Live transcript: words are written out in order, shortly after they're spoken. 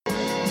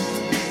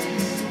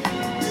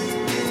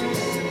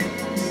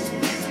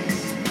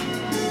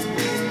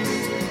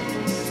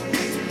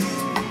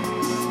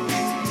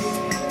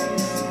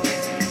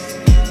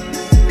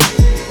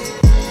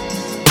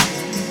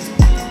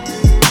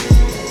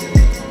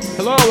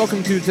Hello,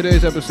 welcome to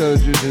today's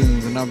episode of Using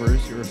the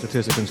Numbers, your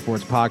statistics and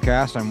sports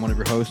podcast. I'm one of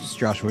your hosts,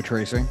 Joshua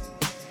Tracy.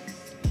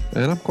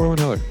 And I'm Corwin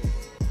Heller.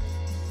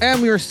 And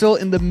we are still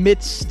in the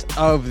midst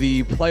of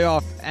the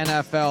playoff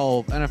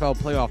NFL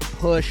playoff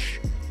push.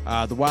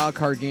 The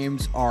wildcard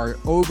games are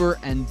over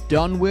and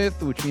done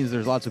with, which means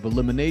there's lots of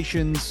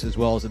eliminations as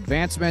well as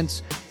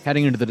advancements.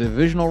 Heading into the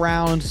divisional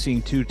round,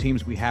 seeing two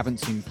teams we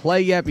haven't seen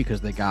play yet because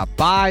they got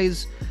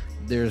byes.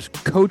 There's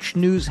coach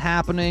news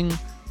happening.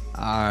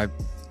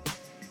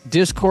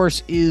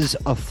 Discourse is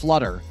a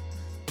flutter.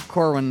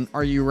 Corwin,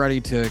 are you ready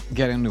to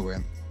get into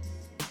it?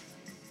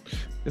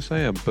 Yes, I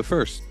am. But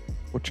first,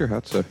 what's your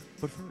hat say?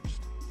 But first,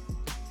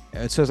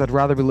 it says I'd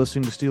rather be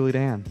listening to Steely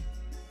Dan.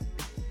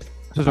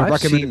 This is a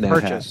recommended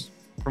purchase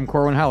from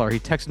Corwin Heller. He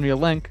texted me a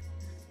link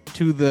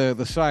to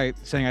the site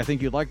saying, I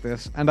think you'd like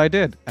this. And I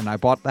did. And I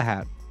bought the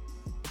hat.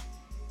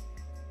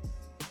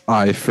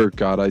 I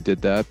forgot I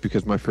did that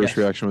because my first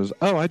reaction was,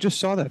 oh, I just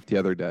saw that the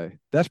other day.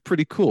 That's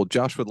pretty cool.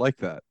 Josh would like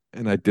that.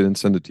 And I didn't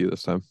send it to you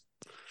this time.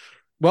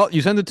 Well,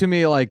 you sent it to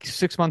me like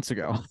 6 months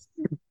ago.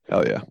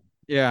 Hell yeah.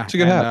 Yeah. It's a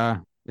good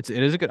hat. It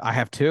is a good. I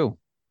have two.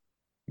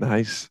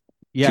 Nice.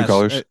 Yes, 2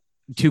 colors.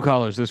 2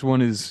 colors. This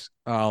one is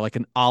like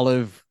an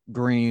olive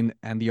green,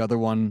 and the other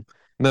one.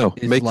 No,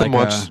 is make like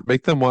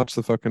them watch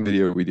the fucking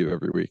video we do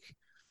every week.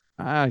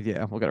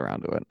 Yeah, we'll get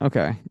around to it.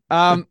 Okay.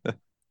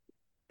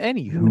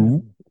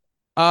 Anywho.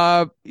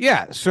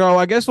 Yeah. So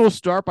I guess we'll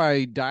start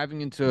by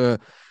diving into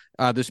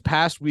this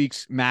past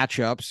week's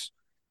matchups.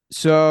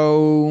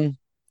 So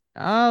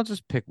I'll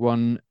just pick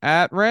one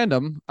at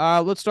random.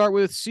 Let's start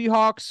with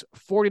Seahawks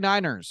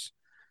 49ers.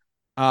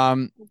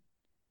 49ers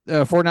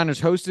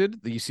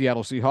hosted the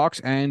Seattle Seahawks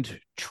and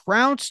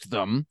trounced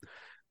them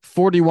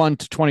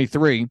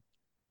 41-23.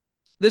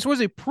 This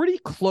was a pretty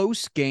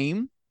close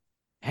game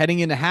heading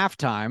into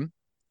halftime,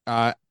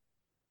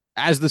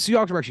 as the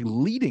Seahawks were actually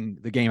leading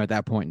the game at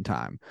that point in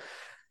time.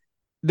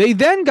 They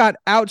then got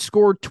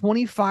outscored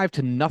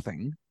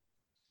 25-0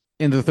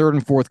 in the third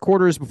and fourth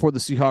quarters before the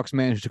Seahawks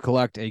managed to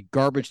collect a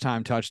garbage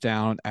time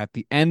touchdown at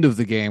the end of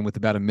the game with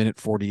about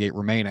 1:48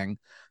 remaining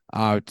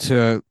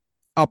to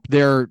up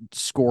their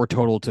score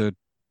total to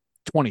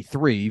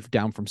 23,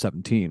 down from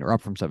 17, or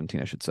up from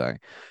 17, I should say.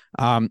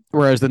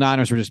 Whereas the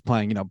Niners were just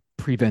playing,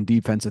 prevent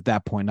defense at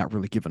that point, not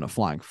really giving a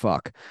flying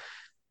fuck.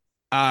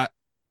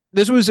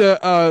 This was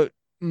a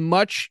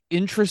much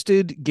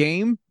interested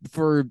game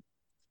for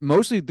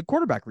mostly the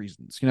quarterback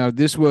reasons.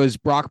 This was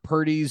Brock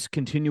Purdy's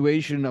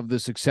continuation of the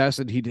success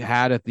that he'd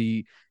had at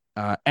the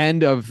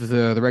end of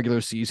the regular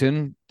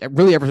season,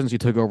 really ever since he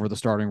took over the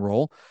starting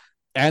role.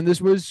 And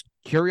this was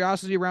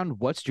curiosity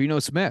around what's Geno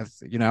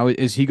Smith?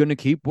 Is he going to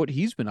keep what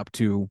he's been up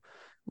to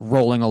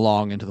rolling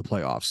along into the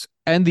playoffs?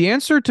 And the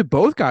answer to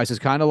both guys is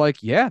kind of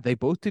like, yeah, they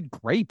both did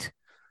great.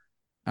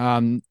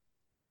 Geno,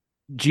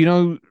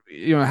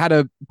 had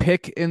a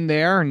pick in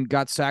there and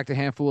got sacked a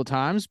handful of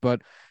times,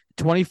 but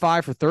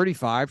 25 for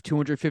 35,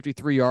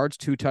 253 yards,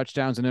 2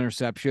 touchdowns, and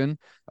interception,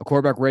 a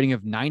quarterback rating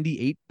of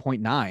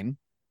 98.9.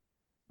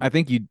 I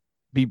think you'd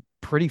be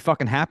pretty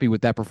fucking happy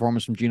with that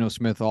performance from Geno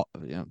Smith all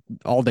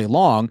day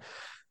long.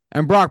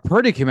 And Brock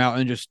Purdy came out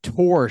and just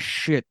tore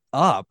shit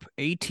up.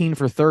 18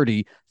 for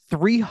 30,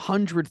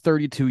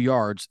 332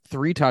 yards,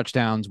 3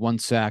 touchdowns, 1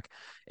 sack,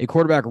 a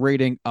quarterback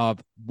rating of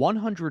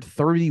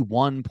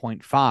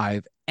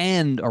 131.5,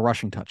 and a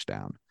rushing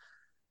touchdown.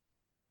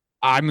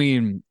 I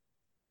mean,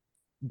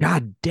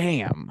 God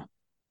damn.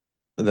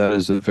 That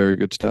is a very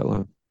good stat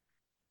line.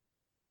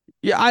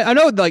 Yeah, I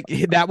know like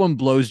that one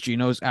blows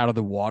Geno's out of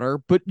the water,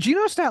 but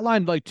Geno's stat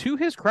line, like, to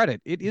his credit,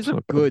 it is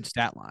a good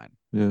stat line.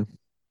 Yeah.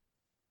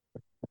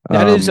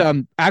 That is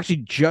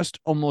actually just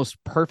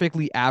almost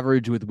perfectly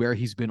average with where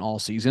he's been all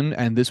season.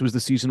 And this was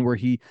the season where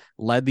he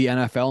led the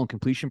NFL in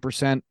completion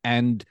percent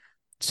and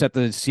set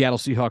the Seattle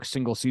Seahawks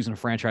single season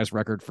franchise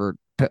record for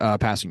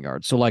passing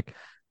yards. So, like,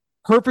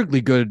 perfectly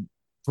good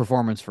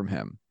performance from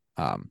him.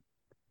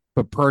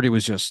 But Purdy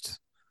was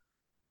just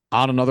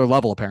on another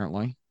level,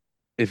 apparently.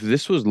 If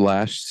this was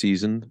last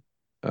season,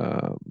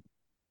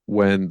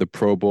 when the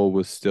Pro Bowl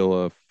was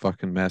still a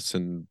fucking mess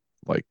and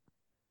like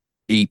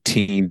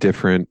 18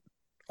 different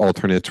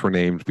alternates were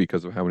named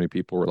because of how many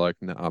people were like,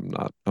 no, I'm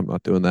not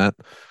doing that.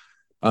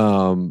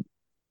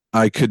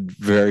 I could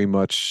very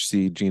much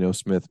see Geno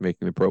Smith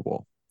making the Pro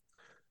Bowl.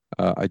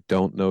 I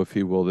don't know if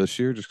he will this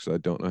year, just because I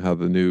don't know how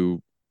the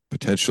new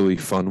potentially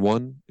fun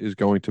one is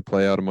going to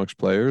play out amongst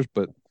players,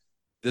 but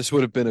this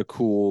would have been a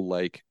cool,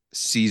 like,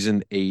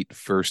 season 8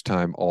 first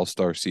time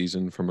all-star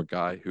season from a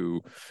guy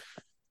who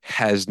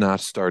has not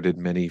started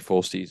many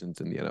full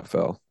seasons in the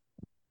NFL.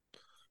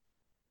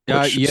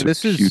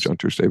 This is huge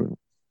understatement.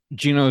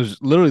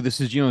 This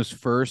is Geno's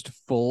first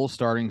full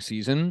starting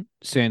season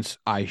since,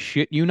 I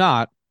shit you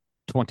not,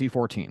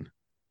 2014.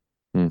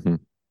 Mm-hmm.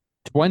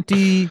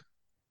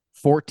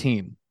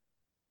 2014.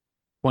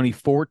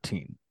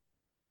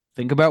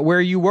 Think about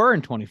where you were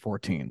in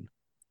 2014.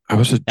 I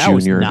was a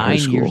junior in high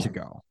school. 9 years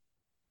ago.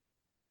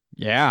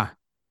 Yeah.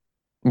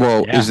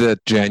 Well, is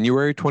that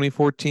January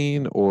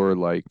 2014 or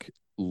like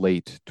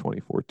late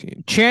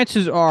 2014.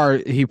 Chances are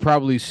he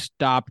probably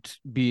stopped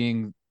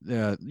being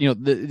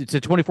it's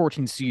a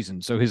 2014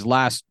 season, so his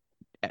last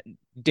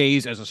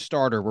days as a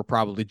starter were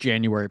probably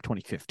January of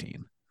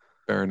 2015.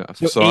 Fair enough.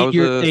 So So I was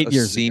eight a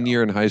years ago.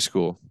 senior in high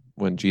school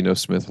when Geno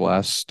Smith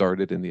last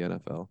started in the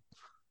NFL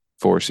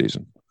for a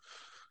season.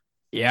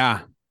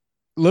 Yeah.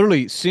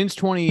 Literally since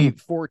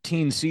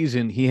 2014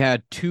 season, he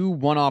had two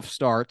one-off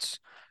starts,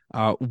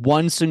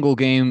 one single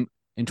game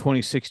in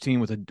 2016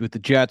 with the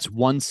Jets,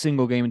 one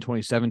single game in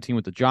 2017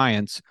 with the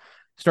Giants.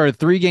 Started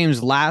 3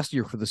 games last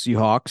year for the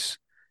Seahawks,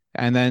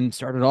 and then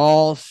started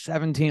all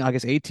 17, I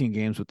guess 18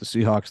 games with the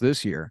Seahawks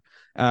this year.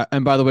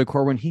 And by the way,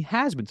 Corwin, he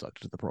has been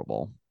selected to the Pro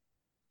Bowl.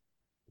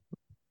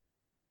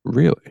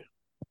 Really?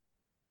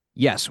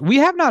 Yes, we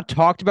have not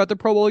talked about the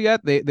Pro Bowl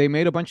yet. They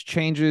made a bunch of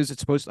changes.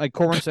 It's supposed, like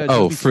Corwin said,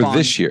 Oh, be for fun.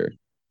 this year.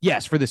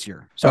 Yes, for this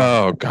year. Sorry.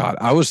 Oh God,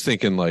 I was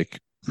thinking like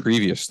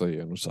previously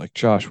and was like,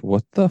 Josh,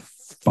 what the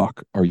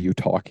fuck are you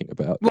talking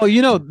about? Well,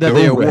 you know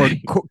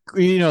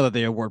that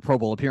they award Pro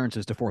Bowl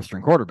appearances to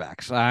fourth-string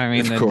quarterbacks. I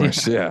mean, of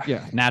course,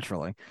 yeah,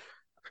 naturally.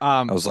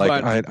 I was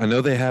like, I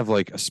know they have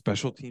like a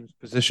special teams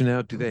position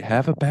now. Do they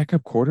have a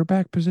backup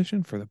quarterback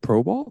position for the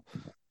Pro Bowl?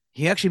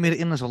 He actually made it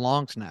in as a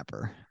long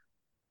snapper.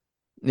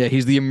 Yeah,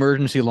 he's the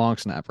emergency long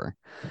snapper.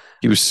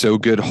 He was so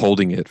good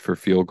holding it for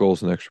field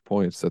goals and extra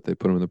points that they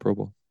put him in the Pro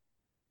Bowl.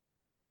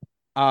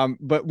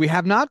 But we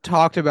have not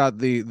talked about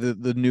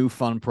the new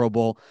fun Pro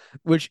Bowl,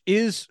 which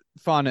is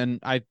fun, and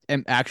I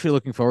am actually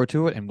looking forward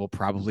to it, and we'll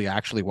probably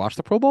actually watch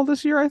the Pro Bowl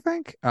this year, I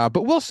think.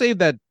 But we'll save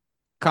that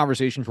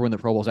conversation for when the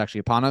Pro Bowl is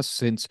actually upon us,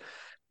 since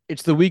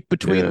it's the week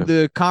between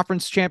the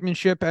conference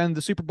championship and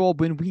the Super Bowl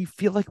when we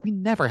feel like we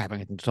never have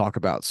anything to talk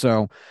about.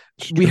 So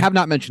we have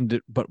not mentioned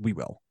it, but we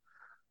will.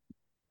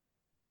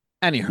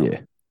 Anyhow.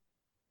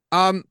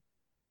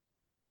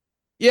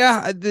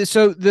 Yeah.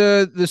 So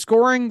the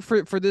scoring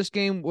for this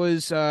game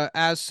was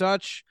as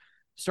such.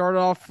 Started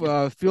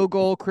off field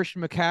goal,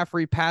 Christian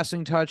McCaffrey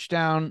passing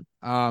touchdown,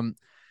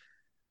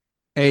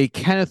 a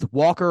Kenneth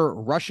Walker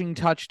rushing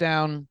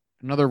touchdown,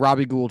 another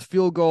Robbie Gould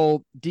field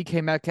goal,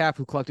 DK Metcalf,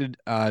 who collected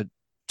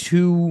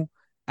 2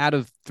 out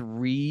of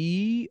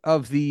 3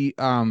 of the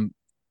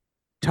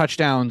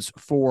touchdowns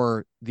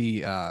for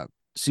the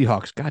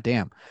Seahawks.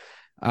 Goddamn.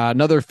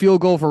 Another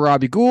field goal for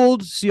Robbie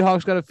Gould.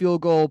 Seahawks got a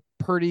field goal.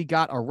 Purdy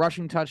got a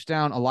rushing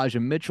touchdown. Elijah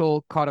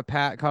Mitchell caught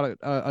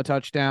a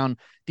touchdown.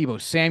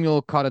 Deebo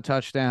Samuel caught a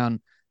touchdown.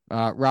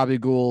 Robbie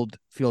Gould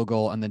field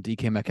goal, and then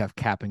DK Metcalf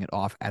capping it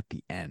off at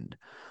the end.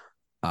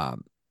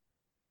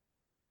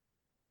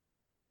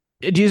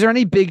 Is there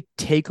any big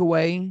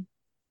takeaway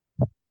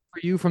for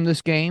you from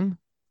this game?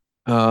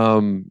 I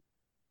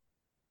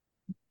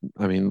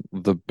mean,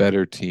 the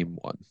better team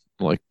won.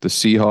 Like the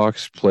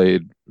Seahawks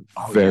played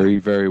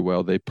very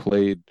well. They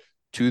played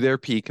to their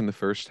peak in the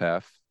first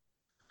half,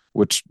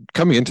 which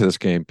coming into this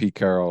game, Pete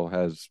Carroll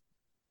has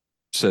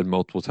said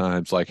multiple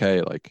times, like,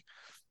 hey, like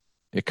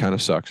it kind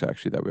of sucks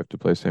actually that we have to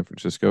play San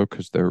Francisco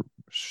because they're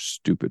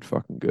stupid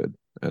fucking good.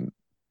 And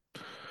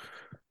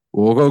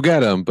we'll go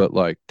get them, but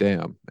like,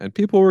 damn. And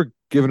people were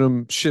giving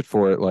them shit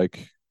for it.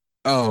 Like,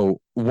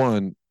 oh,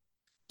 one,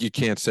 you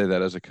can't say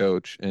that as a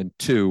coach. And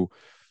two,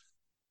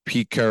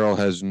 Pete Carroll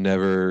has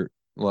never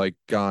like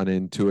gone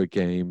into a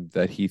game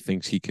that he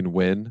thinks he can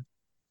win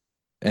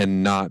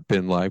and not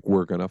been like,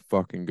 we're gonna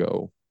fucking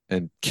go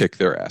and kick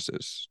their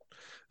asses.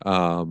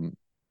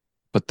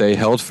 But they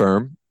held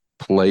firm,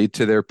 played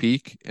to their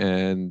peak,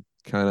 and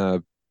kind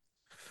of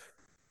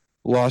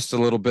lost a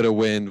little bit of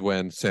wind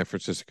when San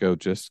Francisco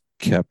just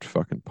kept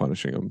fucking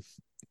punishing them.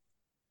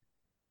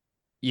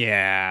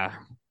 Yeah.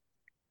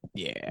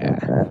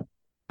 And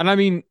I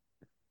mean,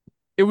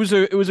 it was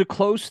a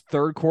close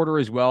third quarter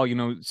as well. You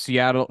know,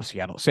 San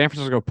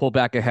Francisco pulled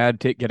back ahead,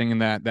 getting in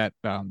that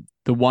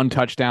the one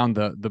touchdown,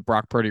 the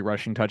Brock Purdy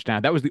rushing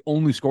touchdown. That was the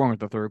only scoring of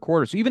the third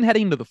quarter. So even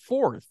heading into the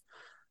fourth,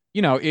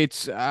 you know,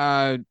 it's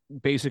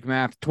basic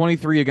math,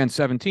 23 against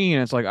 17.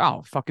 And it's like,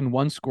 oh, fucking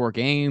one score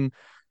game,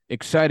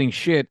 exciting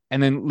shit.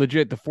 And then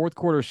legit, the fourth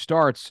quarter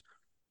starts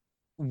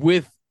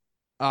with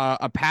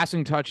a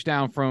passing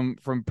touchdown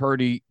from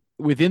Purdy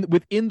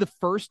within the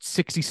first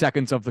 60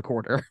 seconds of the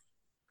quarter.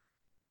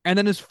 And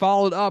then is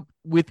followed up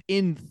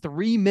within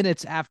 3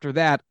 minutes after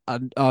that, a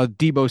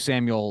Deebo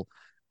Samuel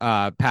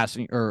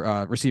passing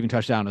or receiving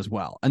touchdown as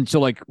well. And so,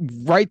 like,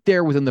 right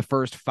there within the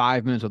first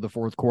 5 minutes of the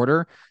fourth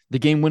quarter, the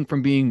game went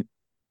from being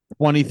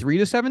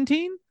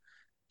 23-17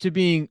 to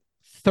being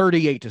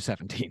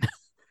 38-17.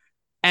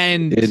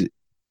 And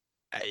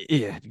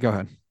yeah, go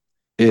ahead.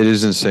 It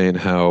is insane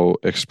how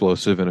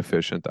explosive and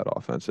efficient that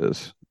offense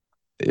is.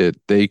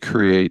 They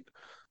create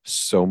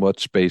so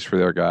much space for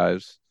their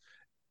guys.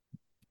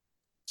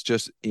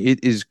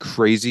 It is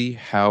crazy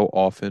how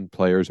often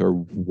players are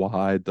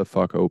wide the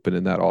fuck open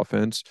in that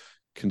offense,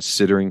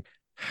 considering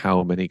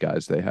how many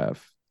guys they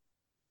have.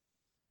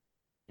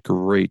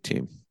 Great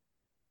team.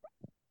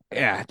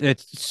 Yeah,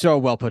 it's so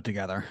well put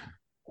together.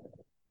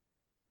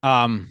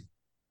 Yeah.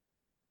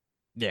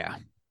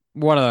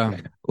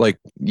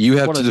 You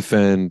have to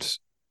defend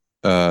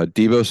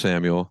Deebo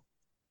Samuel,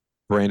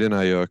 Brandon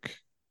Ayuk,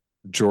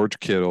 George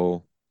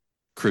Kittle,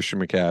 Christian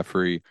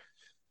McCaffrey,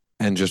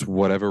 and just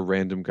whatever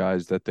random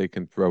guys that they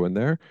can throw in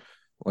there.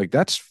 Like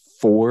that's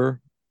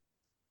four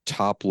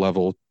top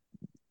level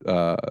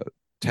uh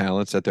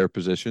talents at their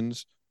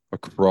positions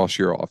across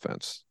your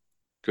offense.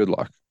 Good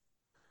luck.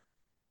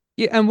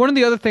 Yeah, and one of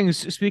the other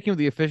things, speaking of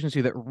the efficiency,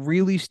 that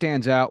really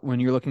stands out when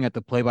you're looking at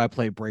the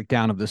play-by-play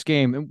breakdown of this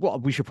game, and well,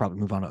 we should probably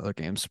move on to other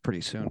games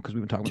pretty soon because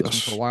we've been talking about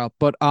this one for a Yes. while.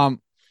 But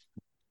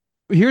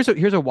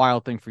here's a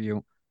wild thing for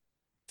you.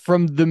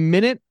 From the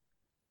minute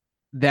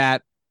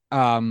that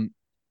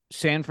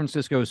San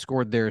Francisco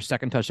scored their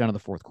second touchdown of the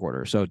fourth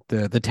quarter, so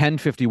the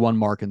 10:51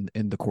 mark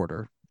in the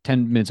quarter,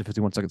 10 minutes and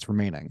 51 seconds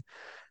remaining,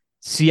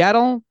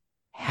 Seattle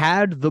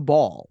had the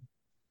ball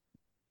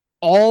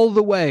all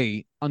the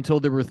way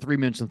until there were 3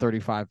 minutes and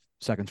 35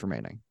 seconds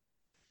remaining.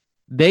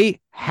 They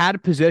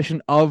had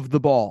possession of the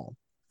ball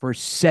for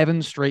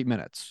 7 straight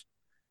minutes.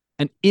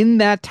 And in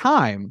that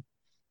time,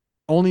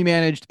 only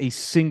managed a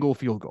single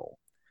field goal,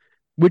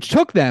 which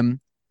took them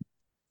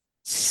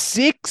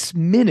 6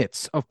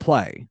 minutes of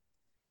play.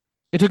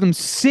 It took them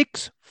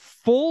 6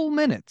 full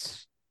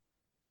minutes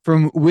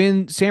from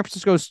when San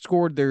Francisco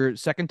scored their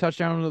second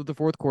touchdown of the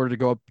fourth quarter to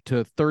go up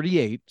to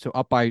 38, so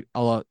up by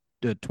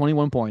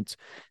 21 points.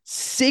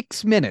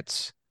 6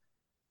 minutes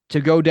to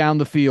go down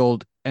the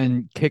field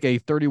and kick a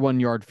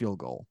 31-yard field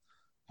goal.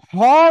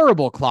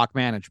 Horrible clock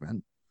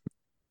management.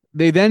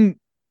 They then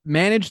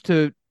managed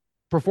to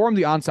perform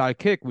the onside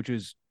kick, which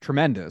is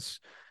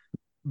tremendous.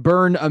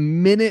 Burn a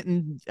minute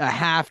and a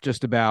half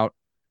just about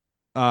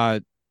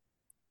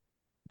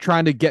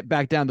trying to get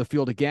back down the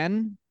field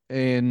again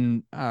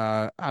in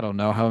I don't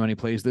know how many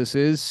plays this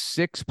is,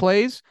 6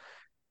 plays,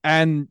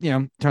 and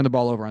turn the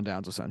ball over on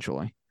downs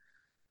essentially.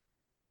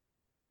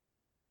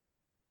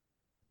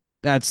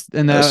 That's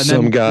and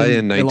Some then guy then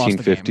in they lost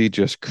the game. 1950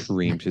 just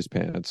creamed his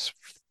pants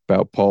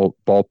about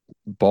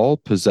ball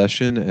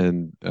possession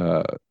and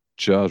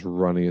just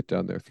running it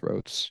down their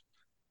throats.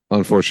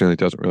 Unfortunately, it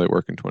doesn't really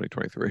work in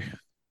 2023.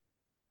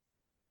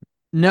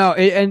 No,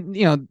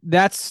 and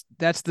that's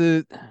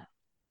the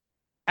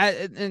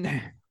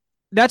and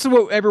that's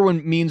what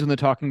everyone means when they're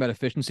talking about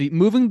efficiency.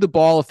 Moving the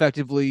ball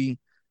effectively,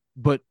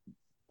 but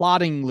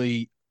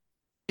ploddingly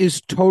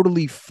is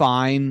totally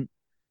fine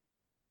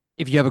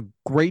if you have a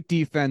great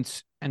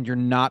defense and you're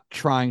not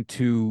trying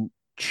to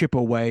chip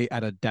away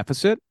at a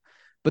deficit.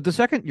 But the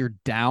second you're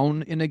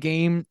down in a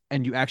game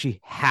and you actually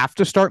have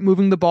to start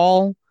moving the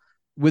ball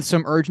with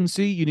some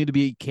urgency, you need to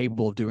be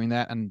capable of doing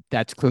that. And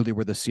that's clearly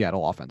where the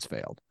Seattle offense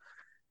failed.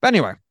 But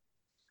anyway,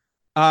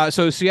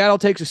 so Seattle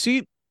takes a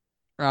seat.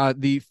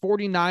 The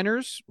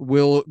 49ers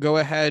will go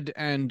ahead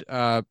and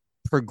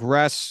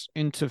progress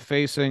into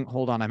facing.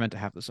 Hold on, I meant to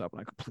have this up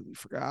and I completely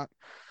forgot.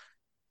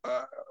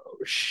 Oh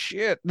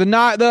shit!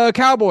 The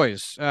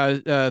Cowboys.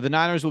 The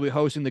Niners will be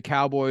hosting the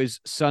Cowboys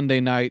Sunday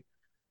night.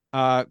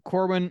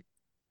 Corwin.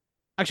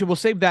 Actually, we'll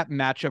save that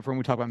matchup for when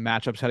we talk about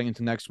matchups heading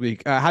into next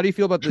week. How do you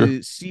feel about Sure. the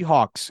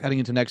Seahawks heading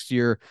into next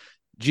year?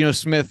 Geno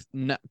Smith,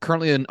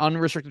 currently an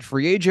unrestricted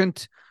free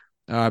agent.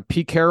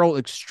 Pete Carroll,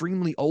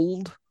 extremely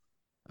old.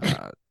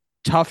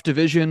 Tough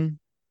division.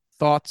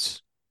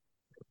 Thoughts?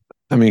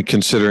 I mean,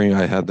 considering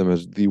I had them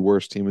as the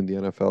worst team in the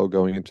NFL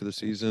going into the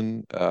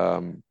season,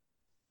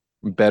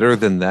 better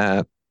than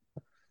that.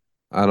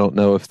 I don't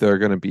know if they're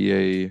going to be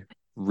a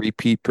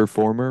repeat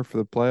performer for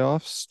the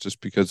playoffs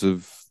just because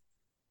of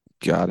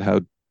God,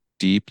 how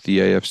deep the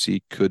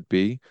AFC could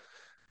be.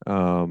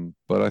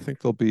 But I think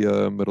they'll be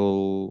a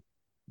middle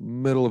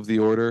of the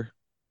order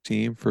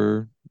team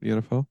for the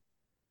NFL.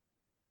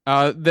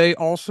 They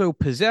also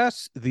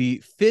possess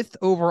the fifth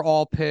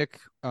overall pick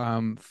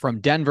from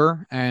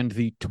Denver and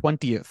the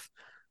 20th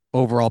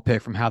overall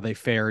pick from how they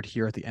fared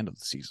here at the end of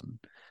the season.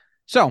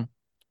 So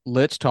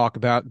let's talk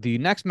about the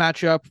next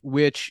matchup,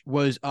 which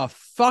was a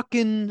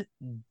fucking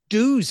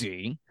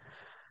doozy.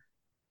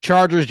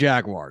 Chargers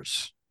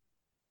Jaguars.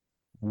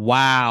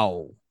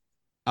 Wow.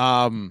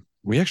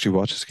 We actually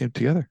watched this game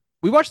together.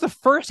 We watched the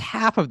first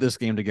half of this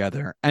game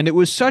together, and it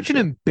was such an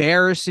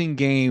embarrassing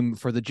game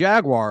for the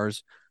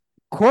Jaguars.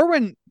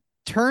 Corwin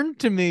turned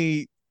to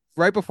me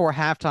right before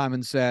halftime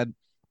and said,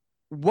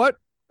 "What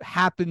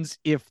happens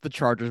if the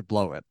Chargers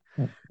blow it?"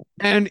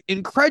 And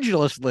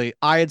incredulously,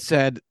 I had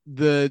said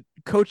the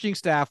coaching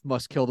staff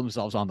must kill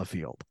themselves on the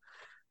field.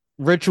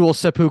 Ritual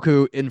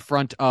seppuku in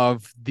front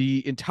of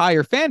the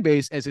entire fan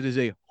base as it is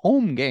a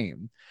home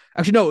game.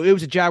 Actually, no, it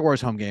was a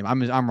Jaguars home game.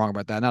 I'm wrong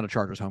about that. Not a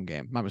Chargers home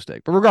game. My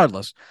mistake. But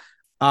regardless,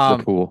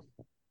 The pool.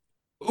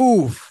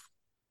 oof.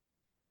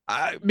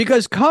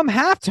 Because come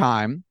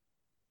halftime,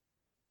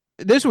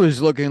 this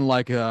was looking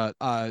like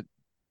not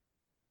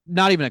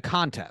even a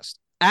contest.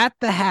 At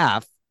the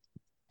half,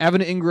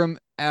 Evan Ingram,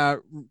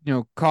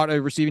 caught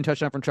a receiving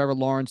touchdown from Trevor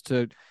Lawrence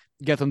to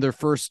get them their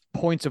first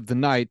points of the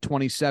night,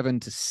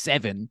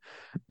 27-7.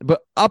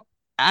 But up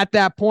at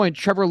that point,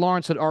 Trevor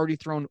Lawrence had already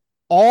thrown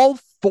all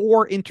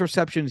 4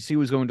 interceptions he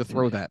was going to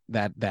throw that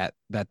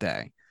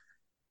day.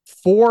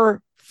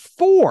 Four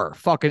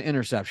fucking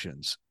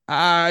interceptions.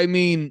 I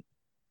mean,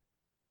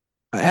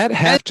 At And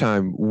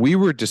halftime, we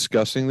were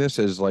discussing this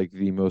as like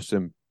the most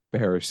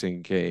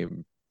embarrassing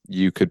game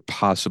you could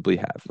possibly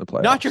have in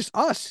the not playoffs. just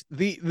us,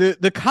 the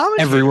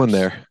Everyone commentators,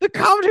 there. the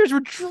commentators were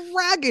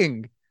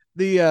dragging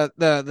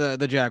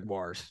the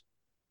Jaguars.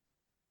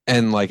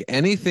 And like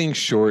anything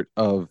short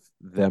of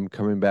them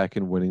coming back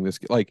and winning this,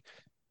 like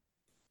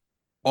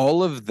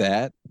all of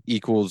that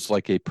equals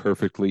like a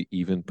perfectly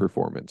even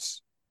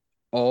performance.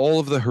 All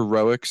of the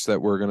heroics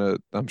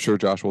that I'm sure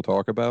Josh will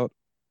talk about,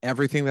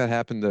 everything that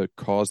happened to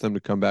cause them to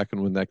come back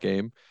and win that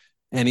game,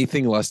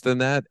 anything less than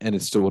that, and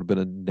it still would have been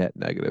a net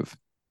negative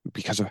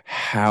because of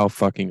how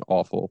fucking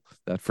awful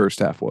that first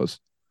half was.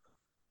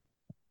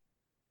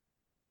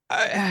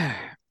 I,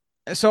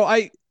 so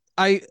I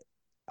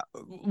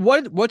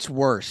what's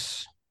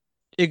worse?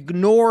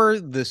 Ignore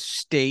the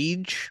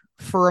stage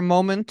for a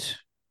moment.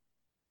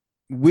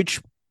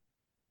 Which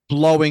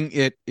blowing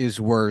it is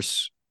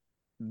worse?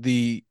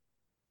 The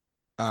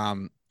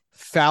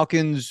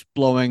Falcons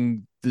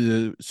blowing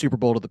the Super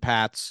Bowl to the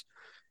Pats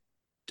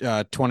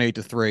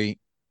 28-3,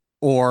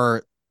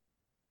 or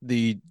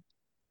the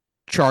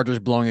Chargers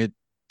blowing it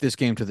this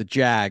game to the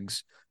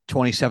Jags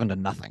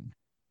 27-0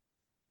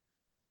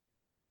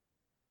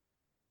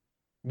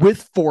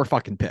 with 4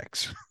 fucking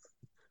picks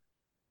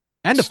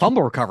and a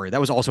fumble recovery that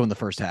was also in the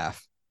first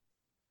half.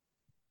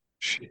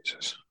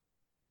 Jesus.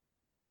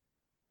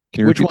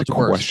 Can you Which repeat the one's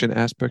worse? question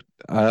aspect?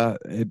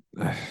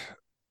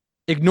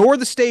 Ignore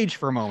the stage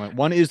for a moment.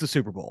 One is the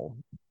Super Bowl.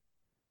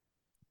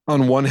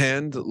 On one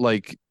hand,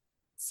 like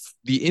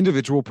the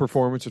individual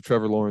performance of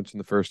Trevor Lawrence in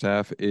the first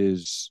half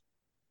is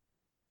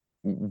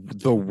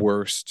the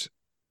worst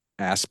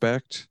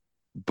aspect,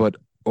 but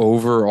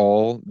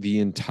overall, the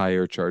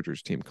entire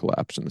Chargers team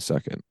collapsed in the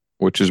second,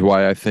 which is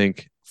why I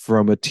think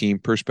from a team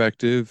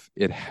perspective,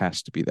 it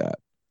has to be that.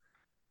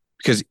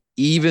 Because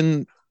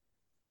even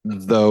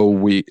though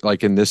we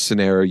like in this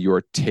scenario,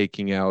 you're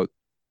taking out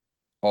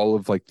all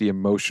of like the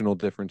emotional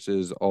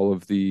differences, all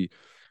of the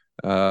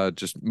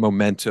just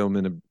momentum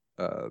and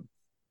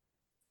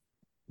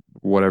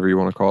whatever you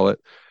want to call it.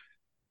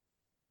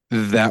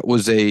 That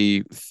was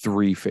a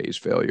three-phase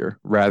failure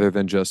rather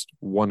than just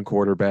one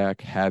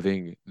quarterback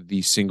having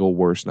the single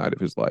worst night of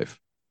his life,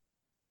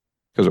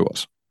 because it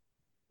was.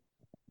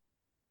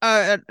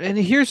 And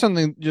here's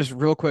something just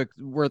real quick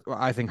worth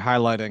I think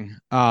highlighting.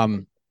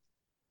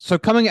 So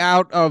coming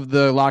out of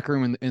the locker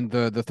room in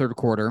the third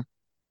quarter,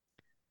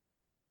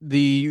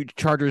 the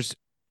Chargers,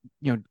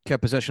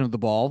 kept possession of the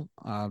ball.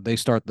 They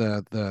start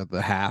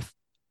the half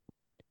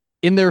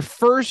in their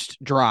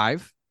first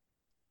drive,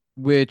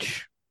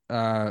 which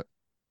God,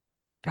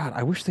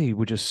 I wish they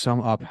would just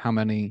sum up how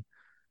many.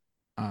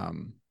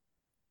 Um,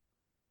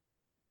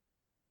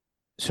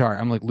 sorry,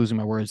 I'm like losing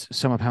my words.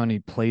 Sum up how many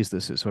plays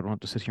this is, so I don't have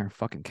to sit here and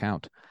fucking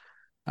count.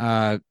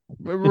 Uh,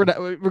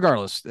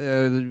 regardless,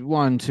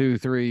 1, 2,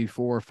 3,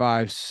 4,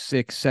 5,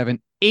 6,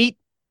 7,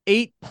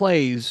 8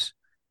 plays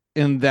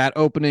in that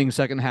opening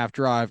second half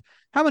drive.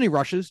 How many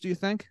rushes do you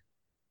think?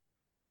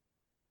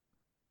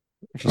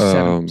 Actually,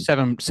 Um,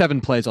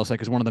 7 plays. I'll say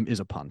because one of them is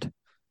a punt.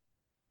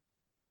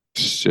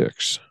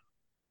 6.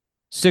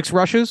 6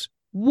 rushes,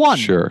 one,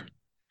 Sure.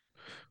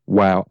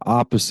 Wow.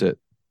 Opposite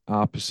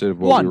of what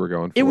we one. were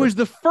going It for. was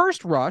the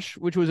first rush,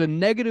 which was a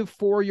negative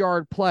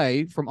 4-yard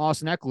play from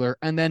Austin Eckler,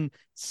 and then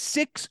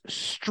 6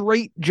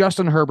 straight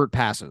Justin Herbert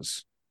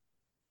passes.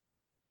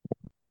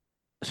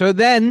 So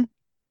then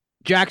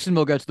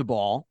Jacksonville gets the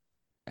ball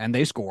and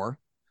they score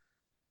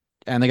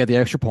and they get the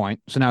extra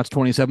point. So now it's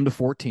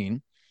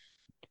 27-14.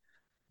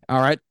 All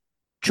right.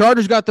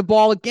 Chargers got the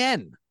ball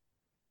again.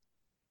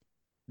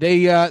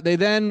 They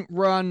then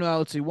run,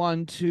 let's see,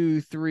 1,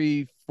 2,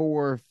 3,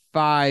 4,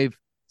 5,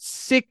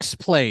 6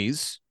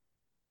 plays.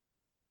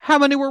 How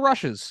many were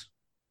rushes?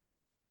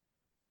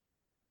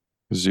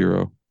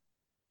 0.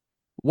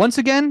 Once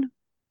again,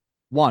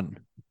 1.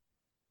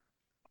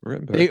 We're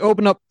getting They better.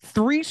 open up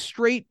 3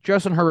 straight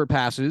Justin Herbert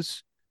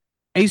passes,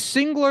 a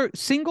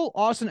single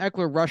Austin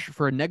Eckler rush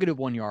for a negative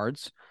 1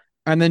 yards,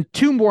 and then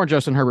 2 more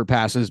Justin Herbert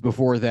passes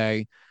before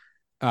they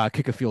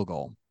kick a field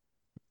goal.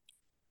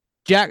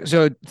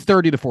 So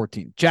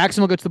 30-14.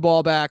 Jacksonville gets the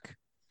ball back.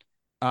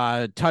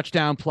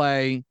 Touchdown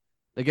play.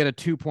 They get a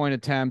 2-point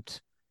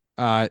attempt.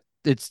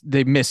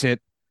 They miss it.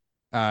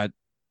 30-20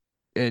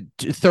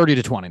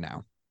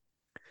 now.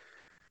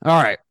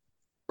 All right.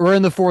 We're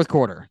in the fourth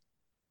quarter.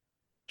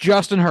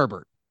 Justin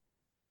Herbert.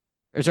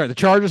 Sorry, the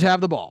Chargers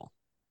have the ball.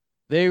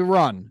 They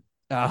run.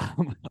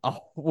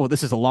 Well,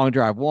 this is a long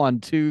drive.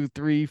 1, 2,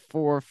 3,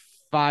 4,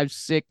 5,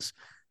 6,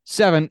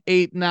 7,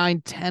 8,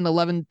 9, 10,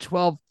 11,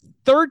 12,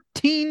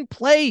 13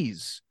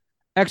 plays,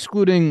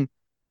 excluding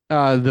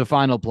the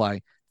final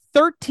play.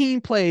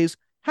 13 plays.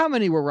 How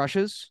many were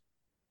rushes?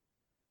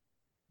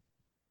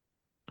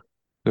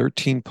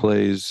 13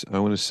 plays. I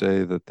want to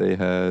say that they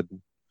had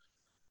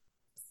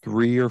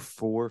 3 or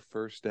 4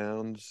 first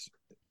downs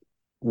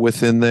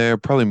within there,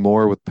 probably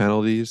more with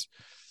penalties.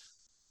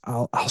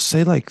 I'll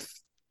say like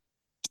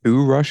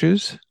 2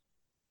 rushes.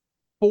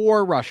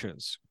 4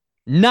 rushes.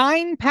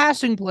 9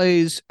 passing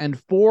plays and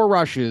 4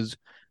 rushes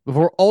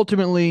before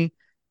ultimately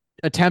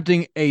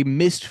attempting a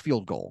missed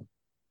field goal.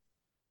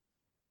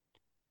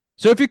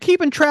 So if you're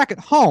keeping track at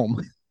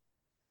home,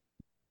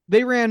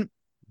 they ran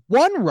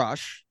one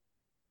rush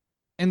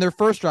in their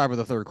first drive of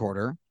the third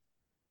quarter,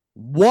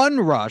 one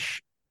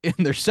rush in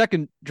their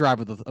second drive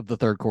of the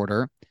third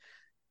quarter,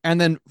 and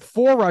then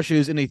 4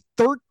 rushes in a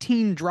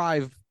 13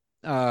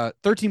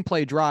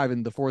 play drive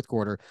in the fourth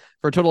quarter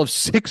for a total of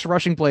 6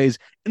 rushing plays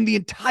in the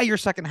entire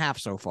second half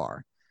so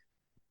far.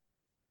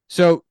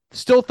 So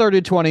still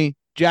 30-20.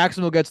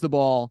 Jacksonville gets the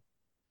ball.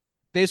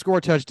 They score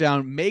a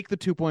touchdown, make the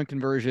 2-point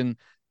conversion.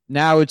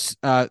 Now it's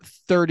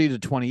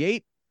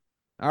 30-28.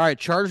 All right,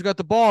 Chargers got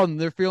the ball, and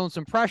they're feeling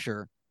some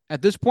pressure.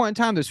 At this point in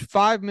time, there's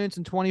 5 minutes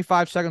and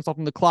 25 seconds left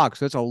on the clock,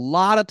 so it's a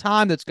lot of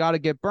time that's got to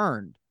get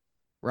burned,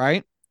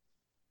 right?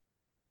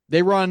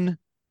 They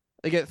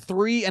get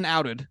 3 and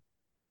outed.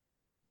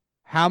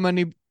 How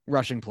many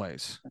rushing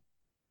plays?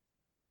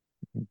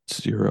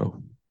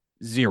 0.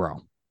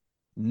 0.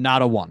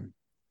 Not a 1.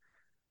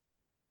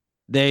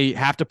 They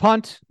have to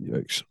punt.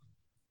 Yikes.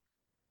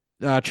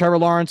 Trevor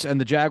Lawrence and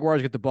the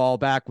Jaguars get the ball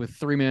back with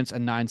 3 minutes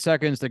and 9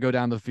 seconds. They go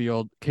down the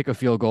field, kick a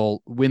field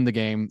goal, win the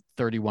game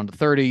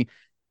 31-30.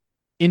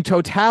 In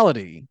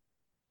totality,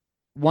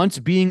 once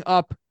being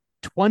up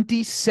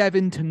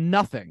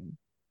 27-0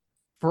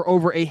 for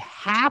over a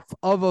half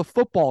of a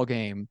football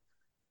game,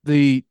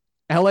 the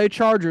LA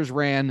Chargers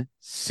ran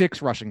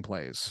 6 rushing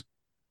plays.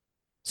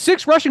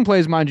 6 rushing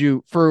plays, mind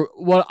you, for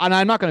what, and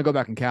I'm not going to go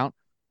back and count,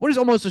 what is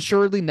almost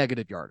assuredly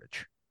negative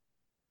yardage.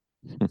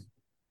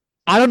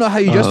 I don't know how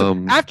you just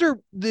after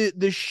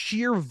the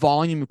sheer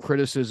volume of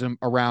criticism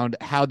around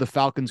how the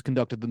Falcons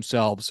conducted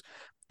themselves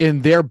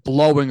in their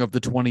blowing of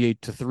the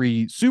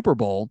 28-3 Super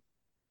Bowl,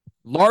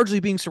 largely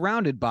being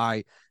surrounded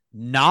by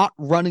not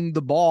running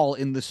the ball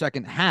in the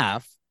second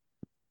half,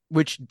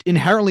 which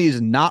inherently is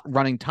not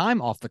running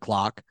time off the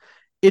clock.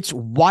 It's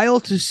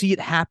wild to see it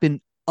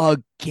happen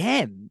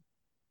again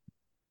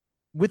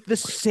with the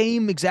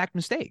same exact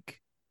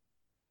mistake.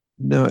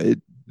 No,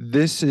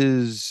 this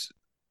is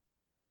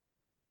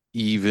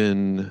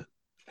even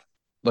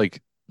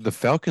like the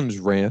Falcons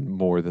ran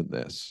more than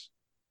this.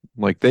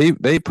 Like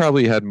they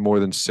probably had more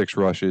than 6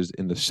 rushes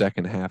in the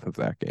second half of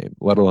that game,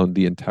 let alone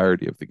the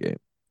entirety of the game.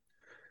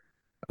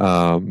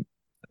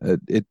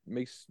 It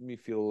makes me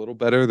feel a little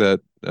better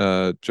that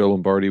Joe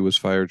Lombardi was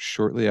fired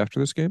shortly after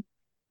this game.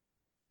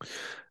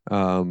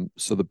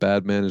 So the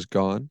bad man is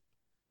gone.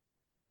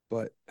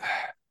 But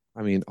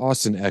I mean,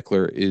 Austin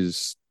Eckler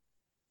is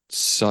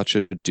such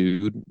a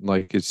dude.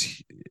 Like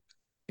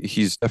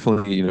he's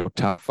definitely,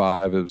 top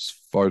 5 as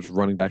far as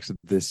running backs of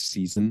this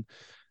season.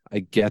 I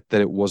get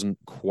that it wasn't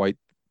quite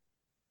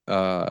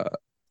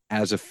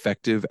as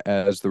effective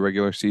as the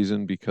regular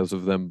season because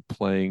of them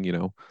playing,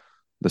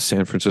 the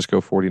San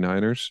Francisco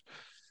 49ers.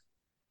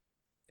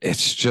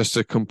 It's just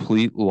a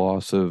complete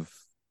loss of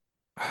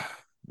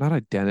not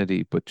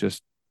identity, but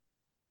just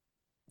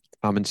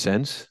common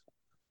sense.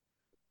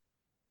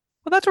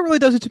 Well, that's what really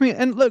does it to me.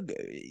 And look,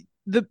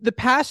 the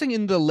passing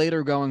in the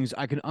later goings,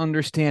 I can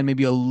understand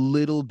maybe a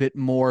little bit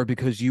more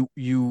because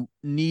you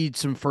need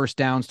some first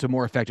downs to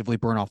more effectively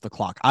burn off the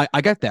clock.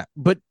 I get that,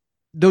 but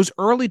those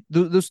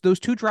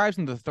 2 drives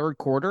in the third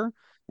quarter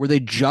where they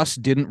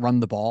just didn't run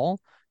the ball,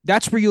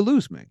 that's where you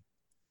lose me.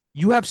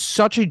 You have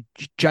such a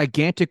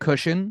gigantic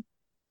cushion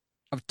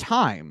of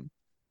time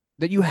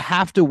that you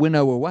have to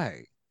winnow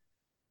away.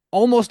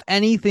 Almost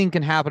anything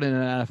can happen in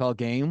an NFL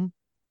game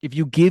if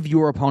you give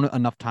your opponent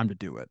enough time to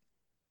do it.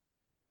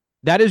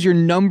 That is your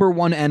number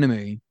one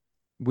enemy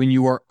when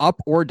you are up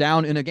or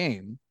down in a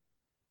game,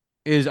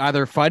 is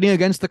either fighting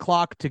against the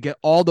clock to get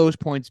all those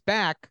points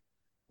back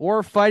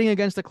or fighting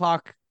against the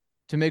clock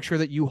to make sure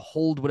that you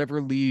hold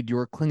whatever lead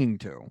you're clinging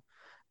to.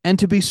 And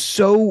to be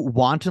so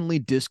wantonly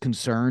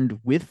disconcerted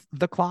with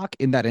the clock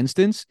in that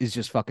instance is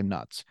just fucking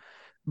nuts.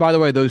 By the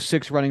way, those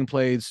 6 running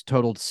plays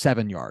totaled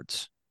 7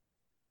 yards.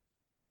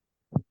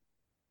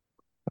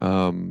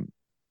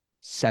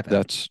 7.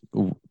 That's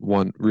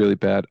one really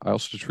bad. I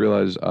also just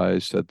realized I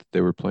said that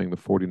they were playing the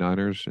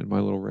 49ers in my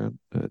little rant,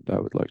 and I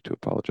would like to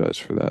apologize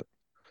for that.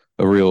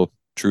 A real,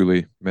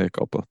 truly mea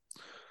culpa.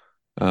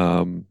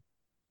 Kyle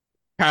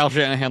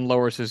Shanahan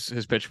lowers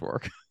his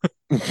pitchfork.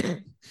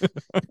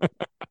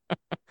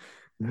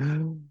 What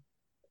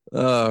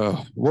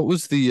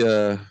was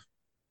the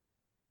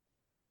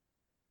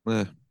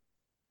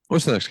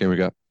what's the next game we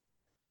got?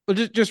 Well,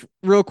 just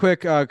real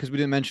quick, because we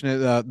didn't mention it,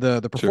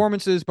 the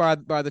performances by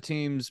the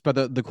teams, by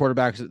the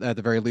quarterbacks at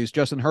the very least.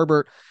 Justin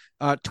Herbert,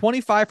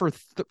 25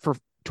 for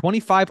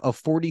 25 of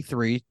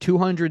 43,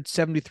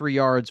 273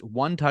 yards,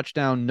 1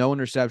 touchdown, no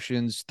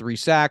interceptions, 3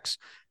 sacks.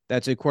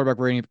 That's a quarterback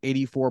rating of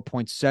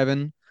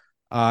 84.7.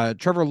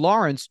 Trevor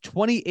Lawrence,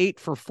 28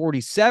 for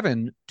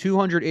 47,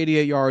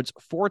 288 yards,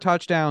 4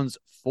 touchdowns,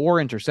 4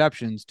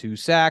 interceptions, 2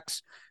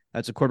 sacks.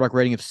 That's a quarterback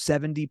rating of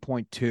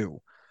 70.2.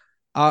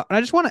 And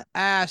I just want to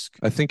ask.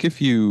 I think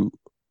if you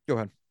go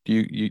ahead,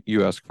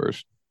 you ask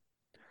first.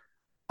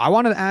 I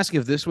wanted to ask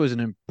if this was an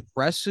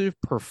impressive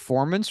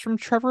performance from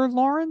Trevor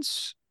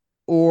Lawrence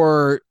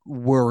or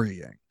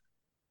worrying.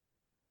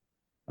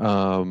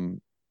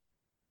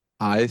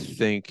 I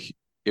think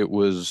it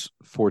was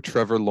for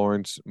Trevor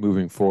Lawrence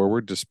moving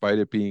forward, despite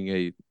it being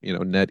a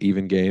net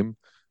even game.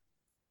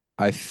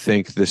 I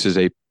think this is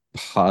a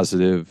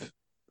positive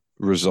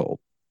result.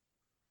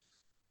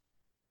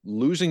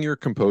 Losing your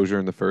composure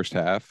in the first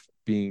half,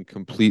 being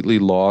completely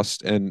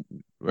lost, and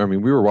I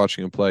mean, we were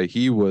watching him play.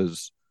 He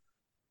was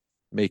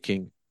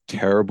making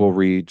terrible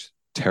reads,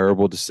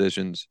 terrible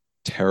decisions,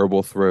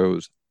 terrible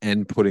throws,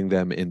 and putting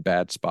them in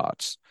bad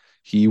spots.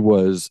 He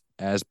was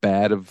as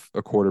bad of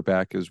a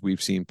quarterback as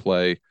we've seen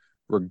play,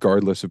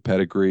 regardless of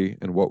pedigree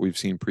and what we've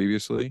seen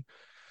previously.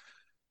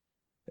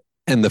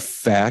 And the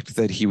fact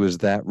that he was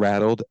that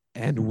rattled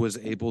and was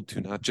able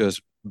to not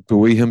just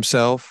buoy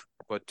himself,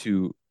 but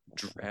to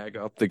drag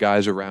up the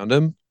guys around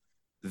him,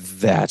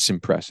 that's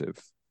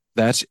impressive.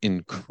 That's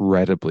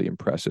incredibly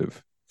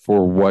impressive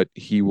for what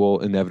he will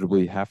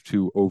inevitably have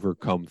to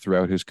overcome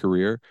throughout his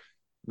career.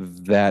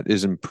 That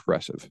is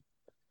impressive.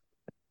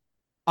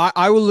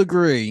 I will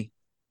agree.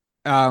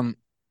 Um,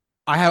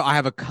 I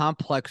have a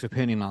complex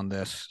opinion on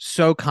this.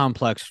 So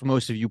complex,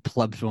 most of you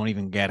plebs won't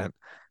even get it.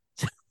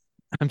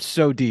 I'm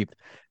so deep.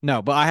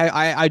 No, but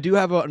I do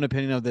have an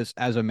opinion of this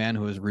as a man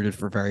who has rooted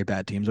for very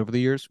bad teams over the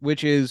years,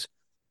 which is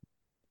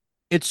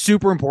it's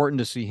super important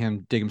to see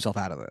him dig himself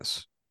out of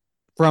this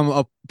from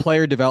a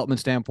player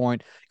development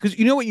standpoint. Because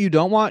you know what you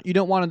don't want? You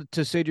don't want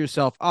to say to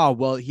yourself, oh,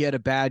 well, he had a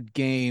bad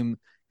game.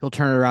 He'll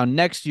turn it around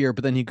next year,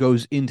 but then he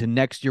goes into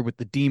next year with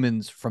the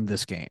demons from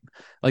this game.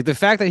 Like the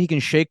fact that he can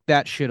shake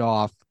that shit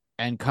off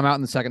and come out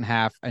in the second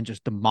half and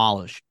just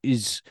demolish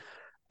is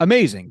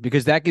amazing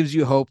because that gives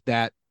you hope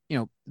that,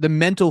 the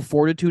mental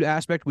fortitude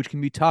aspect, which can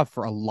be tough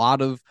for a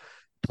lot of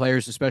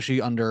players, especially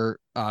under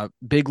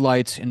big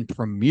lights in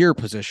premier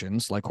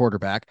positions like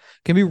quarterback,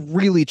 can be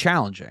really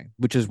challenging,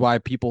 which is why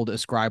people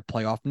describe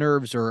playoff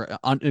nerves or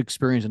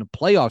experience in a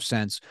playoff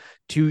sense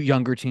to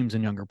younger teams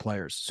and younger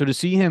players. So to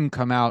see him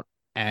come out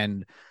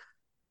and,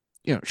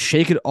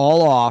 shake it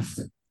all off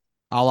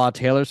a la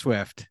Taylor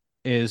Swift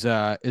is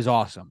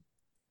awesome.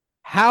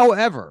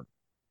 However,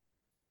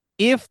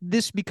 if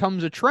this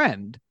becomes a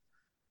trend,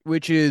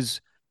 which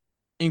is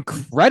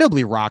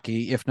incredibly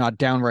rocky, if not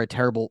downright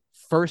terrible,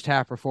 first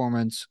half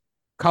performance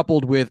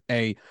coupled with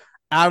a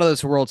out of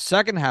this world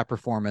second half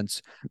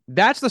performance,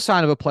 that's the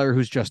sign of a player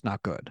who's just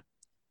not good.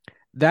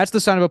 That's the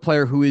sign of a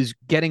player who is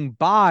getting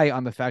by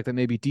on the fact that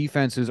maybe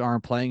defenses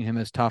aren't playing him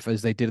as tough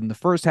as they did in the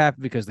first half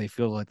because they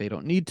feel like they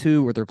don't need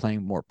to, or they're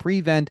playing more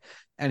prevent,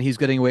 and he's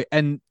getting away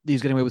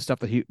with stuff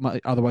that he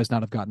might otherwise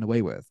not have gotten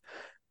away with.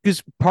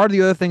 Because part of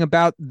the other thing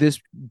about this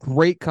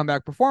great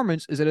comeback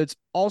performance is that it's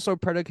also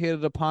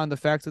predicated upon the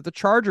fact that the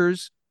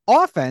Chargers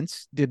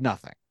offense did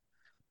nothing.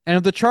 And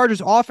if the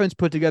Chargers offense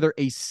put together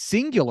a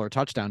singular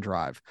touchdown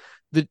drive,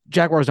 the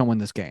Jaguars don't win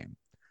this game.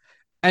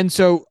 And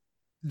so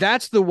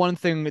that's the one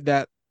thing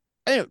that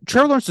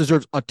Trevor Lawrence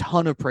deserves a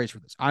ton of praise for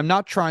this. I'm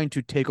not trying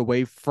to take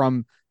away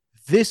from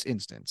this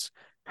instance.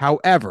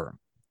 However,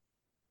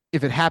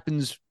 if it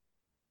happens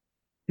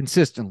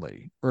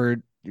consistently or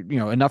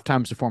enough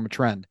times to form a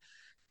trend,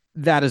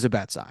 that is a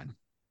bad sign.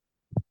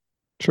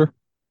 Sure.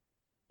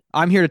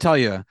 I'm here to tell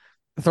you,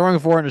 throwing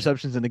 4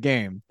 interceptions in the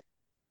game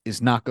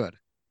is not good.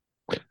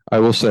 I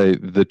will say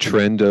the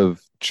trend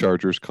of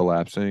Chargers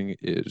collapsing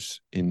is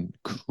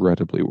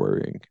incredibly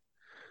worrying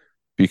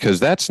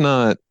because that's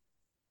not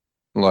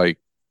like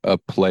a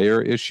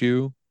player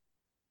issue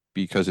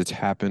because it's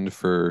happened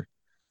for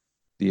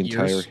the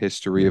entire Years.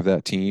 history of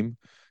that team.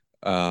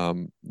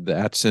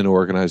 That's an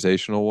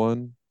organizational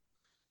one.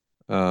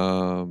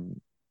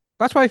 Um,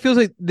 That's why it feels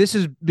like this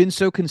has been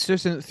so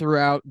consistent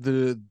throughout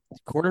the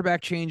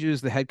quarterback changes,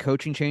 the head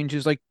coaching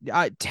changes. Like,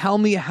 tell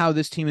me how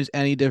this team is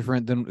any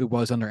different than it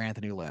was under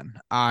Anthony Lynn.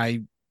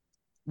 I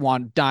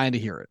want dying to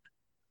hear it.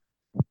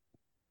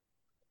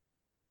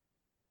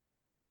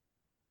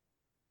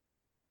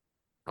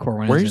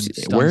 Corwin is where's in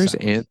stun where's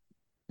silence. Ant?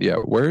 Yeah,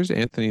 where's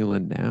Anthony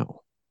Lynn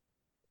now?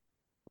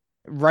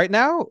 Right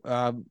now,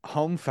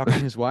 home fucking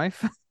his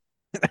wife.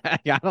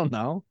 Yeah, I don't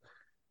know.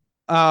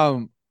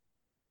 Um,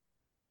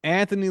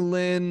 Anthony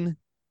Lynn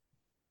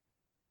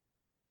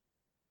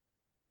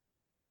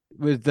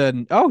with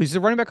he's the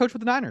running back coach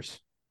with the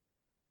Niners.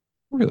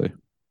 Really?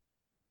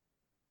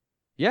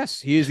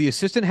 Yes, he is the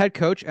assistant head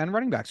coach and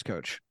running backs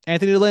coach.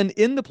 Anthony Lynn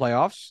in the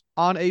playoffs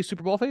on a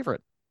Super Bowl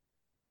favorite.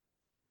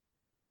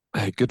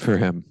 Hey, good for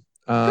him.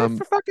 Good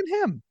for fucking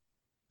him.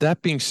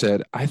 That being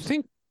said, I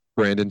think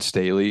Brandon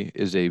Staley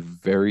is a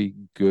very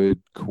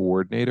good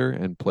coordinator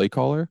and play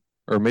caller,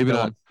 or maybe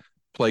not No,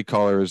 play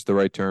caller is the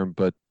right term,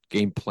 but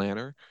game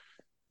planner.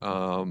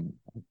 Um,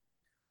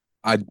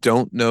 I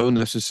don't know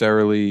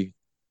necessarily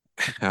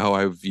how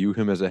I view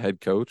him as a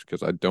head coach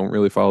because I don't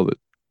really follow the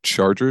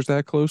Chargers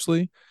that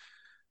closely,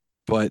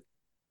 but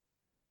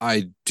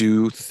I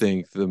do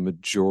think the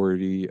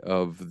majority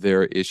of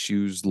their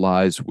issues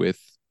lies with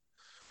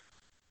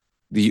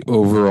the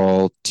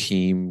overall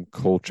team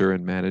culture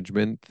and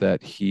management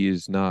that he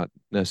is not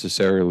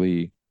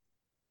necessarily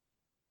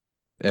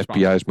responsible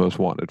FBI's most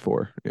for. wanted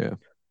for. Yeah.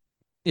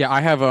 Yeah,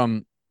 I have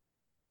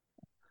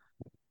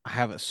I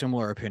have a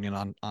similar opinion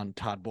on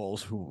Todd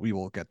Bowles, who we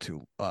will get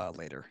to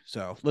later.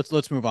 So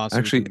let's move on so we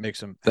Actually, can make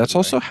some that's headway.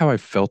 also how I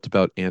felt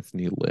about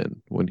Anthony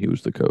Lynn when he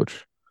was the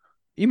coach.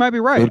 You might be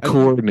right. Good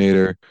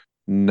coordinator,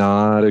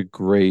 not a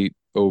great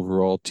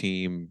overall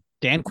team,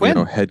 Dan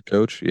Quinn. head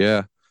coach.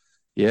 Yeah.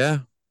 Yeah.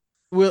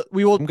 We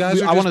will. Some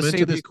guys are I want just to meant save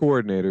to be this.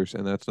 coordinators,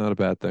 and that's not a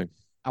bad thing.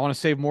 I want to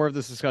save more of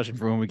this discussion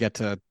for when we get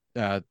to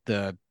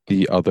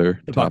The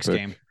other the Bucks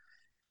topic. game.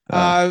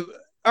 Uh,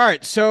 All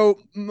right. So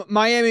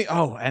Miami.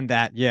 Oh, and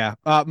that. Yeah.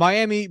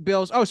 Miami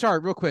Bills. Oh, sorry.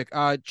 Real quick.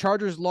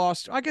 Chargers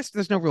lost. I guess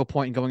there's no real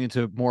point in going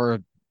into more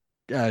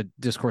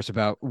discourse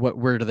about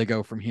where do they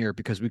go from here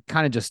because we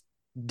kind of just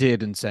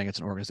did in saying it's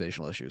an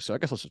organizational issue. So I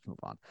guess let's just move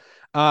on.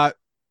 Uh, I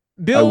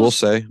will Bills.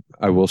 say,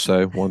 I will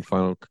say one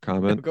final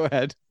comment. Go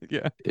ahead.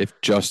 Yeah. If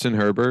Justin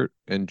Herbert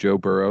and Joe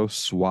Burrow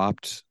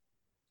swapped,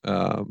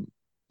 um,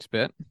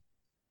 Spit.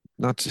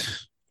 not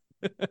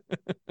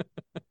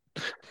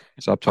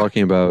stop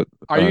talking about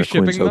Are you Quinn's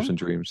shipping hopes them? and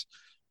dreams.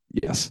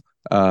 Yes.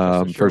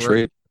 Justin First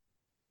Sherbert.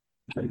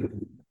 rate.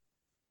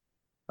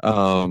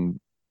 Um,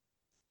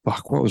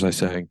 fuck, what was I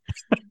saying?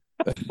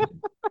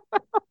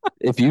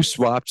 If you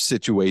swapped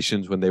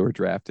situations when they were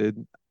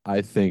drafted,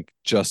 I think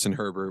Justin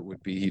Herbert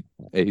would be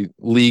a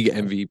league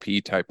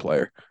MVP type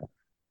player.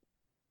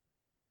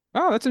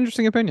 Oh, that's an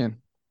interesting opinion.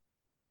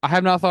 I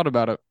have not thought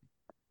about it.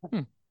 Hmm.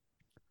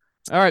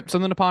 All right,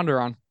 something to ponder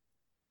on.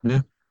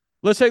 Yeah.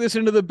 Let's take this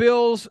into the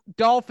Bills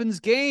Dolphins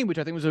game, which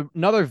I think was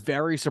another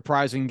very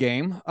surprising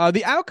game.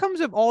 The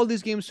outcomes of all of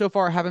these games so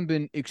far haven't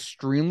been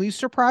extremely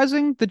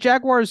surprising. The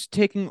Jaguars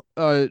taking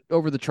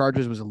over the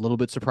Chargers was a little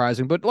bit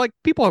surprising, but like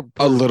people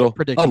A little, a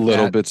predicted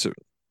little that. bit.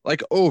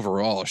 Like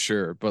overall,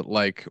 sure, but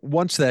like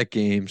once that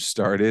game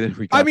started and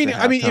we I got mean, to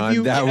I mean,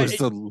 halftime, that was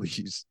the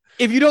least.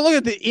 if you don't look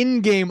at the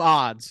in-game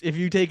odds, if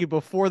you take it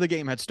before the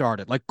game had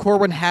started, like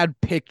Corwin had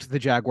picked the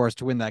Jaguars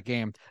to win that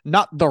game,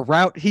 not the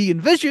route he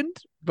envisioned,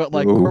 but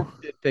like Ooh. Corwin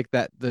did pick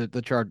that the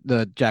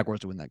Jaguars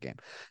to win that game.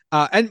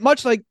 And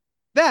much like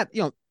that,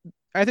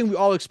 I think we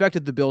all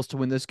expected the Bills to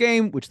win this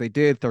game, which they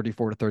did,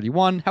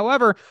 34-31.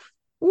 However,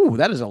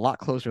 that is a lot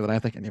closer than I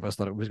think any of us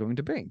thought it was going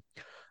to be.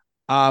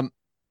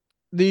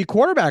 The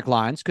quarterback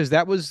lines, because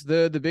that was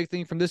the big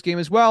thing from this game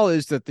as well,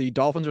 is that the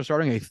Dolphins are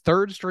starting a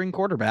third string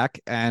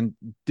quarterback, and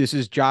this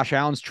is Josh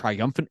Allen's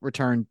triumphant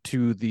return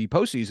to the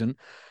postseason.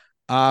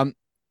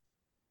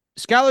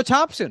 Skylar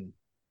Thompson,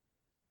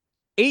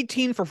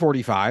 18 for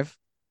 45,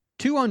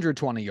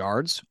 220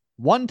 yards,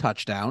 one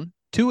touchdown,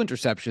 two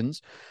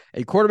interceptions,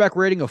 a quarterback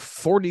rating of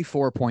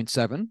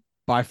 44.7,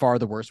 by far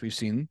the worst we've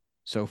seen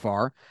so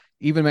far,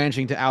 even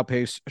managing to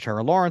outpace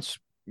Trevor Lawrence,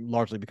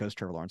 largely because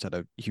Trevor Lawrence had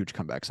a huge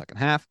comeback second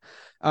half.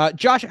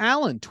 Josh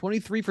Allen,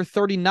 23 for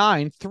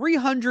 39,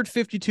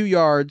 352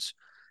 yards,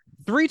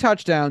 three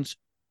touchdowns,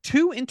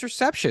 two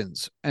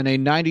interceptions, and a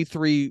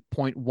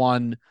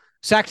 93.1,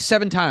 sacked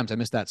seven times. I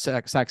missed that.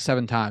 Sacked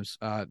seven times.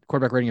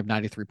 Quarterback rating of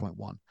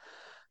 93.1.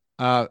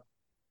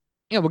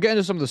 We'll get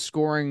into some of the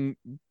scoring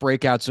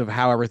breakouts of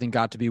how everything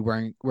got to be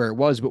where it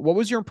was, but what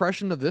was your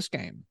impression of this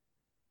game?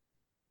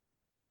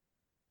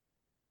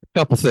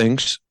 Couple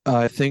things.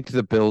 I think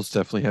the Bills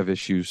definitely have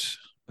issues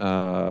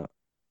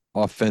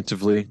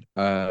offensively.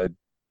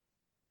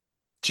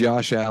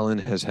 Josh Allen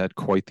has had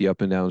quite the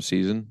up and down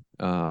season.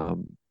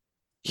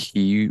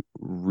 He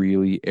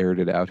really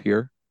aired it out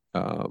here,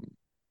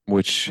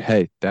 which,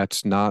 hey,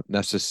 that's not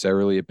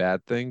necessarily a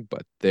bad thing,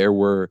 but there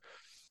were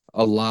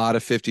a lot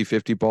of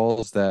 50-50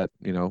 balls that,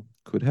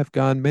 could have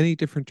gone many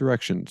different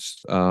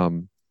directions. I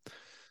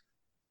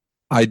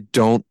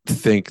don't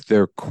think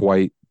they're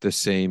quite the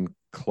same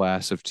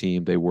class of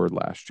team they were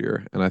last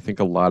year. And I think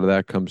a lot of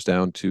that comes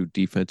down to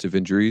defensive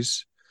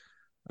injuries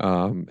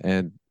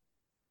and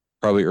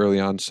probably early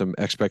on some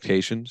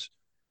expectations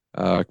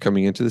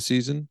coming into the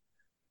season.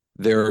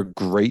 They're a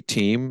great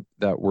team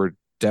that were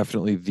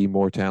definitely the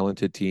more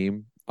talented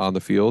team on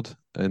the field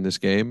in this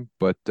game,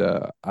 but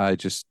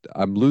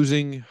I'm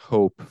losing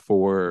hope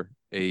for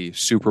a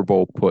Super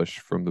Bowl push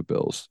from the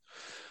Bills.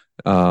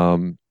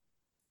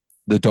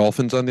 The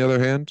Dolphins, on the other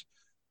hand,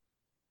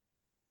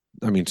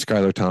 I mean,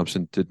 Skylar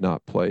Thompson did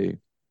not play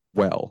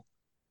well,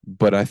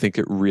 but I think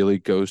it really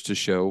goes to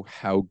show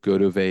how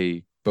good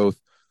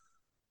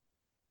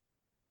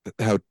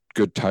how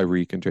good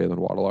Tyreek and Jalen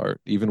Waddle are.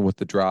 Even with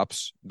the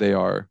drops, they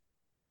are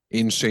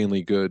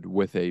insanely good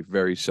with a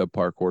very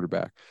subpar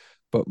quarterback.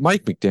 But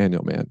Mike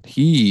McDaniel, man,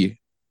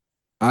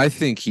 I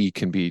think he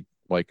can be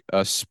like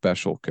a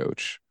special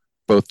coach.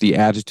 Both the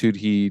attitude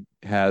he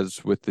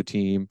has with the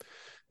team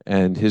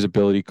and his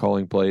ability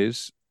calling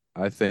plays.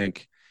 I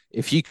think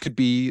if he could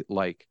be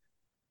like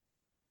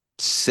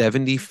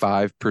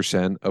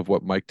 75% of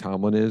what Mike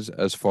Tomlin is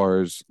as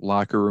far as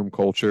locker room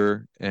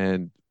culture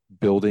and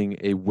building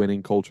a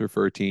winning culture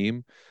for a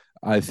team,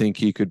 I think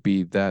he could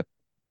be that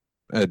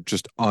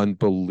just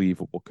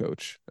unbelievable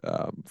coach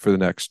for the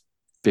next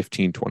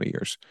 15, 20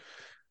 years.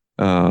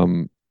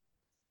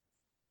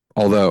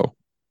 Although,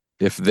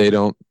 if they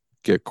don't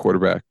get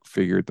quarterback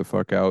figured the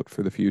fuck out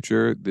for the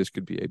future, this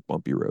could be a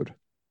bumpy road.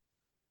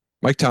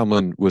 Mike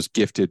Tomlin was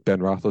gifted Ben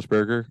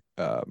Roethlisberger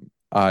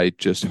I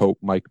just hope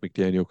Mike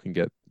McDaniel can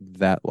get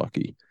that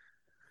lucky.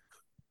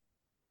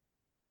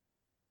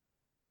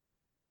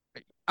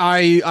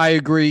 I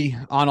agree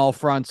on all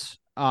fronts.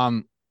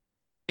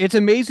 It's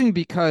amazing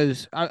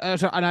because sorry,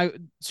 I got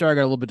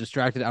a little bit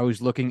distracted. I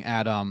was looking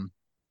at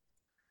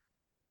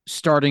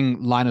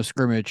starting line of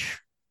scrimmage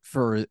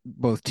for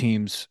both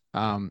teams.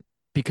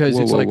 Because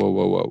Whoa, it's whoa, like whoa,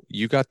 whoa, whoa.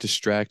 You got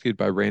distracted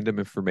by random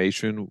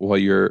information while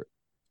your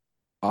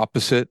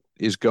opposite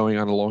is going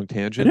on a long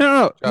tangent.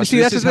 no. Josh, See,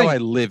 this that's the is how thing. I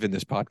live in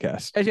this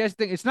podcast. That's the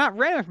thing. It's not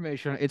random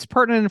information. It's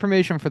pertinent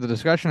information for the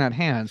discussion at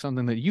hand.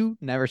 Something that you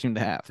never seem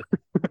to have.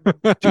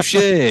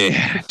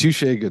 Touche.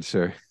 Touche, good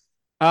sir.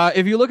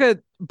 If you look at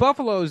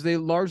Buffaloes, they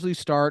largely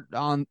start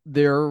on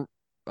their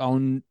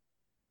own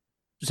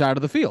side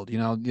of the field.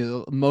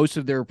 Most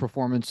of their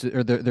performance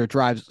or their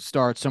drives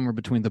start somewhere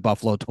between the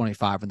Buffalo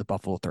 25 and the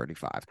Buffalo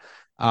 35.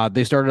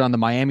 They started on the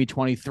Miami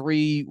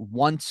 23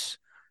 once.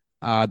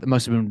 That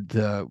must have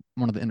been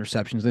one of the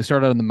interceptions. They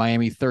started on the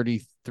Miami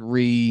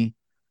 33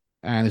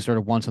 and they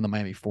started once on the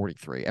Miami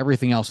 43.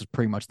 Everything else is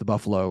pretty much the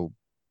Buffalo,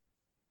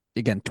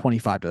 again,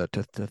 25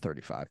 to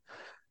 35.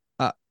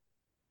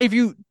 If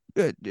you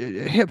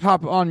hip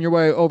hop on your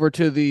way over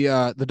to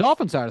the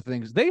Dolphin side of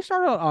things, they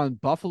started on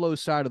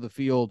Buffalo's side of the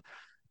field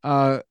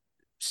uh,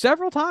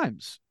 several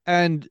times,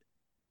 and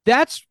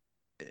that's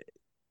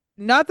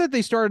not that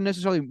they started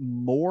necessarily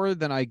more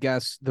than I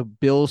guess the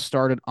Bills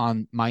started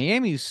on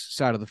Miami's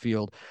side of the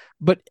field,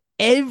 but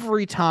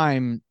every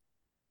time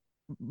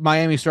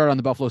Miami started on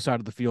the Buffalo side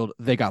of the field,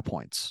 they got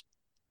points.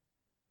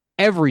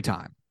 Every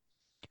time.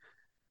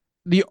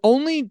 The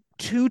only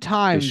two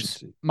times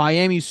Efficiency.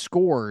 Miami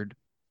scored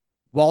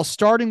while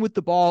starting with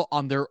the ball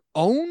on their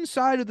own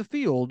side of the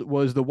field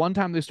was the one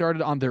time they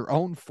started on their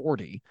own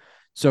 40.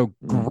 So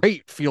Mm.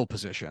 great field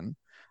position.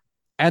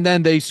 And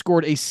then they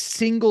scored a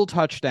single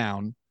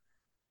touchdown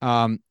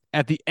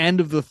at the end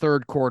of the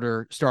third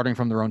quarter, starting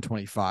from their own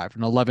 25,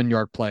 an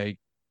 11-yard play,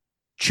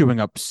 chewing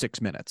up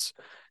 6 minutes.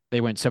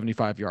 They went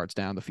 75 yards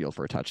down the field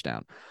for a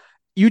touchdown.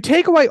 You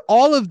take away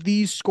all of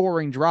these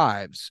scoring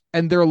drives,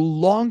 and their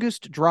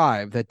longest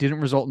drive that didn't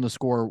result in a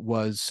score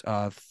was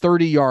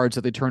 30 yards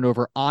that they turned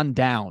over on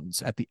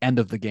downs at the end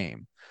of the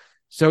game.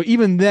 So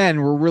even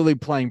then, we're really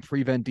playing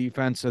prevent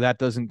defense, so that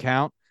doesn't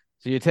count.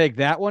 So you take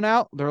that one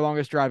out, their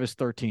longest drive is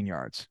 13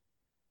 yards.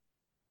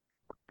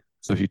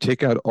 So if you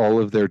take out all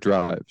of their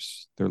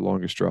drives, their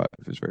longest drive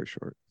is very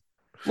short.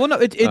 Well, no,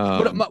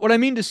 Um, what I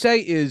mean to say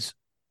is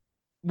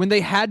when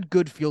they had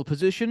good field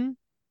position,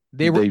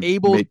 they were they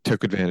able.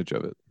 took advantage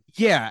of it.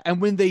 Yeah,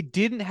 and when they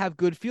didn't have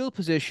good field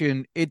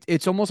position,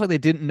 it's almost like they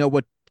didn't know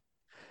what.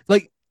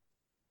 Like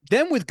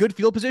them with good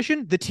field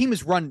position, the team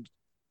is run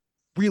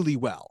really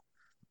well.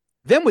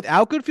 Them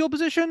without good field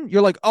position,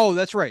 you're like, oh,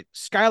 that's right.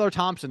 Skylar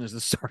Thompson is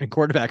the starting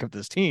quarterback of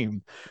this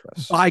team.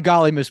 Yes. By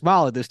golly, Miss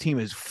Molly, this team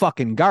is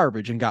fucking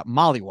garbage and got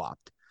mollywopped.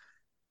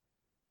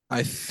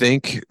 I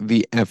think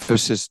the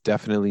emphasis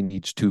definitely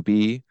needs to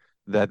be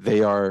that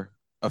they are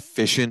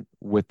efficient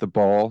with the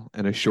ball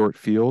and a short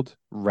field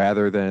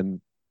rather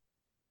than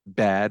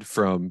bad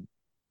from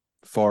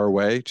far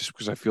away, just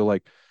because I feel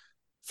like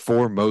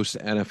for most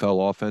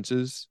NFL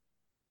offenses,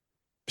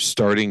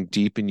 starting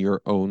deep in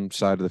your own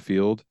side of the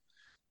field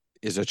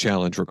is a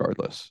challenge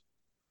regardless.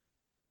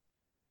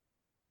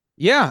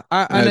 Yeah,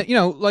 Uh,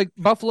 and like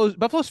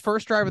Buffalo's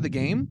first drive of the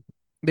game,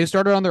 they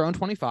started on their own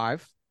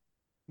 25,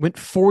 went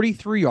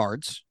 43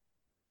 yards,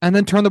 and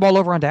then turned the ball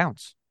over on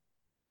downs.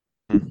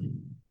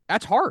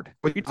 That's hard.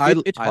 It's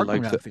hard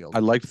coming down the field. I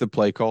liked the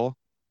play call.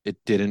 It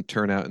didn't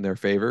turn out in their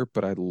favor,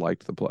 but I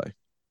liked the play.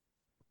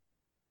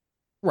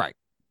 Right.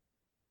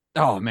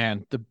 Oh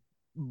man, the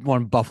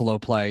one Buffalo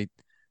play,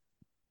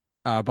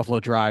 Buffalo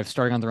drive,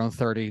 starting on their own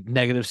 30,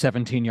 negative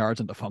 17 yards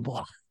into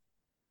fumble.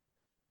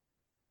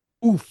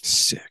 Oof.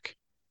 Sick.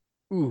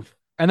 Oof.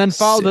 And then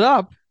followed it Sick.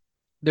 up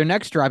their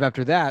next drive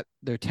after that,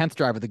 their 10th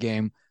drive of the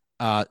game,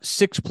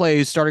 6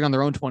 plays starting on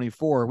their own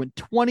 24, went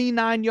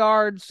 29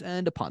 yards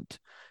and a punt.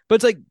 But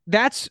it's like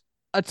that's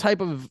a type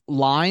of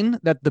line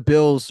that the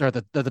Bills or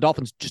the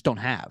Dolphins just don't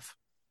have.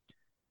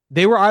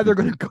 They were either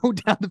going to go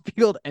down the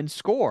field and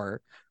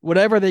score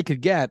whatever they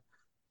could get,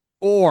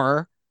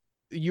 or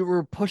you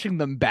were pushing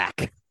them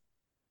back.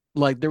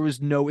 Like there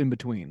was no in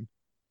between.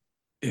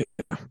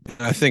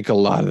 I think a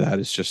lot of that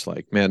is just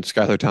like, man,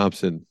 Skylar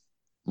Thompson,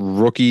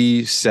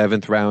 rookie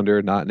seventh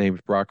rounder, not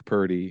named Brock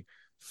Purdy,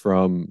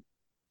 from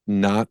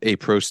not a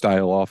pro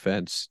style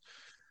offense.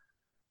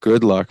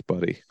 Good luck,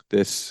 buddy.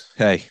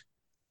 Hey,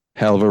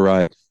 hell of a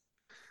ride.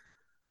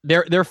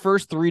 Their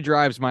first 3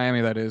 drives,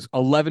 Miami, that is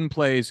 11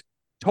 plays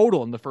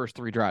total in the first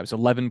 3 drives,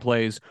 11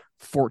 plays,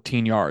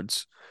 14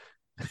 yards.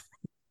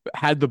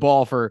 Had the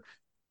ball for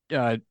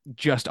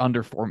just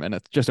under 4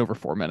 minutes, just over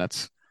 4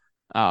 minutes,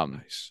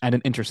 Nice. and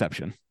an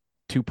interception,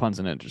 2 punts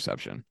and an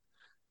interception.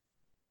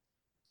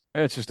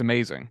 It's just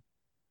amazing.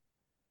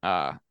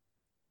 Uh,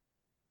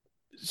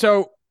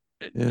 so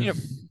Yeah.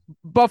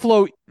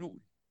 Buffalo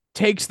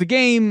takes the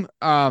game.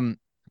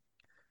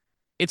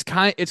 It's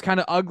kind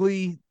of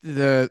ugly.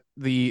 The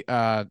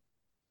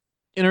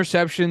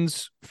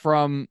interceptions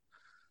from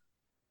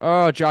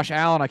Oh, Josh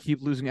Allen. I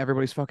keep losing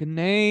everybody's fucking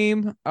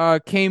name.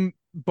 Came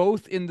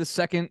both in the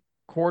second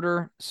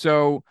quarter.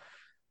 So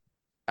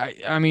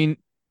I mean,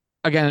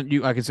 again,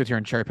 I can sit here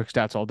and cherry pick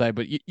stats all day,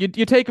 but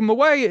you take them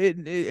away,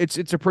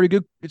 it's a pretty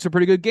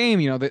good game.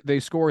 You know, they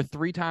score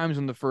three times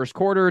in the first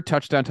quarter,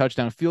 touchdown,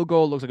 field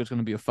goal. Looks like it's going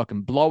to be a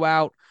fucking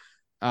blowout.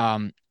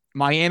 Um,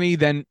 Miami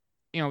then,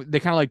 you know, they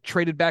kind of like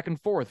traded back and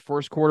forth.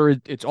 First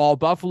quarter, it's all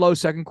Buffalo.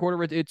 Second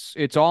quarter,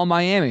 it's all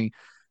Miami.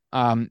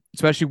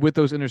 Especially with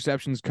those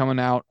interceptions coming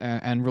out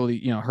and really,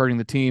 you know, hurting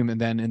the team. And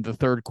then in the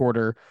third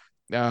quarter,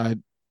 uh,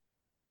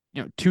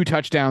 you know, two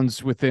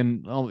touchdowns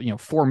within,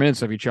 4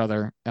 minutes of each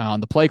other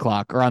on the play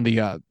clock or on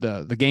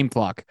the game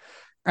clock.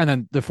 And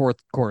then the fourth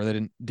quarter, they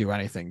didn't do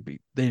anything.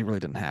 They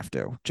really didn't have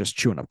to, just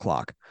chewing up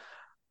clock.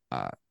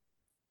 Uh,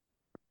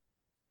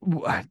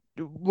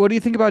 what do you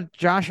think about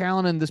Josh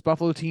Allen and this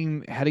Buffalo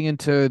team heading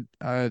into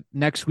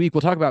next week?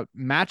 We'll talk about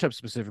matchups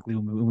specifically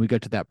when we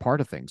get to that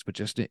part of things, but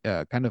just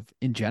kind of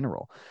in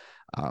general.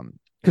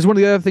 Because one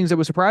of the other things that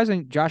was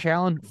surprising, Josh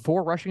Allen,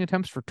 4 rushing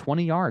attempts for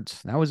 20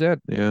 yards. That was it.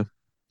 Yeah.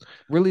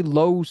 Really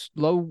low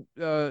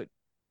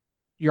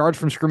yards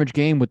from scrimmage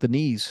game with the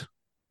knees.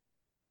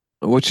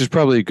 Which is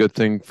probably a good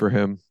thing for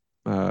him,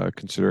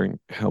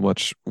 considering how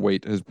much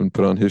weight has been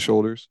put on his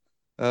shoulders.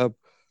 Uh,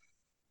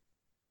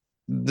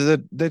 they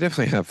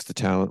definitely have the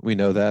talent. We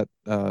know that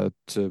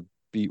to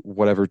beat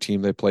whatever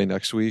team they play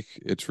next week.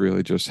 It's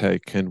really just, hey,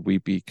 can we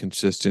be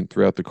consistent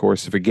throughout the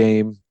course of a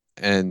game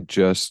and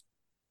just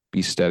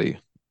be steady?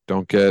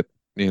 Don't get,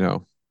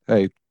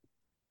 hey,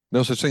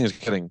 no such thing as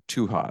getting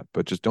too hot,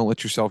 but just don't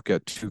let yourself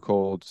get too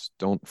cold.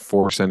 Don't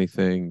force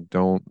anything.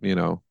 Don't,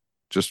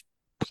 just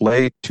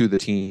play to the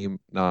team,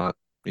 not,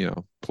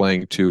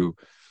 playing to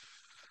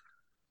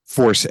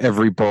force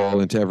every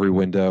ball into every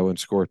window and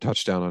score a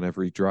touchdown on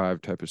every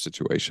drive type of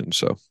situation.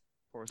 So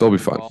Force they'll be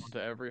every fun. ball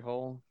into every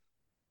hole.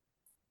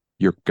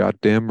 You're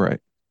goddamn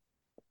right.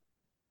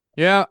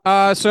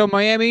 Yeah. So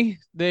Miami,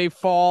 they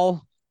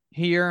fall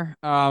here.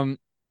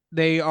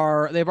 They've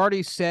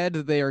already said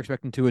that they are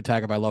expecting Tua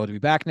Tagovailoa to be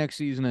back next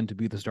season and to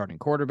be the starting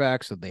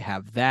quarterback, so they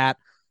have that.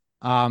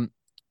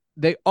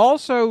 They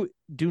also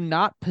do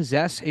not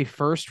possess a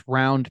first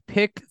round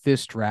pick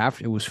this draft.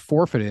 It was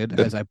forfeited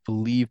as I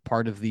believe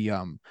part of the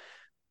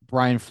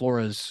Brian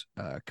Flores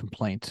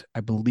complaint. I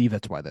believe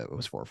that's why that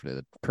was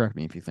forfeited. Correct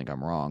me if you think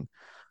I'm wrong.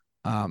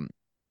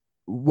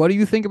 What do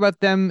you think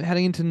about them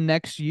heading into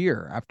next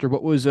year after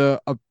what was a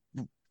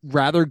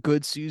rather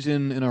good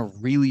season in a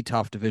really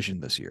tough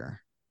division this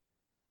year?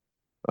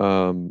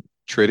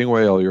 Trading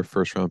away all your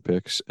first round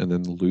picks and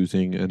then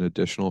losing an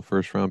additional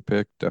first round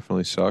pick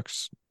definitely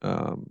sucks.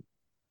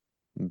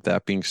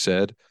 That being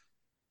said,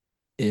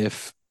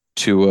 if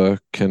Tua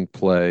can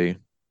play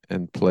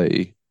and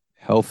play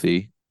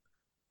healthy,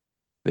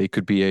 they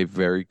could be a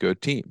very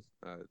good team.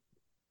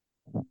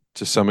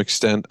 To some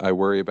extent, I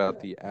worry about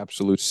the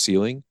absolute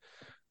ceiling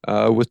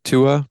with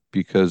Tua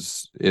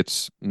because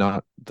it's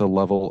not the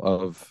level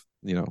of,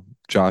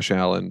 Josh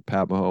Allen,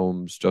 Pat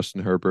Mahomes,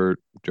 Justin Herbert,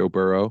 Joe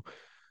Burrow.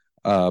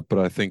 But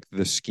I think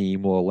the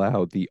scheme will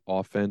allow the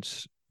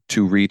offense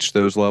to reach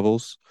those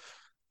levels.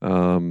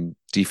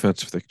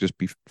 Defense, if they could just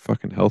be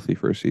fucking healthy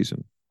for a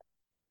season.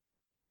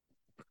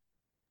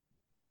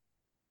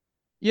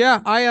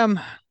 Yeah, I am.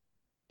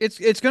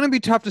 It's going to be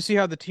tough to see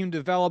how the team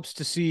develops,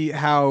 to see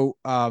how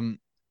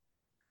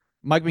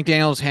Mike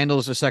McDaniels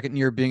handles a second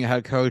year being a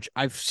head coach.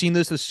 I've seen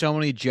this with so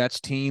many Jets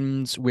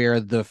teams where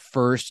the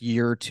first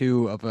year or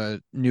two of a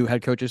new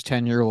head coach's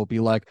tenure will be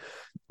like,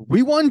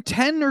 we won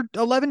 10 or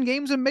 11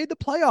 games and made the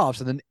playoffs.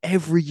 And then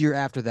every year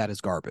after that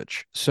is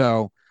garbage.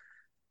 So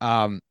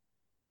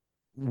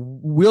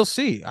we'll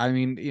see. I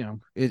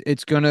mean,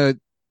 it's gonna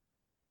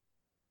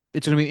be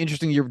an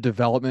interesting year of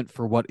development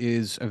for what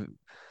is a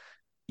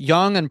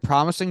young and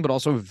promising, but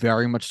also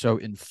very much so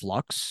in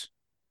flux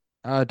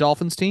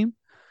Dolphins team.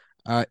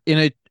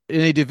 In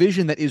a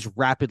division that is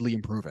rapidly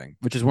improving,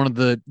 which is one of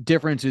the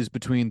differences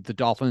between the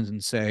Dolphins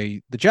and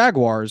say the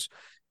Jaguars,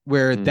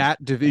 where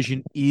that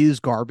division is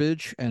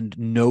garbage and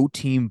no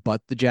team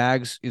but the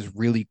Jags is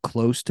really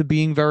close to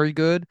being very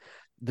good.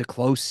 The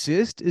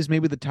closest is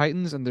maybe the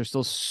Titans, and there's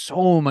still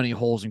so many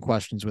holes and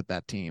questions with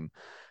that team.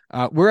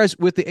 Whereas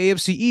with the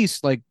AFC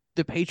East, like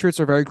the Patriots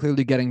are very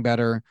clearly getting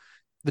better.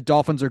 The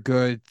Dolphins are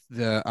good.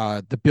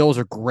 The Bills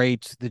are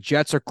great. The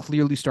Jets are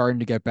clearly starting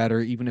to get better,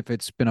 even if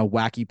it's been a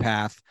wacky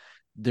path.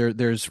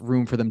 There's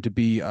room for them to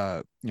be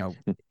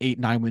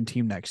 8-9 win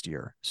team next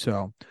year.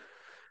 So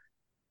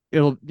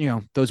it'll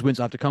those wins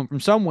have to come from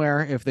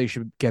somewhere if they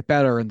should get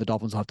better, and the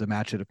Dolphins will have to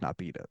match it if not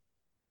beat it.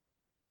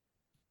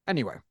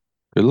 Anyway,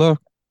 good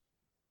luck.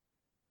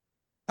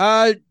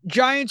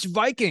 Giants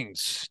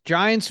Vikings.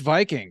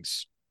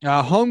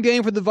 Home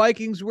game for the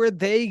Vikings where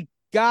they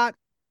got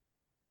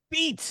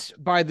beat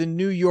by the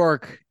New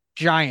York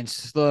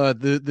Giants,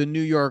 the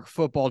New York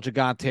football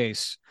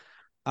gigantes.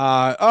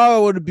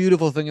 What a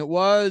beautiful thing it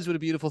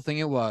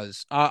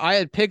was. I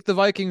had picked the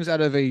Vikings out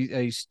of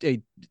a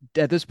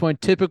at this point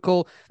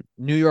typical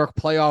New York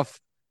playoff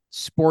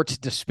sports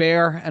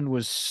despair and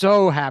was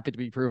so happy to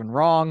be proven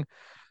wrong.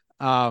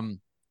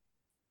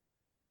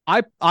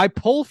 I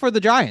pull for the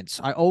Giants.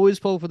 I always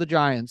pull for the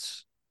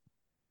Giants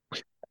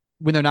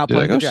when they're not Did I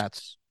playing go? the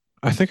Jets.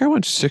 I think I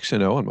went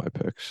 6-0 on my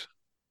picks.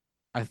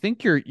 I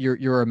think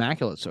you're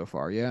immaculate so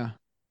far. Yeah.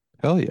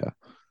 Hell yeah.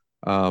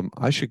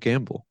 I should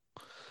gamble.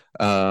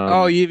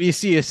 Oh, Um, you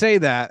see, you say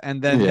that,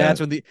 and then yeah, that's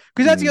when because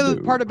that's the other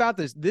no. part about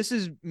this. This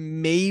is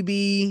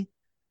maybe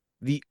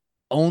the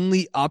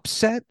only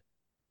upset.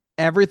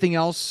 Everything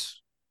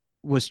else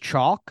was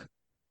chalk.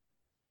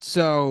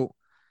 So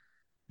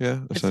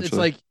Yeah, it's essentially.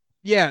 like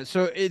yeah.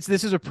 So it's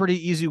this is a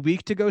pretty easy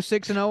week to go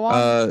 6-0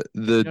 on.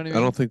 You know what I I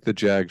don't mean? think the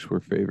Jags were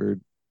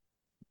favored.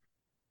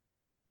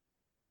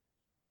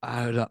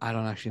 I don't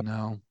actually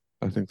know.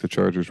 I think the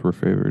Chargers were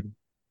favored.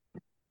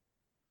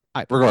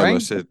 Either way,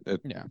 Regardless, it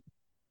yeah.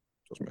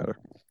 doesn't matter.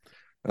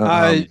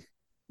 Uh, This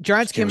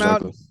Giants game came was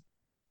out. ugly.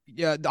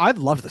 Yeah, I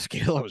loved the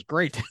scale. It was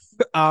great.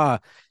 uh,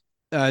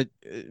 uh,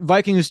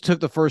 Vikings took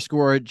the first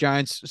score.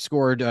 Giants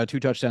scored two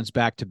touchdowns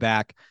back to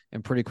back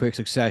in pretty quick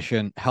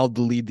succession. Held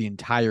the lead the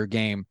entire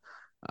game.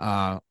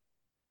 Uh,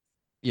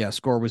 yeah,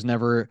 score was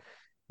never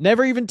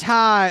even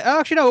tied. Oh,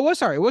 actually, no, it was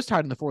sorry. It was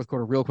tied in the fourth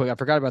quarter. Real quick, I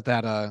forgot about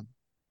that.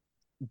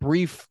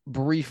 Brief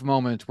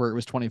moment where it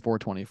was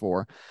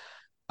 24-24.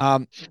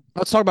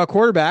 Let's talk about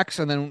quarterbacks,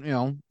 and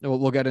then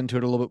we'll get into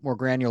it a little bit more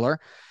granular.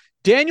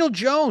 Daniel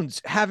Jones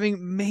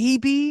having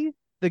maybe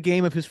the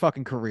game of his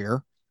fucking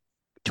career.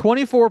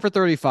 24 for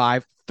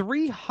 35,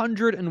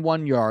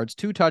 301 yards,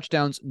 2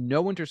 touchdowns,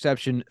 no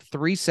interception,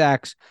 3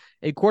 sacks,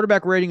 a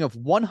quarterback rating of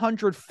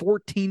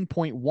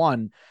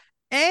 114.1,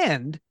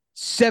 and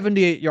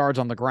 78 yards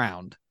on the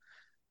ground.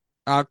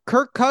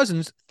 Kirk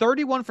Cousins,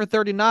 31 for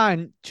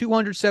 39,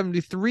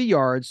 273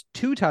 yards,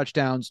 2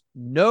 touchdowns,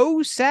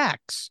 no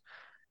sacks,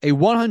 a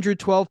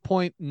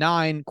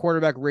 112.9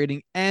 quarterback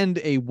rating, and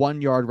a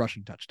 1 yard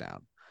rushing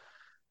touchdown.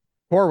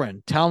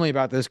 Corwin, tell me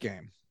about this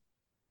game.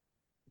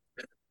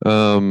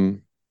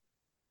 Um,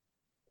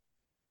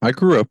 I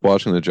grew up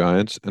watching the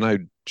Giants, and I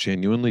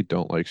genuinely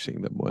don't like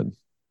seeing them win.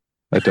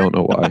 I don't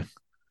know why.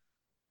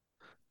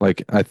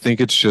 Like, I think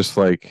it's just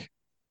like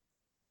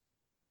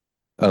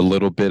a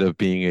little bit of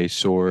being a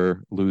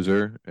sore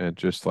loser and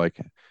just like,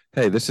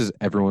 hey, this is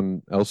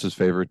everyone else's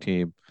favorite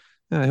team.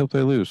 Yeah, I hope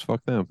they lose.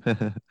 Fuck them.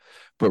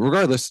 But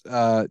regardless,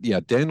 yeah,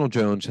 Daniel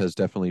Jones has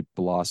definitely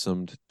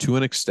blossomed to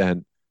an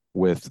extent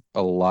with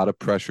a lot of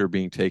pressure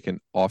being taken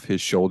off his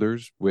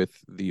shoulders with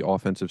the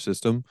offensive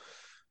system.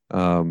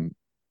 Um,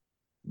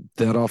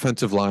 that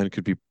offensive line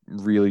could be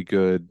really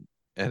good,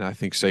 and I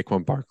think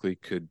Saquon Barkley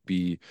could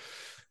be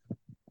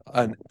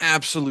an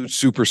absolute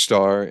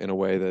superstar in a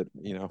way that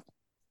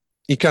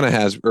he kind of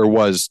has or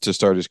was to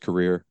start his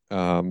career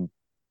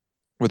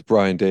with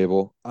Brian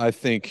Dable. I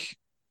think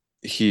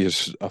he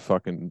is a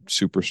fucking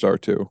superstar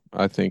too.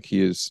 I think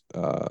he is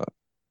a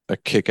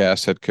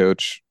kick-ass head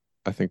coach.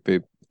 I think they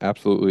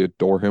absolutely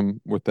adore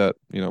him with that,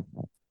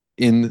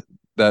 in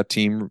that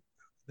team,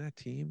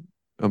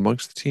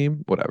 amongst the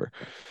team, whatever.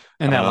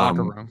 In that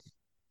locker Um, room.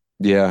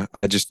 yeah,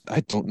 I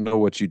don't know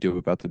what you do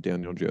about the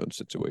Daniel Jones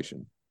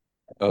situation.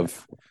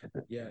 Of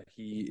yeah,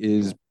 he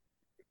is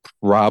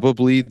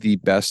probably the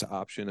best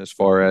option as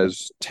far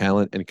as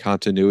talent and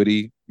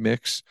continuity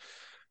mix.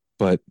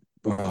 But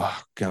oh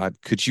God,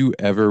 could you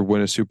ever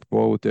win a Super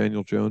Bowl with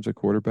Daniel Jones at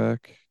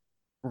quarterback?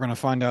 We're going to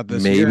find out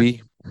this year.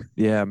 Maybe.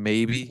 Yeah,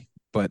 maybe.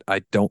 But I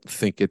don't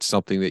think it's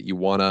something that you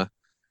want to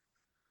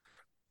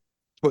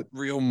put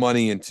real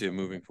money into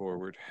moving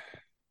forward.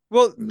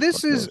 Well, It was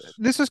this quite is close.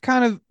 this is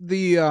kind of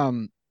the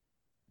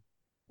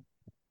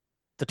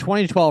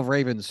 2012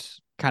 Ravens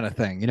kind of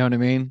thing, you know what I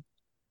mean?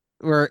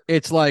 Where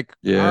it's like,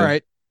 all Yeah.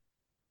 right,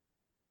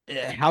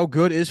 how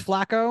good is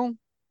Flacco?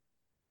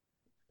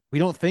 We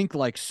don't think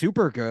like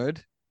super good,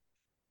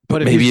 But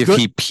but if he's maybe if good,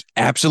 he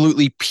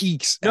absolutely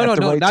peaks no, at no,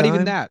 the no, right not even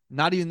time. that.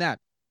 Not even that.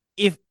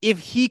 If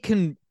he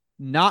can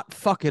not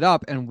fuck it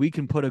up and we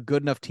can put a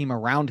good enough team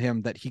around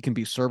him that he can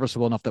be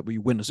serviceable enough that we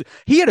win.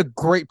 He had a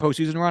great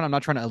postseason run. I'm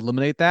not trying to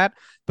eliminate that,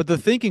 but the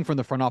thinking from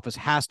the front office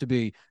has to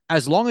be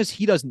as long as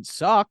he doesn't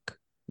suck,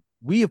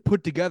 we have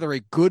put together a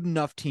good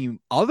enough team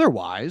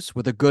otherwise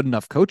with a good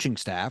enough coaching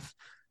staff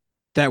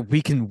that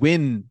we can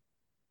win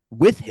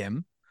with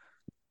him.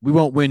 We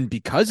won't win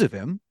because of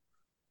him,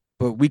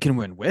 but we can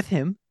win with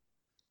him.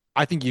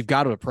 I think you've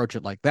got to approach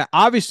it like that.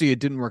 Obviously, it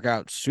didn't work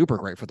out super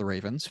great for the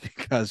Ravens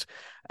because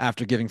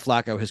after giving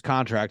Flacco his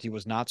contract, he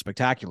was not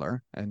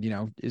spectacular and,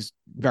 is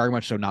very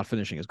much so not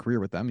finishing his career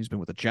with them. He's been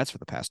with the Jets for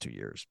the past 2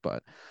 years.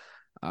 But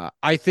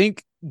I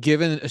think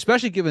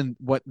especially given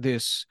what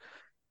this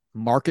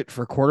market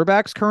for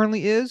quarterbacks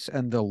currently is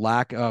and the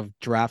lack of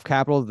draft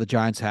capital that the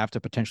Giants have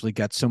to potentially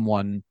get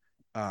someone,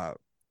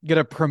 get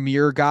a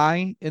premier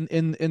guy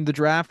in the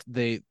draft,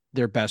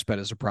 their best bet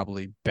is to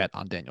probably bet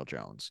on Daniel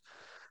Jones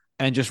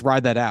and just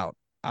ride that out.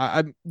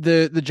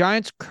 The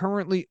Giants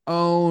currently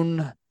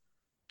own.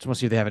 Just want to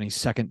see if they have any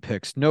second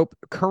picks. Nope.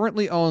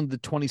 Currently own the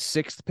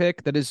 26th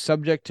pick. That is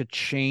subject to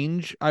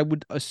change, I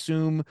would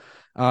assume,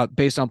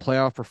 based on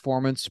playoff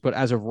performance. But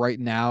as of right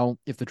now,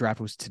 if the draft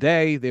was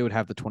today, they would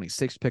have the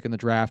 26th pick in the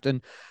draft.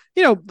 And,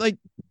 like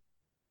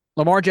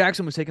Lamar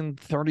Jackson was taken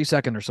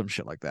 32nd or some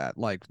shit like that.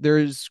 Like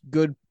there's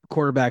good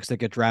quarterbacks that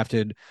get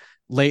drafted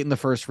late in the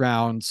first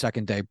round,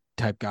 second day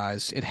type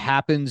guys. It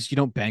happens. You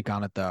don't bank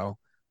on it though.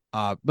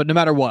 But no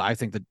matter what, I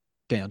think that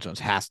Daniel Jones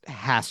has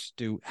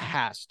to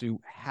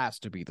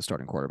be the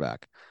starting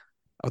quarterback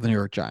of the New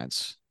York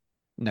Giants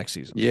next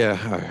season.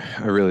 Yeah,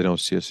 I really don't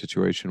see a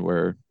situation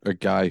where a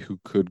guy who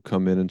could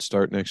come in and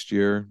start next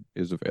year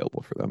is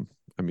available for them.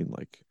 I mean,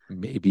 like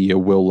maybe a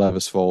Will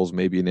Levis falls,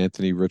 maybe an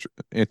Anthony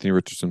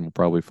Richardson will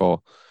probably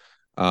fall.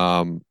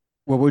 Um,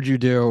 What would you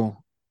do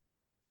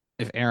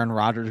if Aaron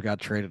Rodgers got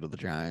traded to the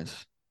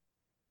Giants?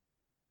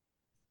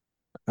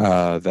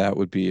 that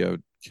would be a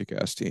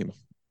kick-ass team.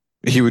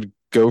 He would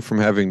go from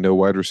having no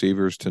wide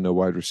receivers to no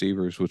wide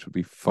receivers, which would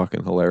be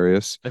fucking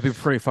hilarious. That'd be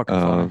pretty fucking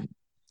Uh, funny.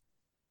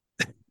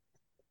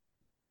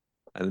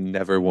 I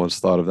never once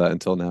thought of that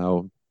until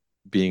now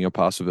being a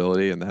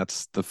possibility, and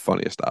that's the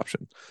funniest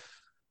option.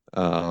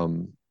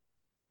 Um,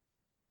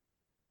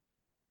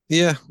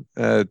 yeah,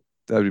 that'd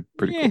be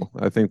pretty Yeah, cool.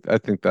 I think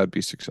that'd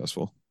be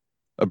successful.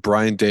 A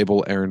Brian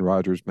Dable Aaron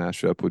Rodgers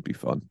mashup would be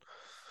fun.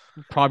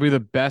 probably the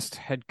best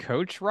head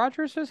coach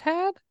Rodgers has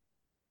had.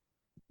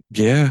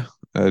 Yeah,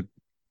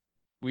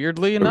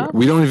 Weirdly enough,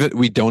 we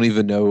don't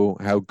even know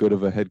how good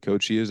of a head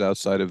coach he is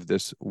outside of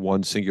this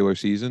one singular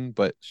season.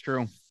 But it's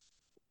true.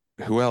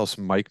 who else?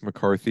 Mike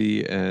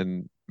McCarthy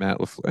and Matt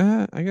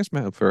LaFleur. I guess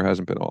Matt LaFleur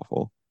hasn't been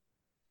awful.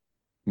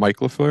 Mike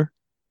LaFleur?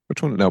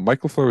 Which one? No,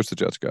 Mike LaFleur was the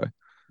Jets guy.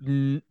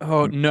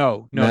 Oh no,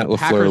 no, Matt the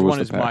Packers LaFleur was one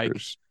the is Mike.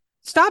 Packers.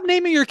 Stop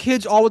naming your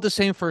kids all with the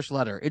same first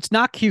letter. It's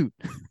not cute.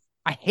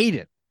 I hate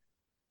it.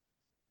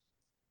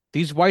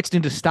 These whites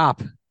need to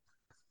stop.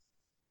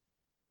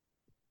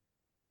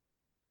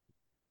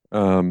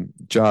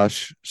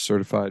 Josh,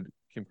 certified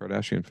Kim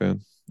Kardashian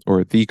fan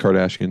or the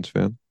Kardashians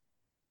fan.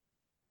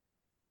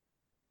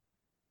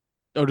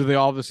 Oh, do they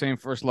all have the same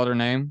first letter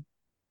name?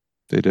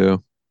 They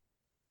do.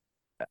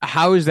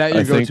 How is that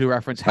your I think go-to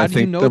reference? How I do you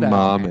think know the that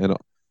mom offhand? and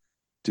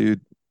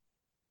dude,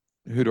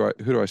 who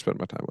do I spend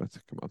my time with?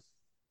 Come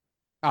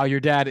Oh,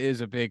 your dad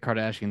is a big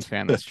Kardashians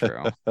fan. That's true.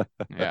 on.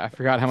 Yeah, I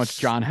forgot how much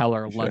John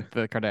Heller Sure. loved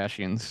the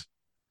Kardashians.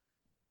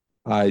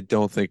 I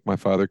don't think my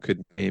father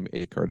could name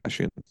a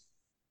Kardashian.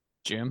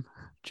 Jim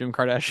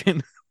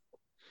Kardashian.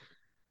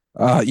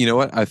 You know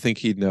what? I think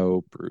he'd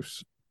know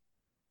Bruce.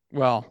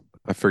 Well,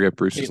 I forget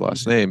Bruce's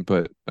last Caitlyn. name,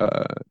 but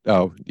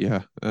oh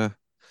yeah.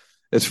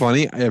 It's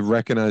funny. I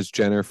recognize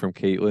Jenner from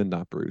Caitlyn,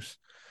 not Bruce.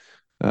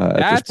 At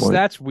this point.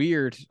 That's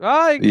weird.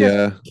 I guess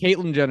Yeah.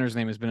 Caitlyn Jenner's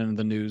name has been in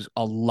the news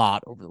a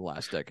lot over the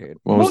last decade,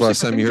 When was the mostly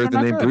last for time you things that are heard the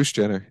not name good. Bruce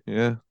Jenner?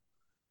 Yeah,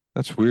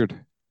 that's weird.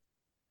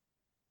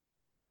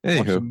 Watched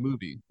a Anywho,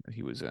 movie that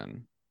he was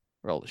in,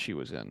 well, she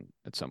was in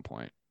at some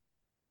point.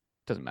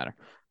 Doesn't matter.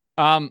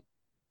 Um,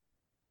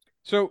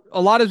 so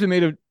a lot has been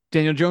made of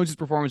Daniel Jones's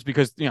performance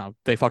because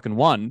they fucking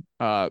won.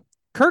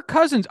 Kirk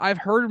Cousins, I've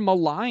heard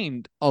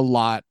maligned a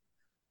lot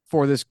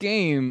for this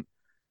game.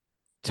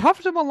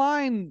 Tough to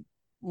malign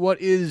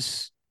what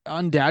is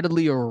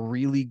undoubtedly a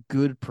really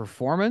good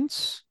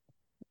performance.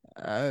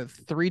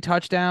 3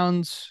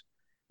 touchdowns,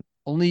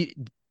 only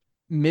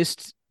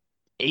missed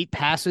 8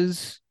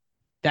 passes.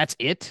 That's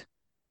it.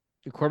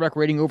 The quarterback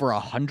rating over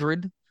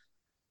 100.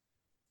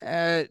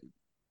 Uh,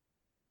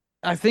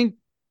 I think.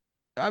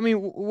 I mean,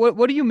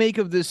 what do you make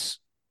of this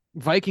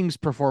Vikings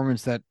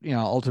performance that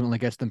ultimately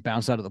gets them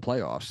bounced out of the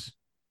playoffs?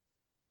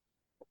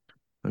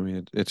 I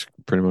mean, it's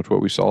pretty much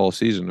what we saw all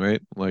season,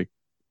 right? Like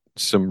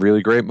some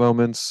really great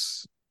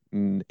moments,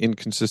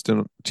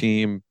 inconsistent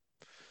team.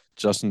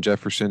 Justin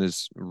Jefferson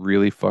is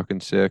really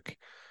fucking sick.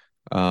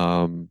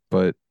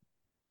 But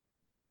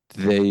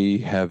they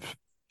have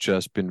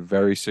just been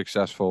very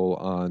successful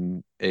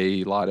on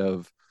a lot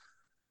of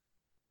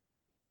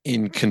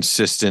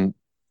inconsistent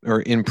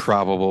or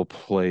improbable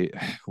play,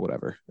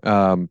 whatever.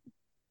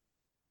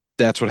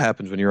 That's what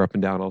happens when you're up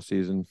and down all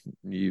season.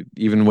 You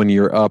even when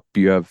you're up,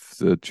 you have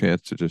the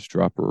chance to just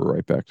drop her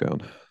right back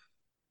down.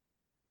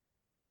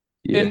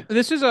 Yeah. And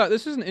this is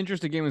an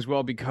interesting game as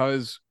well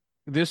because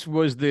this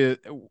was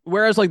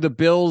whereas like the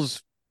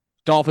Bills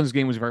Dolphins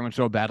game was very much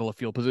so a battle of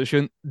field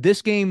position.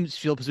 This game's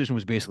field position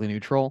was basically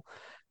neutral.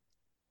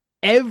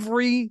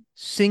 Every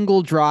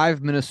single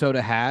drive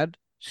Minnesota had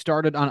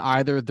started on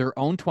either their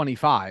own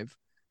 25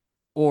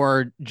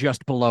 or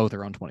just below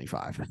their own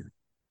 25.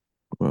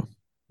 Well,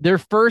 Their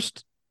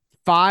first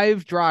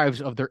 5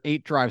 drives of their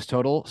 8 drives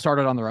total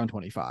started on their own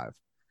 25.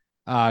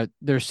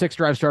 Their 6th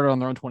drive started on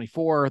their own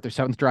 24. Their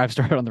 7th drive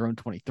started on their own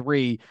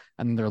 23.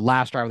 And then their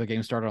last drive of the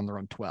game started on their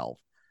own 12.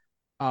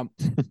 Um,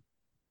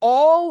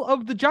 all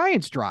of the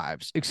Giants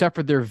drives, except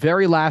for their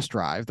very last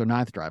drive, their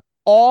 9th drive,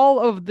 all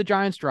of the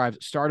Giants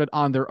drives started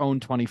on their own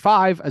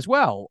 25 as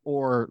well,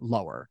 or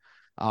lower.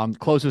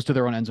 Closest to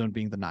their own end zone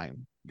being the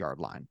 9-yard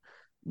line.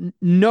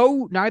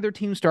 Neither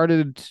team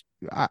started.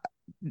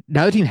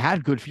 Neither team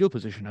had good field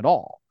position at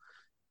all,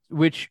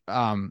 which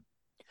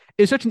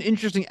is such an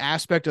interesting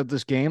aspect of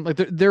this game. Like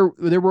there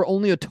were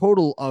only a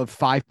total of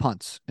 5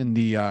 punts in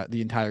the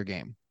entire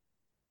game.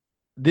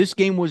 This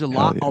game was Hell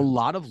a yeah.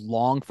 lot of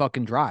long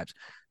fucking drives.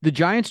 The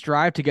Giants'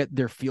 drive to get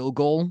their field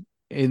goal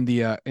in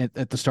the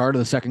at the start of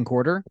the second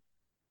quarter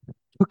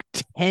took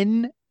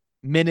 10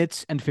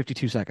 minutes and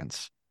 52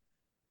 seconds.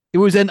 It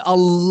was an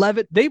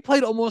 11. They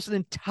played almost an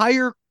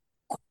entire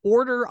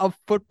quarter of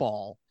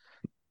football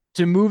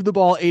to move the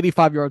ball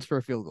 85 yards for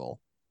a field goal.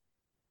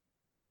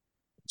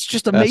 It's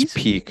just That's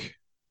amazing.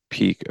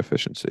 peak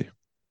efficiency.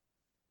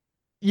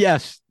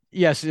 Yes,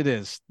 yes, it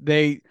is.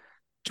 They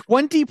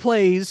 20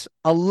 plays,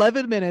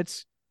 11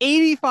 minutes,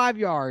 85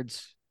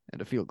 yards,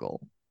 and a field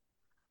goal.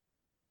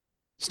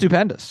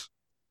 Stupendous.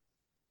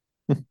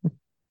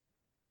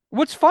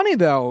 What's funny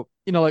though,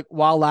 like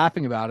while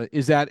laughing about it,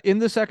 is that in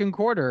the second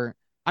quarter,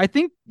 I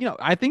think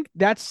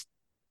that's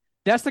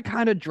the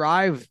kind of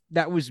drive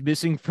that was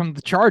missing from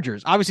the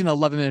Chargers. Obviously, an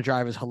 11-minute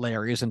drive is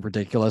hilarious and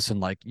ridiculous, and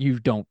like you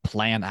don't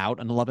plan out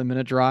an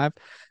 11-minute drive.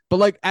 But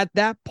like at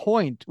that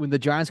point, when the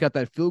Giants got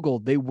that field goal,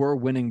 they were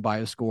winning by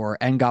a score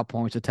and got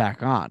points to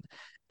tack on.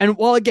 And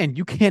while again,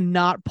 you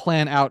cannot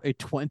plan out a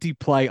 20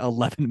 play,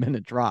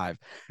 11-minute drive,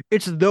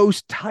 it's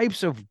those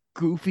types of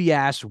goofy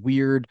ass,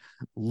 weird,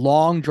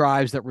 long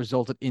drives that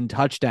resulted in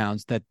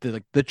touchdowns that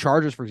the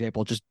Chargers, for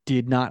example, just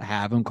did not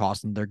have and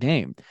cost them their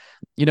game.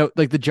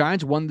 Like the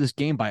Giants won this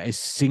game by a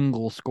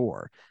single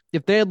score.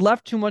 If they had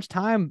left too much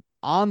time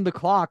on the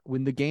clock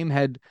when the game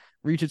had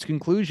reached its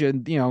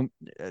conclusion,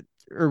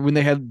 or when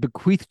they had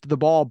bequeathed the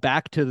ball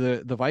back to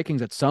the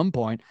Vikings at some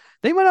point,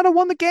 they might not have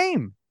won the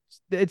game.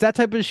 It's that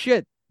type of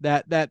shit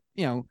that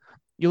you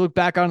look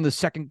back on in the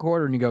second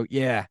quarter and you go,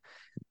 yeah,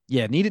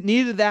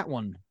 needed that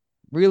one.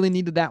 Really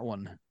needed that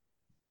one.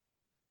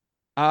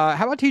 How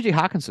about TJ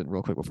Hawkinson,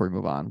 real quick before we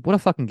move on? What a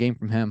fucking game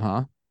from him,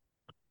 huh?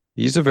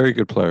 He's a very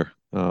good player.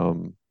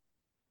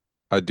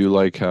 I do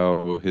like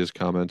how his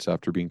comments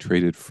after being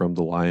traded from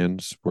the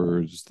Lions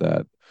was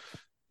that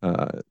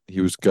he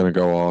was going to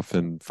go off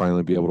and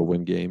finally be able to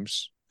win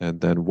games,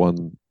 and then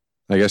won.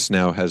 I guess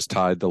now has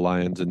tied the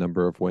Lions a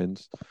number of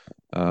wins,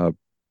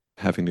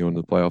 having to go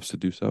into the playoffs to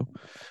do so.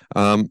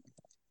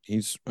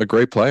 He's a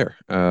great player.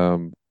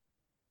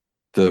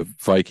 The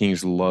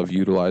Vikings love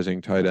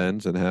utilizing tight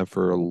ends and have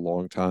for a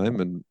long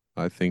time, and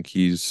I think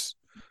he's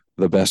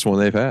the best one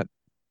they've had.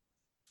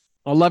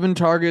 11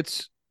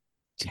 targets,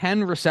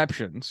 10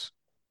 receptions,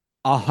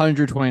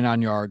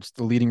 129 yards,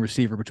 the leading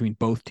receiver between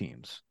both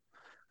teams.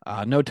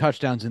 No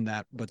touchdowns in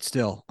that, but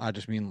still, I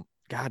just mean,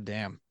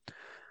 goddamn.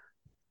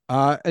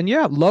 And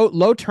yeah,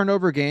 low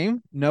turnover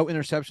game, no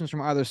interceptions from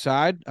either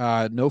side,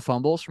 no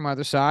fumbles from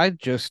either side,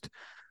 just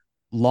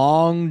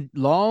long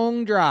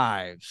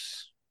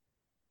drives.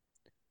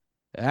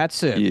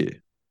 That's it. Yeah.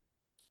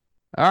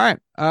 All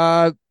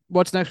right.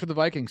 What's next for the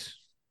Vikings?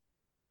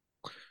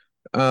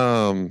 Boy,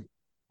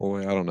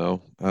 I don't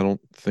know. I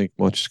don't think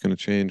much is going to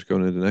change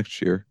going into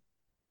next year.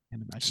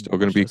 Still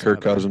going to be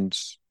Kirk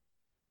Cousins.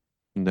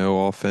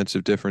 No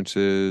offensive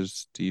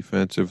differences.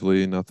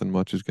 Defensively, nothing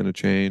much is going to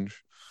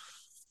change.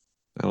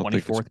 I don't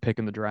think 24th pick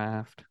in the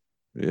draft.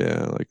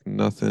 Yeah, like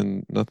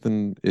nothing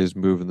is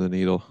moving the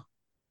needle.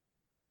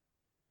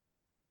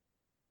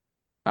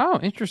 Oh,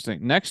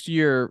 interesting. Next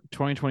year,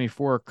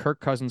 2024, Kirk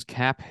Cousins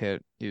cap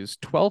hit is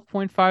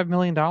 $12.5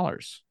 million.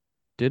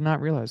 Did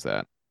not realize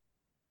that.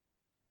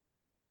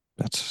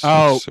 That's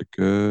a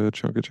good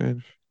chunk of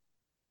change.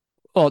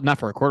 Well, not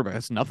for a quarterback.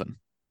 That's nothing.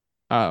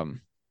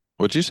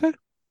 What'd you say?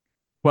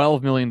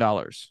 $12 million.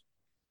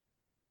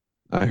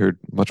 I heard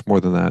much more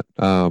than that.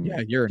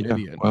 Yeah, you're an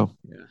idiot. Well,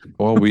 Yeah.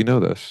 well, we know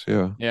this.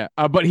 Yeah. Yeah.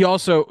 But he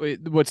also,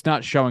 what's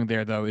not showing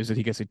there, though, is that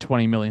he gets a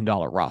 $20 million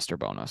roster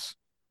bonus.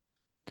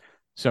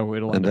 So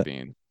it'll end up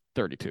being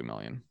 32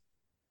 million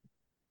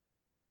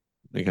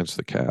against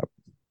the cap.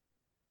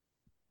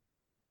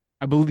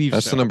 I believe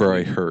that's the number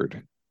I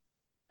heard.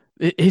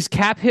 His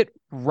cap hit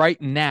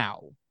right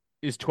now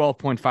is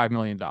 $12.5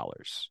 million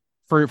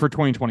for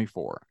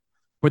 2024,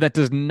 but that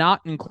does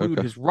not include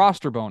his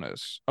roster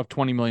bonus of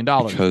 $20 million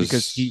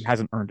because he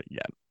hasn't earned it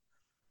yet.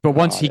 But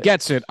once he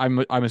gets it,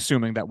 I'm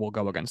assuming that will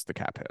go against the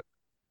cap hit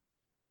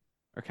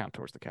or count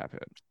towards the cap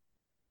hit.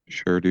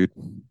 Sure, dude.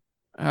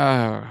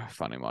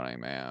 Funny money,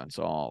 man. It's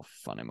all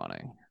funny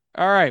money.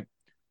 All right.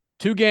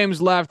 2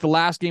 games left. The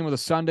last game of the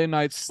Sunday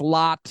night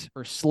slate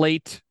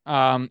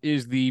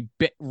is the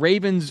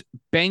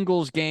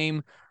Ravens-Bengals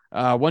game.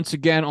 Once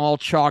again, all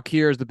chalk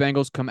here as the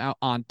Bengals come out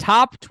on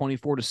top,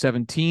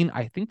 24-17.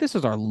 I think this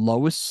is our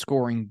lowest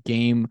scoring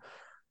game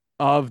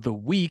of the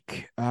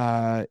week.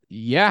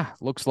 Yeah,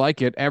 looks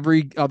like it.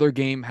 Every other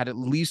game had at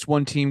least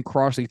one team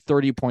cross a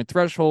 30-point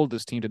threshold.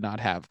 This team did not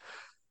have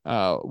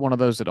one of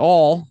those at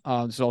all.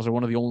 This is also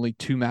one of the only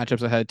 2 matchups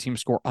that had a team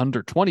score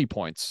under 20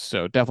 points.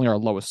 So definitely our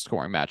lowest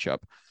scoring matchup.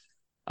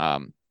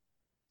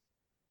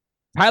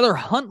 Tyler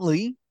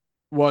Huntley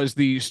was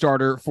the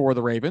starter for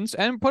the Ravens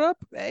and put up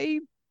a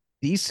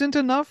decent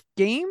enough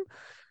game.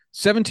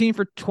 17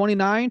 for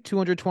 29,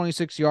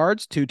 226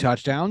 yards, 2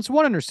 touchdowns,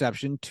 1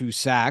 interception, 2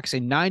 sacks, a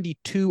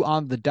 92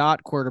 on the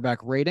dot quarterback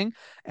rating,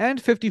 and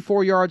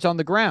 54 yards on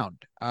the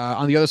ground.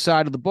 On the other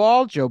side of the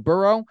ball, Joe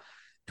Burrow,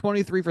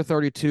 23 for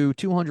 32,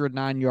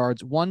 209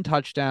 yards, one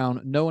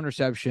touchdown, no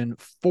interception,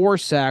 four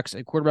sacks,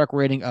 a quarterback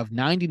rating of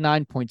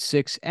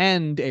 99.6,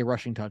 and a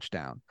rushing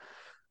touchdown.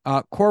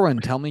 Corwin,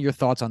 tell me your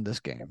thoughts on this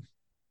game.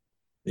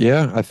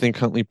 Yeah, I think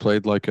Huntley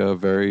played like a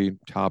very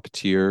top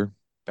tier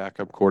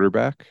backup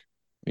quarterback.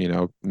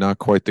 Not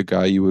quite the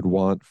guy you would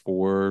want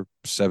for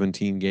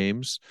 17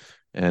 games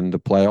and the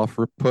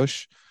playoff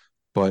push,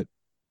 but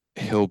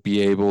he'll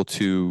be able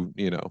to,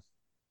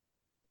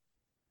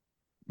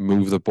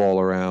 move the ball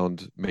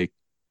around, make,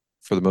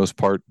 for the most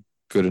part,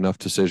 good enough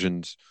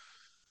decisions,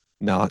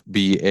 not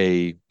be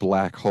a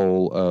black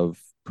hole of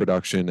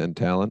production and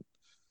talent.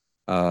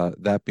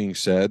 That being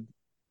said,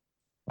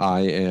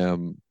 I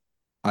am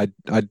I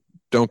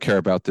don't care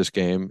about this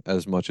game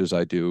as much as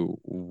I do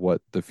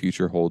what the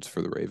future holds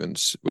for the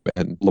Ravens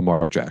and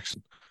Lamar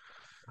Jackson.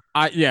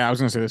 I was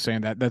gonna say the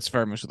same. That's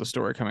very much the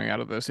story coming out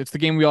of this. It's the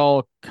game we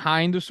all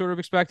kind of sort of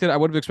expected. I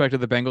would have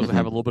expected the Bengals to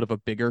have a Mm-hmm. little bit of a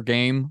bigger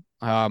game.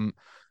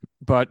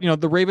 But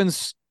the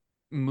Ravens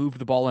moved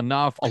the ball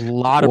enough. A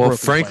lot of Well, broken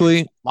plays,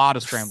 frankly, a lot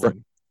of fr- scrambling.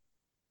 Go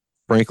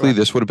frankly, ahead.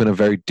 this would have been a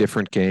very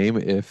different game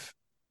if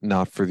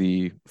not for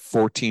the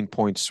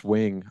 14-point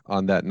swing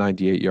on that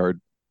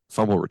 98-yard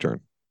fumble return.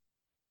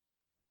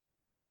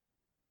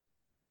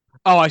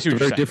 Oh, I see It's a what you're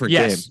very saying. different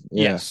game. Yes,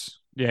 Yeah.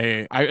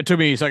 yes, yeah. It took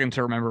me a second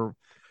to remember.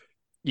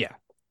 Yeah,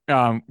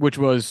 which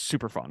was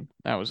super fun.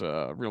 That was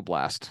a real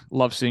blast.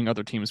 Love seeing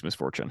other teams'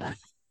 misfortune.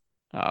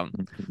 Um,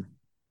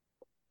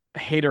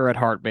 Hater at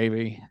heart,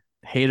 baby.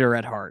 Hater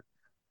at heart.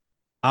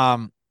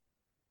 Um,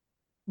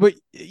 but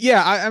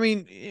yeah, I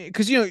mean,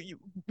 because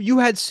you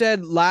had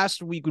said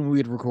last week when we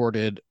had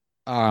recorded,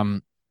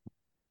 um,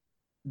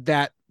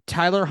 that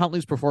Tyler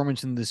Huntley's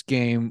performance in this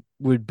game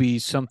would be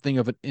something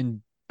of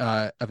an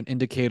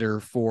indicator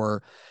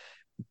for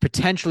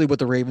potentially what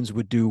the Ravens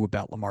would do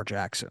about Lamar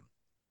Jackson.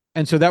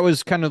 And so that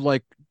was kind of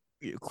like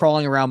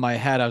crawling around my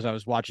head as I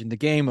was watching the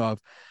game of,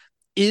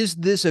 is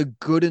this a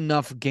good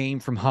enough game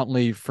from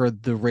Huntley for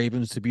the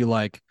Ravens to be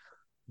like,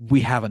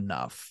 we have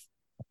enough?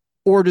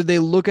 Or do they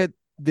look at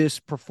this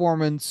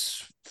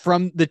performance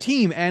from the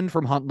team and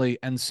from Huntley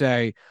and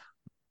say,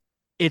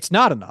 it's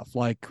not enough.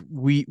 Like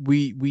we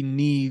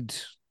need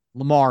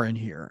Lamar in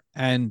here.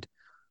 And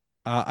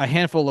a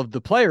handful of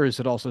the players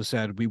had also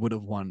said we would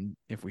have won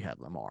if we had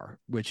Lamar,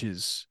 which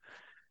is,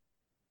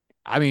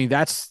 I mean,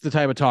 that's the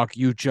type of talk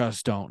you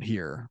just don't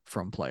hear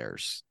from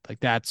players. Like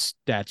that's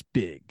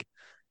big.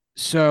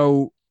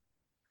 So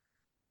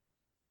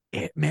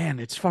man,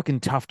 it's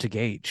fucking tough to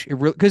gauge. It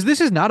really, because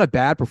this is not a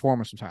bad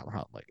performance from Tyler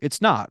Huntley.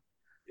 It's not,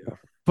 Yeah.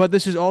 but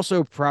this is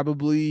also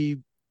probably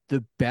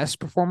the best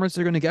performance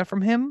they're going to get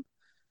from him.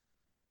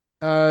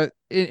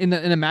 In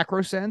a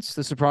macro sense,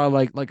 this is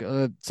probably like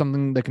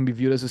something that can be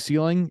viewed as a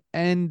ceiling,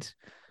 and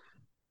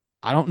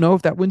I don't know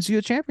if that wins you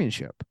a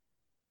championship.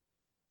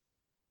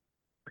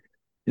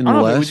 I don't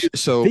know if it wins you Unless a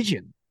so,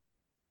 division.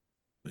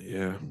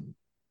 yeah.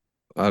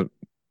 I,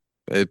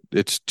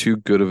 it's too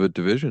good of a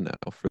division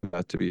now for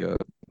that to be a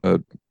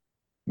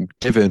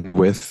given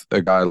with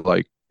a guy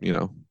like,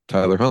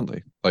 Tyler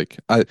Huntley. Like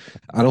I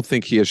don't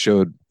think he has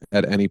showed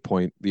at any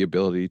point the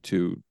ability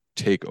to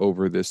take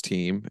over this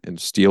team and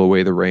steal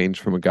away the reins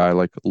from a guy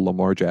like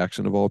Lamar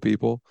Jackson of all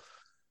people.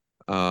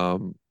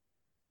 Um,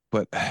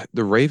 but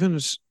the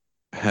Ravens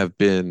have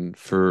been,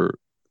 for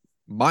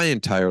my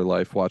entire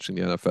life watching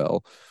the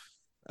NFL,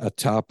 a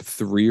top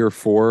 3 or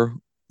 4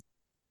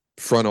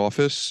 front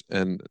office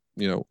and,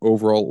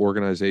 overall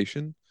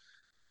organization.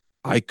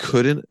 I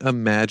couldn't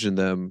imagine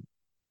them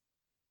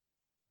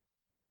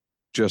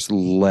just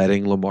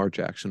letting Lamar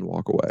Jackson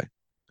walk away.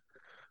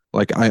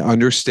 Like, I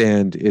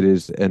understand it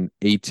is an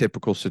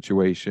atypical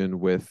situation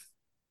with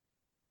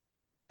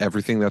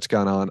everything that's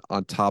gone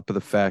on top of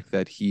the fact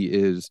that he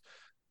is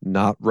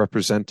not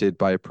represented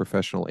by a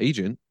professional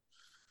agent.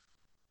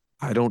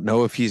 I don't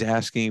know if he's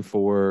asking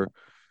for,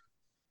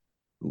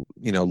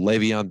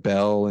 Le'Veon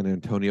Bell and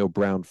Antonio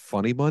Brown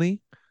funny money,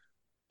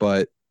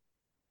 but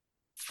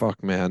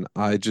fuck, man,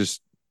 I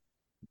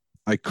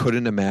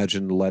couldn't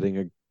imagine letting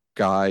a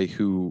guy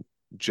who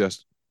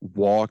just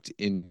walked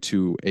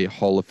into a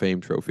Hall of Fame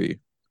trophy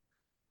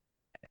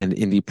and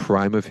in the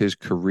prime of his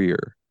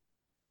career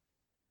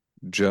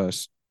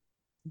just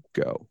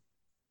go.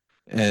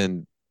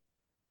 And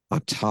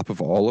on top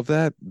of all of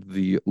that,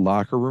 the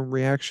locker room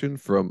reaction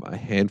from a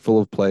handful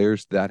of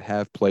players that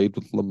have played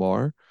with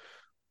Lamar,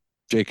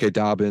 J.K.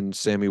 Dobbins,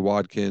 Sammy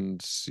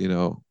Watkins,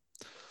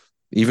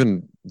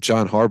 even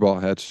John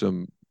Harbaugh had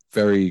some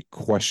very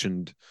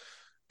questioned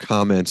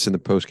comments in the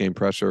post game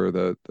presser,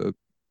 the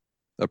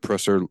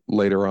presser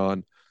later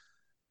on.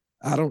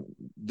 I don't.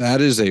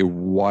 That is a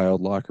wild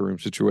locker room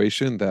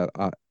situation that,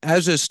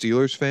 as a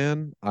Steelers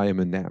fan, I am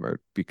enamored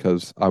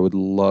because I would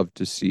love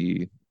to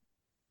see,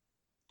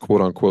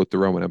 quote unquote, the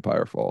Roman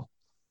Empire fall.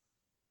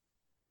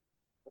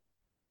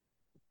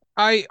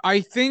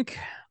 I think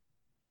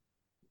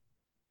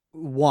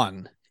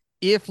one,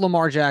 if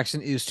Lamar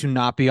Jackson is to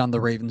not be on the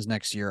Ravens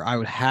next year, I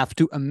would have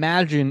to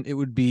imagine it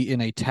would be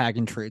in a tag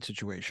and trade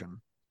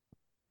situation.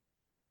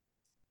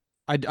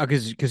 I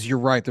because you're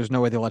right. There's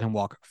no way they let him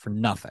walk for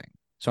nothing.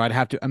 So I'd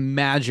have to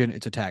imagine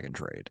it's a tag and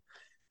trade.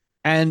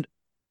 And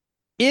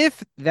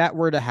if that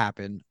were to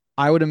happen,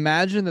 I would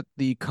imagine that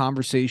the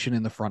conversation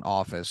in the front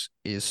office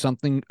is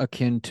something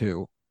akin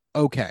to,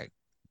 okay,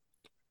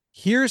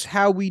 here's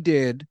how we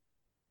did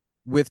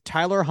with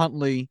Tyler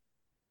Huntley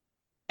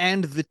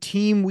and the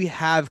team we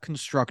have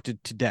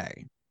constructed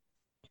today.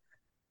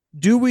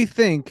 Do we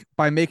think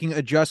by making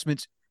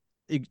adjustments,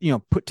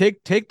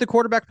 take the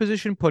quarterback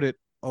position, put it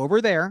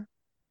over there,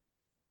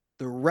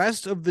 the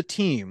rest of the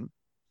team,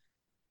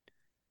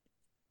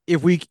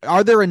 if we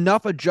are there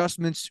enough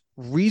adjustments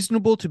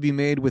reasonable to be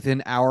made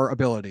within our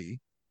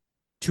ability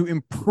to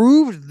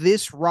improve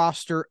this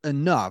roster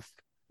enough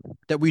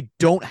that we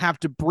don't have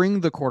to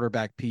bring the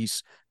quarterback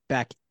piece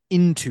back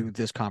into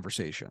this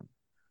conversation.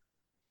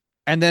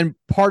 And then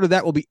part of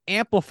that will be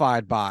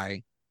amplified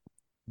by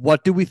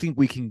what do we think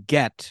we can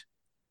get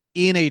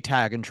in a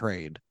tag and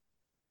trade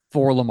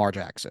for Lamar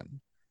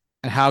Jackson?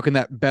 And how can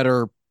that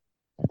better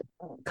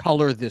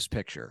color this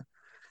picture?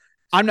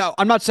 I'm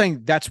not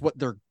saying that's what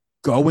they're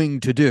going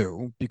to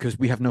do because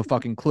we have no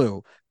fucking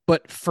clue.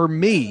 But for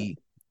me,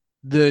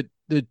 the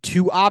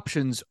two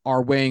options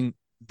are weighing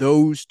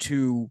those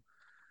two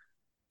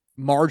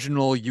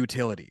marginal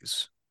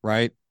utilities,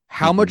 right?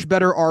 How Mm-hmm. much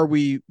better are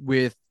we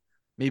with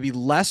maybe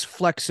less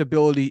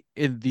flexibility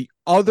in the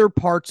other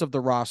parts of the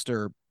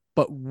roster,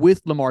 but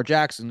with Lamar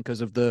Jackson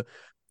because of the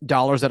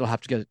dollars that'll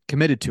have to get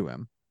committed to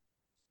him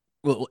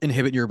will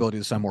inhibit your ability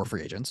to sign more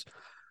free agents?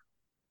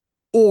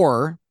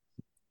 Or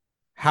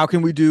how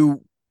can we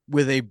do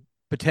with a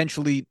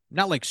potentially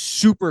not like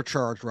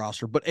supercharged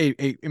roster, but a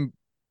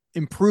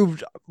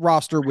improved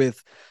roster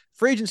with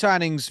free agent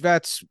signings,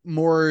 vets,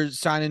 more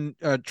signing,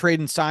 trade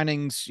and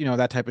signings,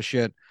 that type of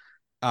shit.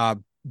 Uh,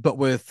 but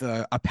with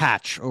a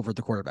patch over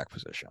the quarterback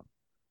position,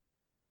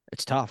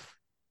 it's tough.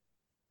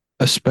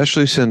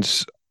 Especially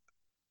since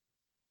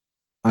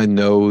I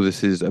know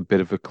this is a bit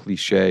of a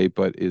cliche,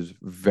 but is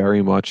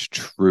very much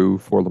true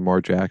for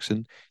Lamar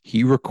Jackson.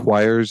 He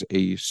requires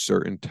a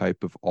certain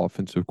type of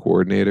offensive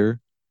coordinator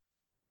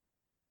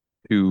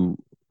to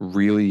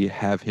really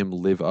have him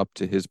live up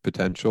to his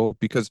potential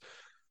because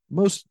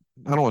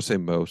I don't want to say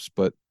most,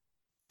 but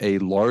a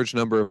large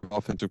number of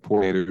offensive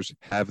coordinators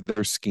have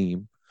their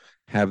scheme,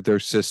 have their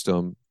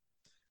system,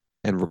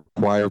 and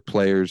require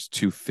players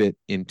to fit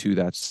into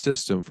that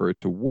system for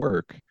it to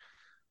work.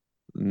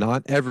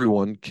 Not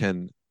everyone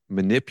can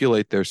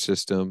manipulate their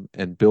system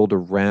and build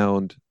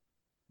around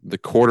the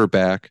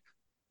quarterback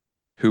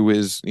who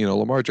is,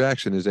 Lamar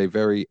Jackson is a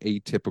very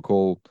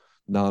atypical,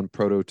 non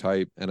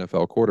prototype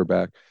NFL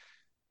quarterback.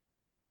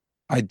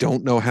 I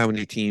don't know how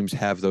many teams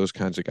have those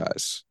kinds of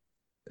guys,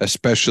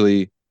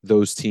 especially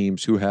those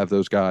teams who have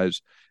those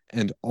guys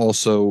and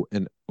also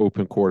an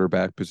open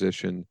quarterback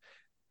position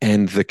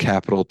and the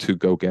capital to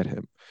go get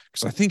him.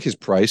 Because I think his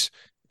price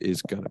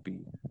is going to be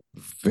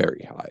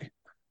very high.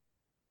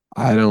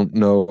 I don't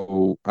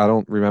know. I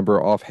don't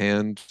remember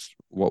offhand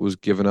what was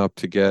given up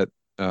to get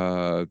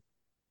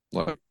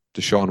like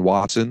Deshaun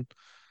Watson.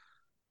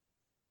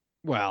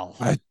 Well,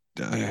 I,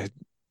 I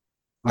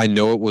I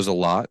know it was a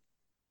lot,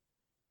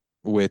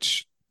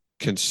 which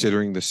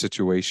considering the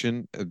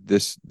situation,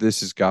 this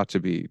has got to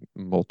be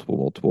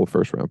multiple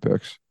first round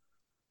picks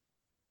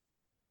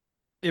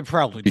it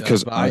probably does,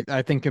 because but I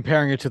I think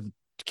comparing it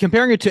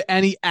to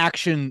any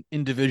action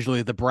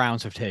individually the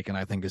Browns have taken,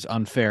 I think is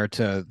unfair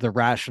to the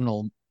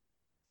rational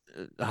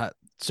uh,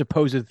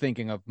 supposed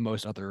thinking of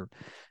most other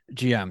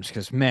GMs.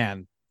 Because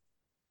man,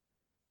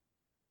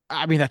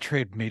 I mean that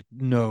trade made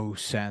no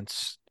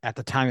sense at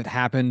the time it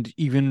happened.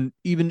 Even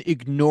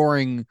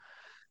ignoring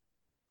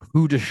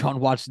who Deshaun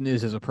Watson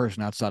is as a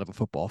person outside of a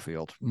football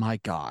field. My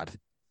God.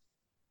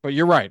 But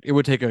you're right. It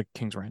would take a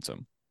king's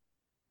ransom.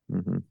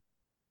 mhm.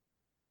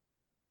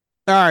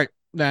 All right,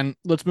 then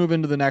let's move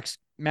into the next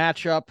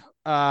matchup.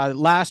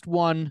 Last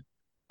one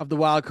of the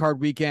wild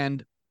card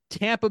weekend.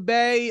 Tampa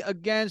Bay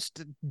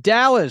against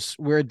Dallas,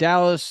 where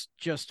Dallas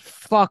just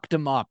fucked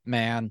them up,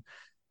 man.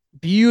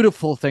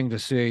 Beautiful thing to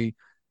see.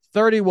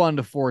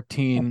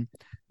 31-14.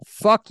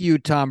 Fuck you,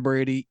 Tom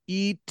Brady.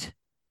 Eat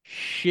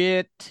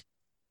shit,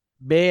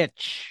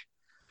 bitch.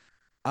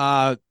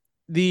 Uh,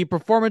 the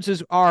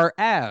performances are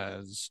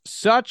as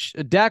such.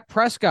 Dak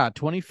Prescott,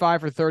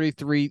 25 for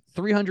 33,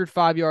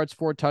 305 yards,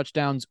 4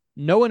 touchdowns,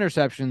 no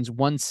interceptions,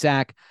 1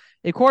 sack,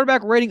 a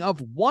quarterback rating of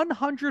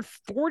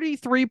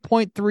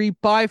 143.3,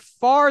 by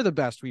far the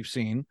best we've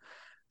seen.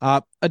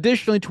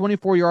 Additionally,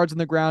 24 yards on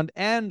the ground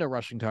and a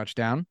rushing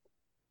touchdown.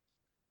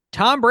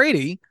 Tom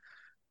Brady,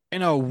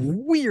 in a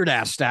weird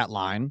ass stat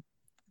line,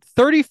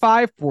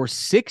 35 for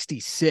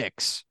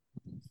 66,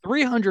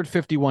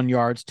 351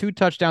 yards, 2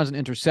 touchdowns, an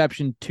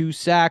interception, 2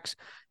 sacks,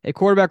 a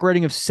quarterback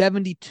rating of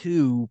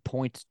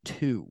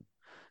 72.2.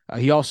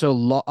 He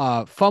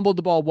also fumbled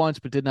the ball once,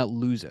 but did not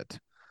lose it.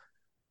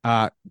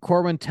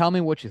 Corwin, tell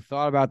me what you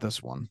thought about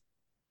this one.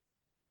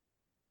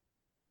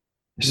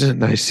 Isn't it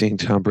nice seeing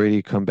Tom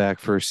Brady come back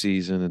for a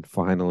season and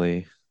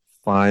finally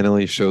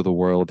show the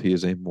world he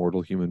is a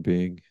mortal human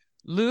being?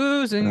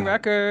 Losing Uh,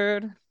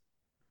 record.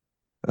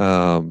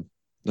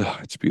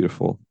 It's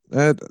beautiful.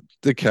 And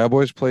the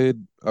Cowboys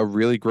played a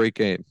really great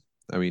game.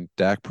 I mean,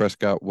 Dak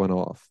Prescott went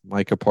off.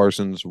 Micah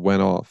Parsons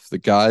went off. The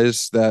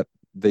guys that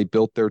they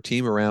built their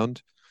team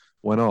around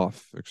went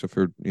off, except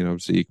for,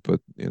 Zeke, but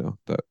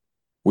that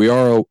we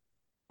are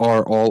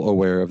all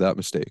aware of that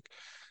mistake.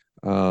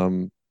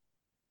 Um,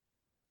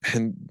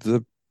 and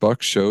the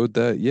Bucks showed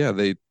that, yeah,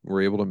 they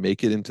were able to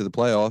make it into the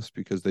playoffs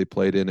because they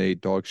played in a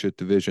dog shit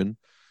division,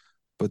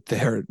 but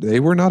they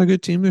were not a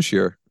good team this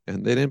year,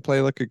 and they didn't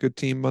play like a good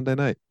team Monday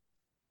night.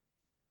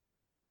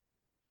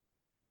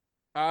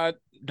 Uh,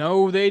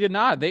 no, they did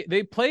not.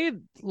 They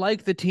played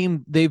like the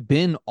team they've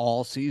been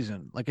all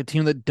season, like a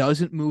team that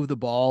doesn't move the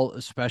ball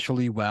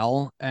especially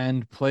well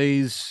and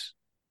plays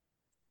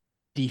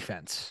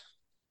defense.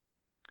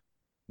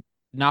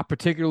 Not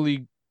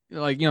particularly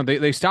like,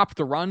 they stopped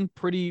the run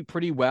pretty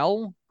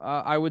well.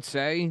 I would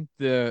say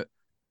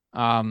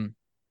um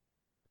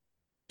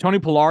Tony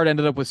Pollard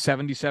ended up with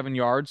 77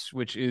 yards,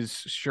 which is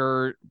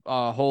sure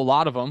a whole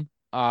lot of them.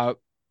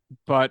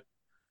 But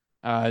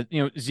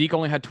Zeke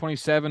only had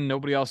 27.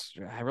 Nobody else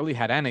really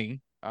had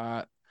any.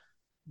 But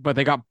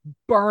they got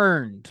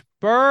burned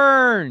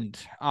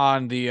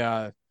on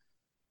the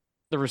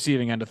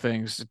receiving end of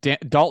things.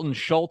 Dalton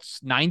Schultz,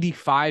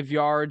 95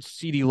 yards.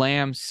 CeeDee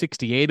Lamb,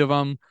 68 of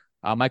them.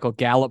 Michael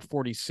Gallup,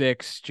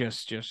 46.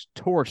 Just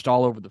torched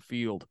all over the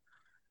field.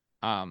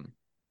 Um,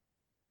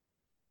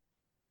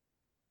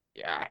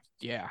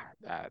 yeah.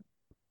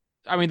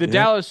 I mean, the Yeah.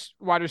 Dallas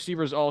wide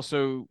receivers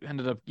also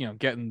ended up,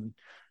 getting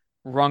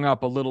rung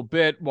up a little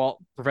bit while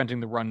preventing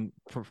the run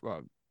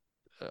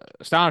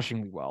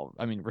astonishingly well.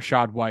 I mean,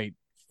 Rashad White,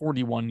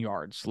 41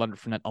 yards. Leonard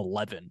Fournette,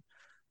 11.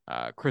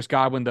 Chris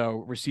Godwin, though,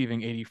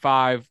 receiving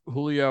 85.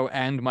 Julio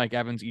and Mike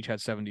Evans each had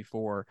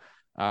 74.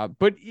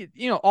 But,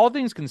 all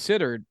things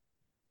considered,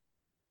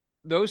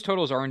 those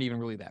totals aren't even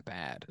really that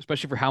bad,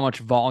 especially for how much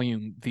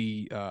volume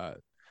the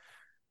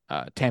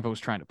Tampa was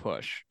trying to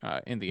push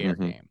in the air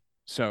Hmm. game.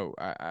 So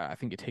I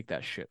think you take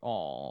that shit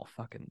all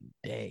fucking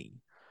day.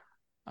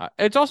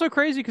 It's also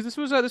crazy because this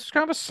was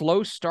kind of a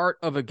slow start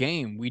of a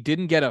game. We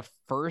didn't get a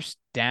first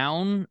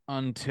down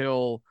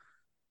until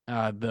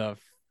the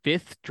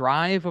fifth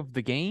drive of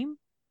the game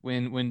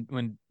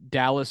when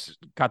Dallas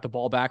got the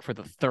ball back for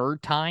the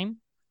third time.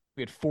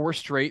 We had four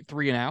straight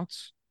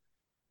 3-and-outs.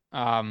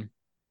 Um,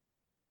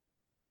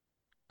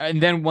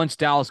 and then once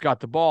Dallas got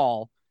the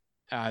ball,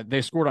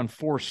 they scored on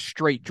four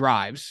straight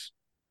drives,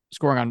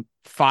 scoring on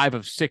 5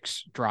 of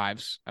 6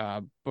 drives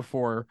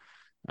before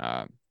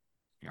uh,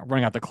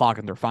 running out the clock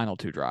in their final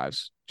 2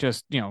 drives.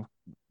 Just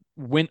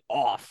went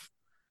off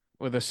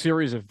with a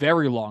series of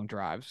very long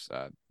drives.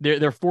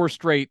 Their four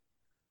straight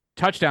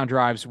touchdown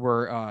drives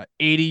were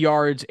 80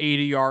 yards,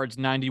 80 yards,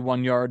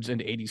 91 yards,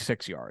 and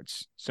 86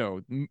 yards.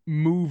 So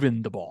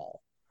moving the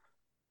ball.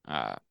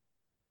 Uh,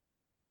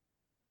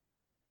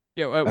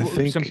 I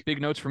some think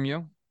big notes from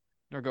you.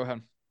 Or go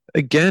ahead.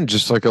 again,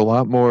 just like a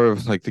lot more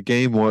of like the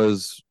game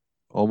was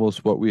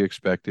almost what we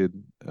expected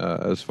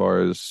as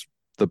far as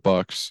the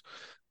Bucks.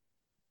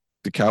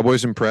 The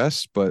Cowboys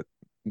impressed, but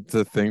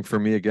the thing for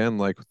me again,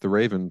 like with the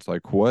Ravens,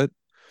 like what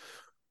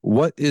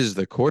is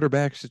the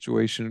quarterback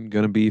situation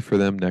going to be for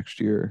them next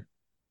year?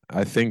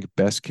 I think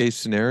best case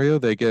scenario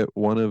they get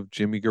one of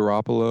Jimmy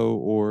Garoppolo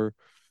or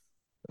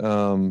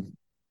um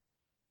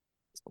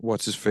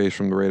what's his face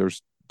from the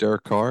Raiders,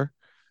 Derek Carr.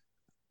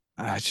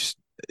 I just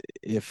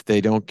if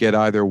they don't get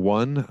either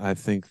one, I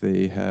think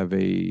they have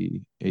a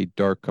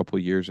dark couple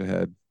of years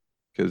ahead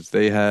because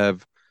they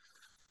have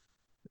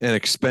an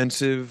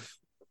expensive,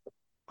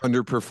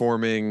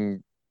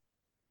 underperforming,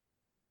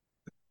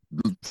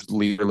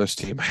 leaderless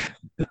team.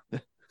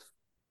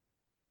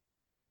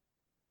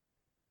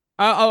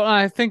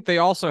 I think they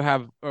also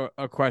have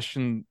a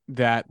question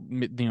that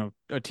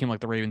a team like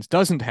the Ravens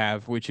doesn't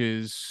have, which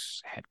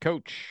is head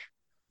coach.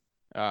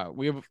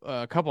 We have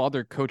a couple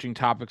other coaching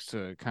topics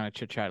to kind of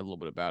chit chat a little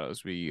bit about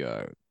as we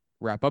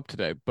wrap up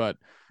today. But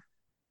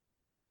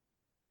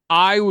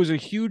I was a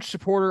huge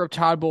supporter of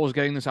Todd Bowles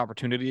getting this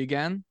opportunity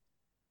again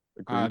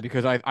Agreed.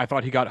 because I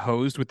thought he got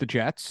hosed with the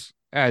Jets,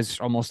 as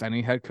almost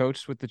any head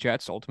coach with the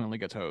Jets ultimately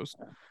gets hosed.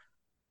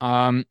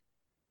 Um,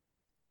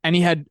 and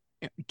he had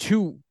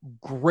 2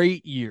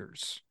 great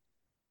years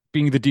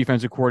being the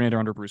defensive coordinator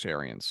under Bruce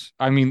Arians.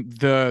 I mean,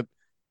 the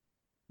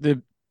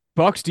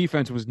Bucks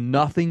defense was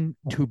nothing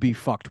to be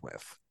fucked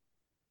with.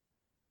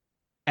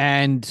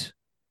 And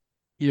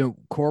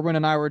Corbin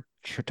and I were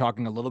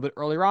talking a little bit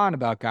earlier on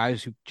about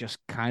guys who just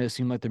kind of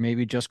seem like they're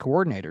maybe just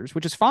coordinators,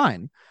 which is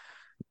fine.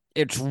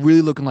 It's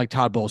really looking like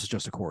Todd Bowles is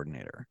just a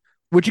coordinator,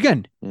 which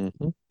again,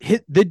 Mm-hmm.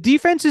 the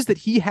defenses that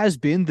he has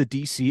been the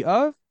DC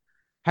of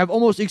have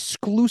almost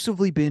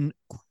exclusively been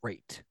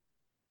great.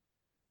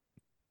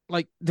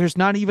 Like, there's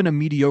not even a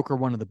mediocre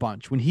one of the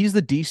bunch. When he's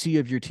the DC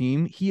of your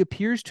team, he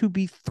appears to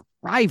be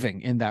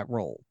thriving in that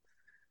role.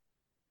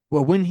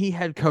 Well, when he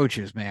had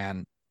coaches,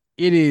 man,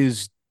 it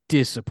is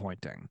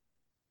disappointing.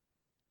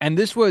 And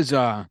this was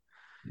an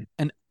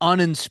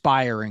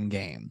uninspiring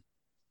game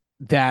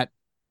that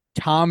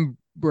Tom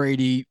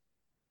Brady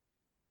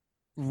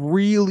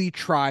really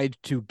tried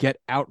to get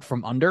out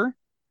from under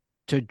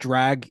to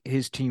drag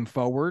his team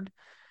forward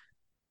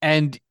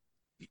and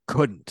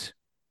couldn't,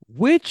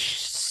 which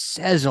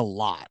says a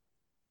lot.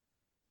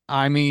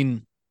 I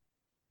mean,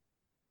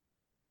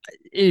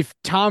 if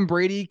Tom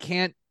Brady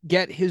can't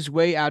get his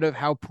way out of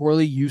how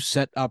poorly you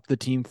set up the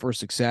team for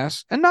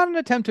success, and not an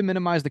attempt to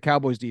minimize the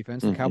Cowboys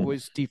defense, the Mm-hmm.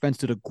 Cowboys defense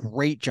did a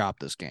great job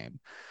this game.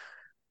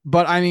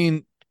 But I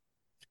mean,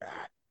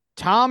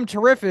 Tom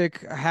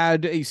Terrific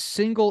had a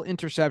single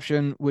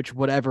interception, which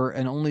whatever,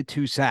 and only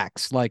 2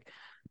 sacks. Like,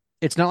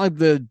 it's not like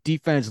the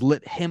defense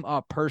lit him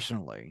up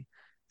personally.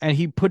 And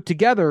he put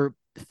together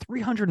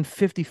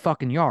 350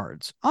 fucking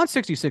yards on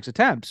 66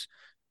 attempts,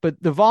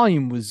 but the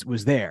volume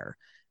was there.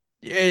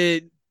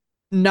 It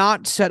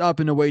not set up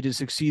in a way to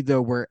succeed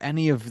though, where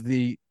any of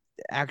the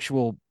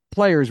actual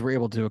players were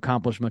able to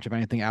accomplish much of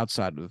anything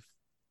outside of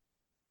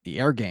the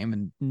air game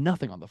and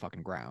nothing on the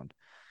fucking ground.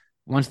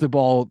 Once the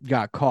ball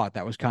got caught,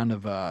 that was kind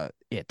of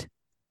it.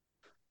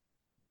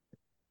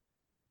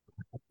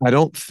 I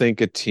don't think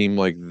a team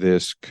like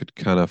this could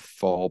kind of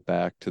fall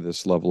back to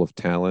this level of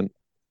talent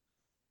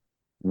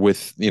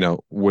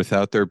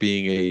without there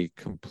being a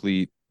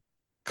complete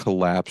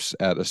collapse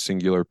at a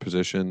singular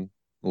position,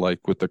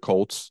 like with the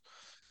Colts.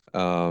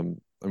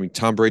 I mean,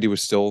 Tom Brady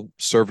was still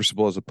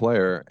serviceable as a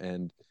player,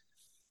 and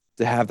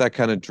to have that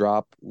kind of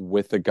drop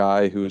with a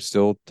guy who is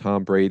still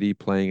Tom Brady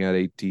playing at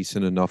a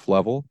decent enough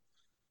level,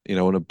 an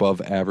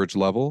above average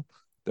level,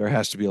 there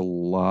has to be a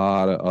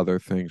lot of other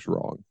things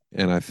wrong.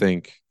 And I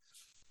think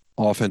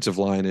offensive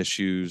line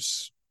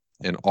issues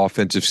and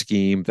offensive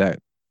scheme that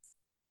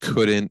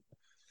couldn't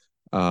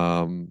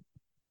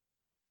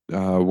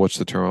what's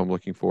the term I'm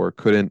looking for?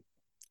 Couldn't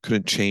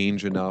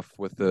change enough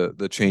with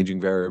the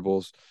changing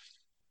variables.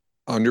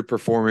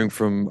 Underperforming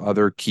from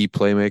other key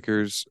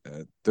playmakers.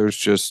 There's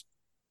just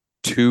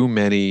too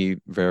many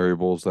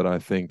variables that I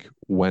think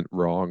went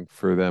wrong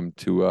for them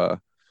to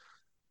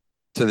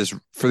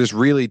this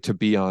really to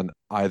be on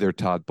either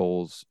Todd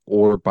Bowles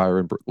or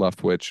Byron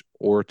Leftwich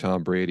or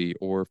Tom Brady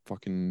or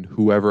fucking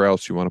whoever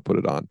else you want to put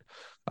it on.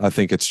 I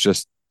think it's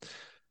just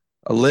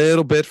a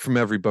little bit from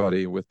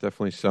everybody, with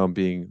definitely some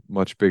being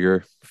much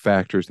bigger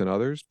factors than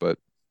others. But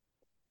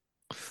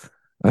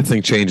I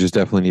think changes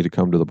definitely need to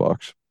come to the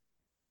Bucs.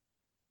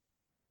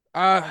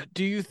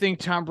 Do you think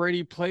Tom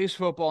Brady plays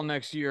football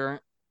next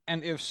year?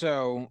 And if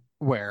so,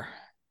 where?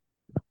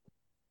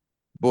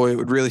 Boy, it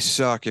would really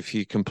suck if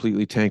he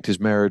completely tanked his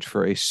marriage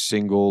for a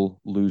single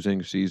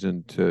losing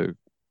season to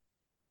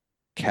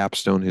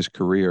capstone his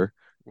career.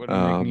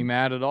 Wouldn't make me Um,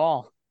 mad at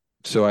all.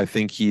 so I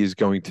think he is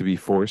going to be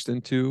forced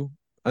into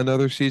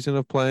another season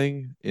of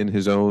playing in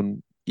his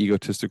own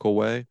egotistical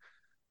way.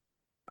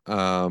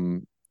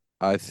 Um,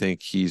 I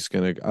think he's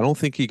gonna. I don't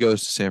think he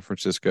goes to San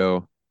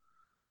Francisco.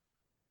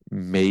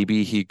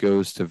 Maybe he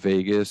goes to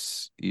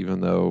Vegas, even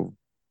though,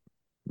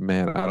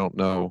 man, I don't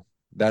know.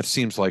 That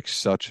seems like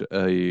such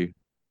a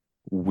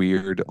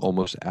weird,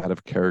 almost out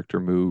of character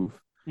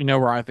move. You know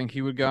where I think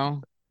he would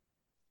go?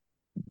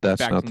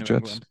 That's Back not to the New Jets,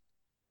 England.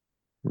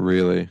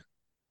 really.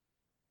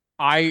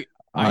 I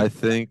I I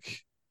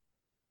think,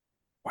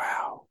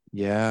 wow,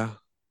 yeah.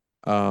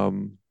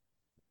 Um,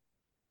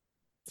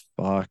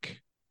 fuck.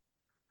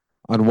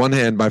 On one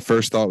hand, my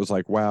first thought was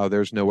like, wow,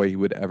 there's no way he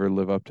would ever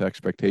live up to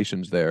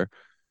expectations there.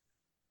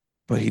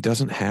 But he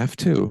doesn't have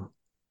to.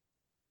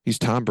 He's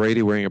Tom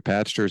Brady wearing a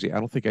patch jersey. I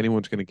don't think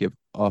anyone's going to give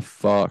a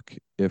fuck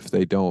if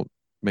they don't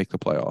make the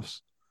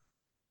playoffs.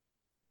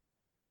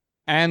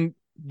 and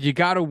you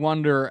got to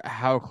wonder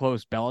how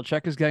close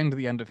Belichick is getting to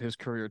the end of his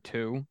career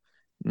too.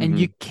 And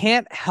you Hmm.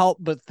 can't help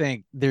but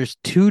think there's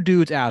two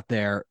dudes out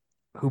there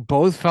who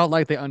both felt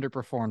like they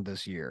underperformed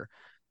this year,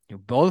 who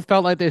both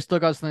felt like they still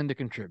got something to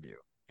contribute,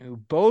 who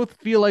both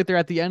feel like they're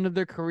at the end of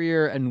their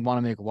career and want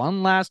to make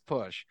one last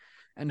push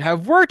and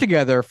have worked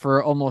together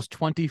for almost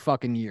 20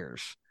 fucking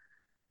years.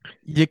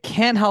 You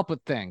can't help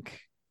but think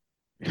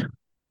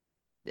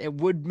it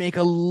would make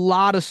a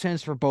lot of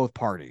sense for both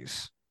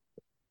parties.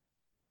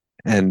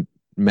 And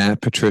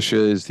Matt Patricia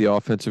is the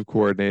offensive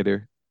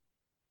coordinator.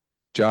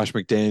 Josh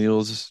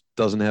McDaniels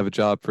doesn't have a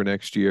job for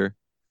next year.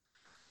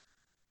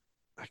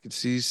 I could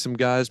see some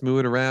guys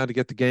moving around to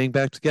get the gang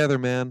back together,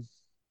 man.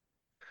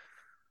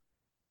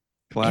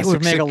 It would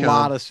Classic make a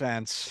lot sitcom. of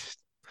sense.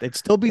 They'd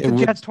still beat It the would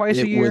Jets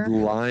twice a it would year.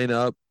 line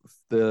up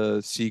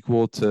the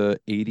sequel to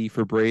 80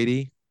 for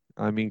Brady.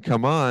 I mean,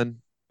 come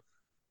on.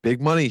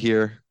 Big money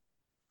here.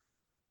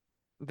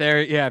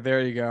 There, yeah,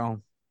 there you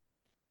go.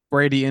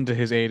 Brady into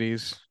his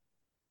 80s.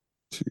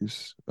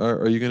 Jeez.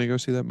 Are you going to go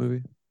see that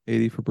movie?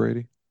 80 for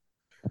Brady?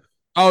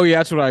 Oh yeah,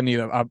 that's what I need.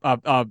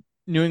 A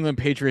New England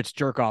Patriots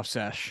jerk off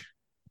sesh.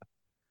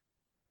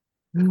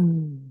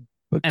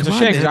 But And it's come a on,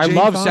 shame because man. I Jane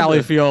love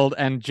Sally Fonda. Field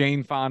and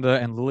Jane Fonda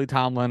and Lily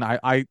Tomlin.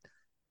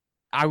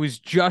 I was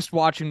just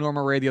watching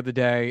Norma Ray the other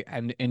day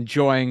and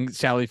enjoying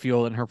Sally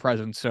Field and her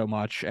presence so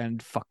much.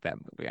 And fuck that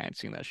movie. I ain't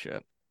seen that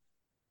shit.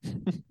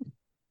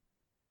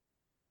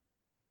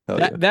 Hell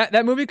That yeah. that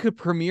that movie could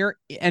premiere,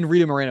 and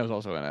Rita Moreno is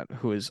also in it,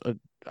 who is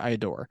I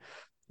adore.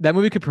 That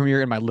movie could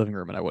premiere in my living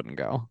room and I wouldn't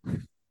go.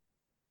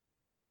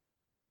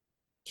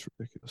 It's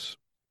ridiculous.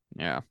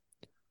 Yeah.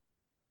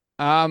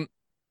 Um.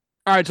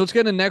 All right, so let's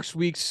get into next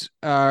week's.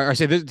 I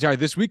say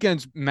this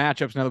weekend's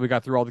matchups. Now that we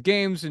got through all the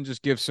games, and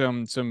just give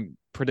some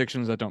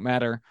predictions that don't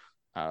matter.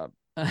 Uh,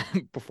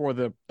 before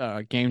the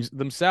games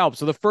themselves.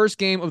 So the first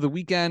game of the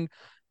weekend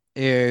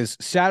is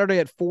Saturday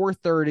at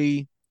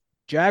 4:30.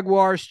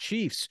 Jaguars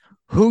Chiefs.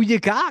 Who you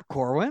got,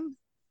 Corwin?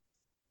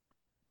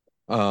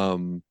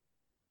 Um,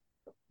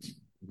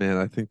 Man,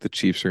 I think the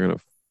Chiefs are gonna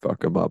fuck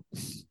them up.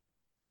 It's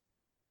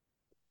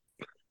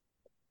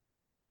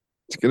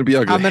gonna be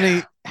How ugly.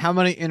 many how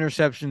many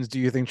interceptions do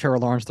you think Trevor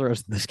Lawrence throws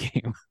in this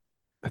game?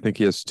 I think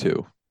he has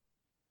two.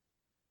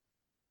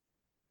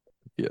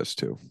 He has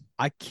two.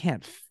 I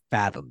can't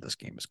fathom this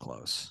game is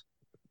close.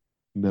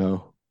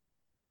 No.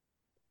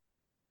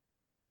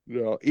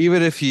 No.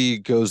 Even if he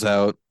goes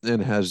out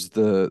and has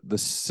the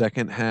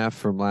second half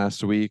from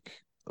last week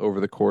over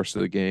the course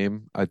of the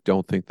game, I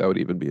don't think that would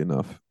even be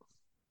enough.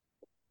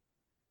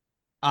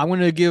 I'm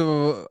gonna give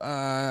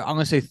I'm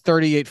gonna say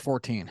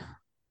 38-14.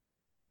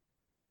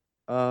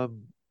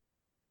 Um,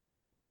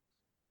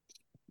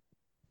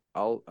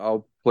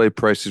 I'll play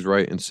prices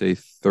right and say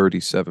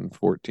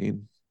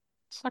 37-14.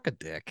 Suck a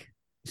dick.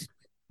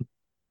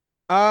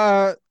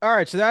 All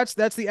right, so that's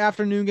the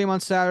afternoon game on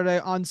Saturday.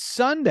 On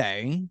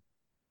Sunday,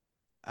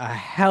 a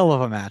hell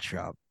of a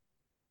matchup.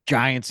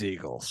 Giants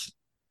Eagles.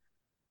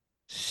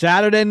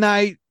 Saturday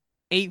night,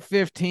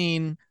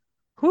 8:15.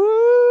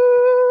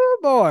 Whoo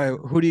boy,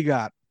 who do you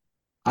got?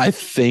 I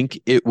think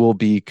it will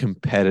be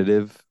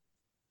competitive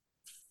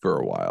for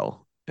a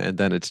while, and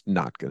then it's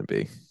not going to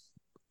be.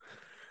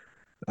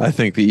 I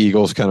think the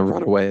Eagles kind of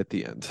run away at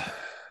the end.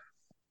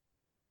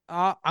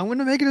 I'm going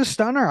to make it a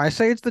stunner. I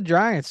say it's the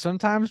Giants.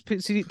 Sometimes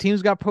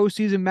teams got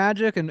postseason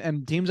magic,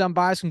 and teams on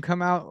bias can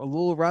come out a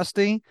little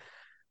rusty.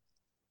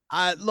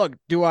 Look,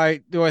 do I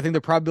think the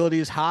probability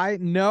is high?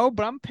 No,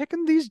 but I'm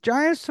picking these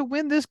Giants to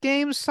win this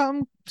game.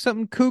 Something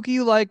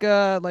kooky like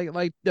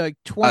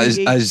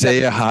 28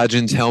 Isaiah 17.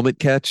 Hodgins helmet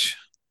catch.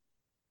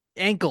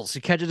 Ankles.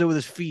 He catches it with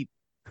his feet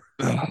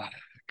Oh,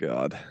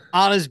 God.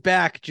 on his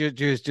back.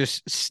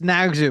 Just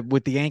snags it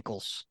with the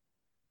ankles.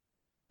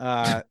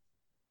 Uh,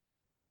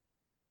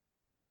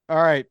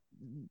 all right.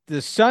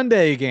 The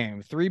Sunday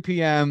game, 3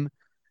 p.m.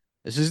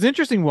 This is an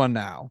interesting one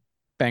now.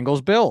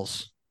 Bengals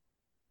Bills.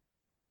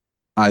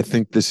 I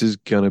think this is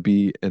going to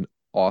be an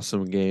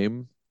awesome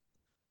game.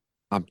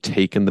 I'm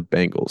taking the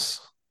Bengals.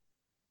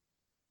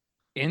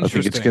 I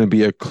think it's going to Interesting.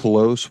 be a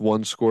close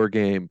one score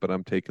game, but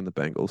I'm taking the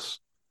Bengals.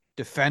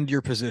 Defend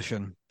your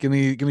position. Give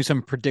me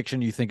some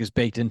prediction you think is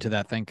baked into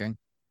that thinking.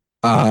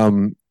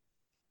 Um,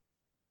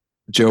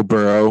 Joe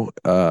Burrow,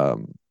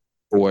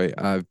 boy,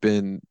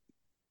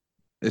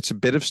 it's a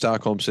bit of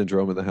Stockholm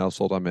syndrome in the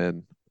household I'm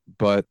in,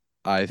 but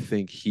I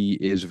think he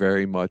is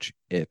very much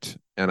it.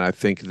 And I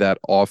think that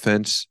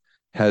offense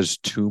has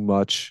too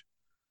much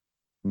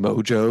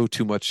mojo,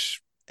 too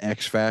much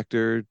X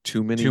factor,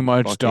 too Too many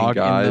much fucking dog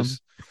in them.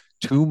 guys,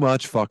 too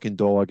much fucking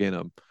dog in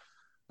them.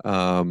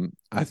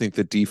 I think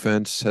the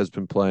defense has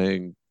been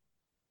playing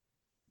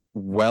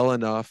well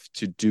enough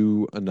to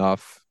do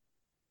enough.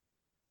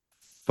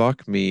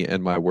 Fuck me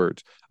and my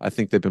words. I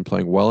think they've been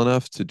playing well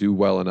enough to do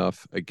well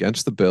enough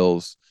against the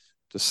Bills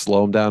to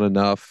slow them down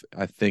enough.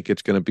 I think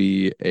it's going to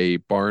be a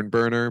barn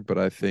burner, but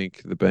I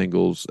think the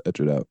Bengals edge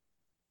it out.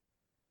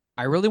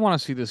 I really want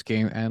to see this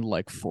game end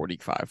like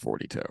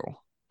 45-42.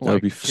 That would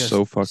Like be just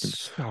so fucking.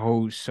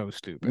 so What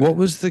stupid.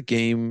 was the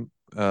game?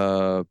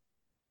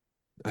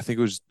 I think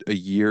it was a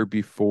year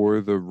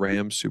before the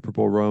Rams Super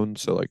Bowl run.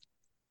 So like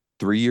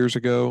 3 years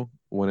ago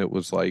when it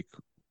was like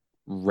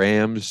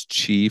Rams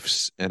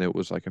Chiefs and it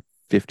was like a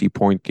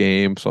 50-point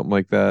game, something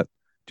like that.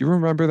 Do you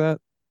remember that?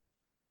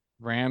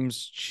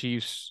 Rams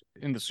Chiefs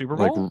in the Super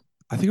Like Bowl?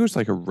 I think it was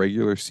like a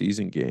regular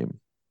season game.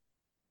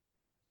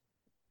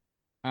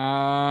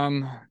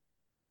 Um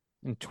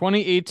in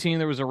 2018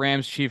 there was a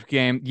Rams Chief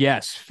game.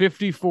 Yes,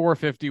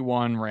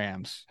 54-51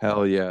 Rams.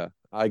 Hell yeah.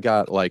 I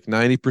got like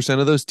 90%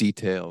 of those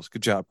details.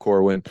 Good job,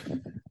 Corwin.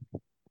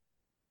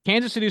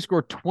 Kansas City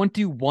scored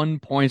 21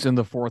 points in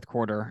the fourth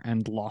quarter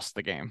and lost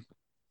the game.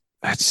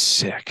 That's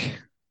sick.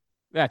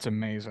 That's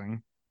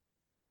amazing.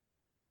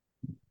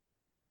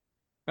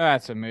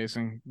 That's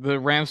amazing. The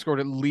Rams scored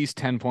at least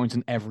 10 points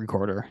in every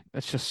quarter.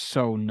 That's just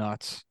so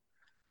nuts.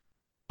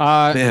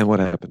 Uh, Man, what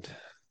happened?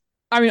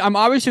 I mean, I'm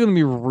obviously going to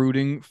be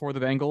rooting for the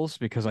Bengals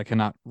because I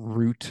cannot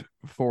root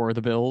for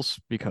the Bills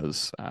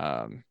because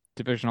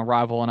divisional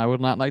rival, and I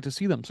would not like to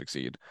see them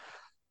succeed.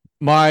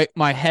 My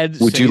head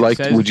says Would you to like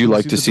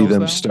see to the see Bills them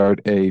though.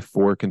 start a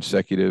 4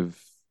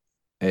 consecutive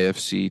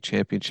AFC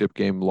championship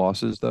game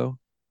losses though?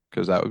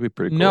 Because that would be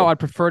pretty No, cool. I'd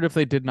prefer it if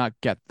they did not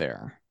get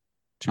there.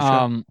 Touche.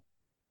 Um,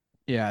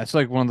 yeah, it's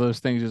like one of those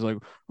things is like,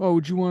 oh,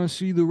 would you want to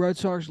see the Red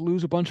Sox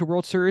lose a bunch of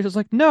World Series? It's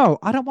like, no,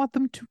 I don't want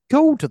them to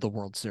go to the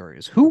World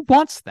Series. Who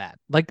wants that?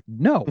 Like,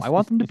 no, I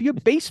want them to be a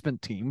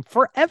basement team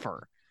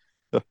forever.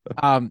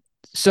 Um,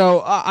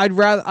 so I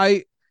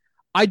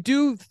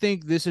do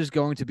think this is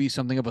going to be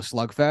something of a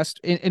slugfest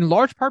in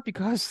large part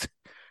because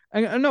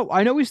I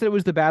know we said it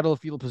was the battle of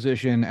field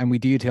position and we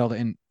detailed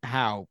in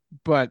how,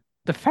 but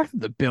the fact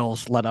that the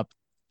Bills let up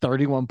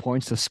 31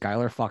 points to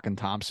Skylar fucking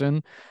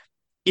Thompson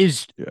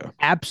is Yeah.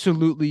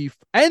 absolutely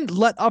and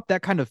let up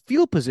that kind of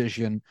field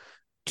position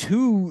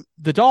to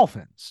the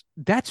Dolphins.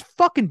 That's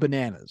fucking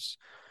bananas.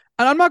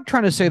 And I'm not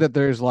trying to say that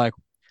there's like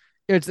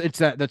it's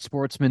that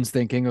sportsman's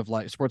thinking of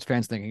like sports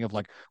fans thinking of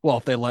like, well,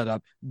 if they let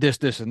up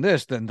this and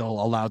this, then they'll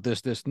allow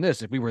this and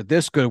this. If we were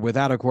this good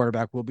without a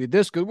quarterback, we'll be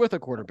this good with a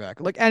quarterback.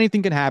 Like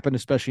anything can happen,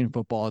 especially in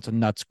football. It's a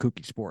nuts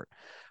kooky sport.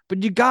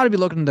 But you got to be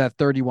looking at that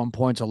 31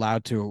 points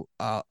allowed to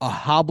a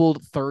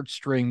hobbled third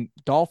string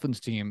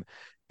Dolphins team.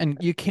 And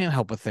you can't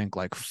help but think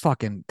like,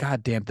 fucking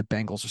goddamn, the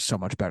Bengals are so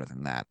much better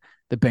than that.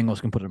 The Bengals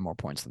can put in more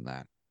points than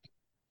that.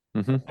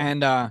 Mm-hmm.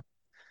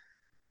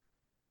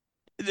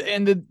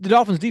 And the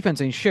Dolphins defense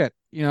ain't shit,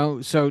 you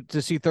know. So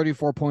to see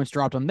 34 points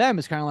dropped on them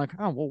is kind of like,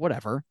 oh well,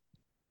 whatever.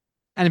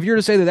 And if you're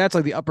to say that that's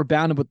like the upper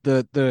bound of what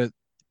the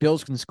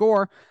Bills can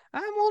score,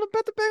 I'm willing to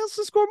bet the Bengals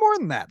can score more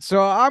than that.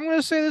 So I'm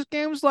gonna say this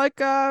game's like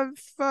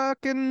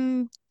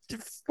fucking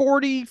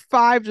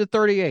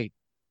 45-38.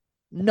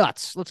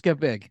 Nuts. Let's get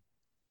big.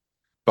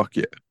 Fuck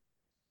yeah.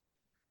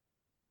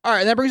 All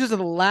right, that brings us to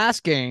the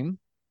last game.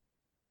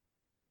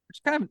 It's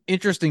kind of an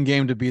interesting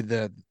game to be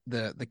the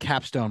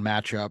capstone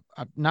matchup.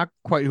 Not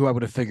quite who I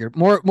would have figured.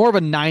 More of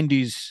a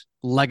 '90s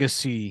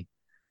legacy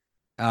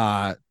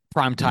primetime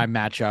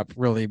matchup,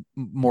 really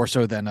more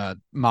so than a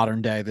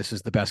modern day. This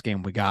is the best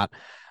game we got.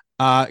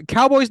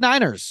 Cowboys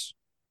Niners.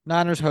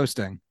 Niners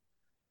hosting.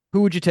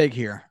 Who would you take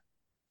here?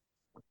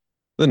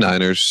 The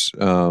Niners.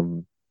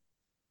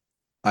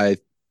 I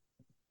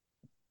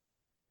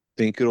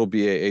think it'll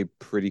be a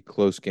pretty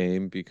close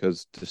game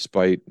because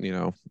despite,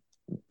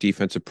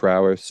 defensive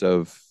prowess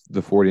of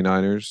the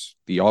 49ers,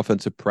 the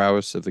offensive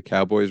prowess of the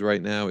Cowboys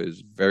right now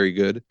is very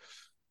good.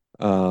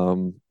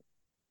 Um,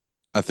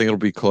 I think it'll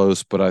be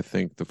close, but I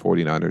think the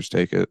 49ers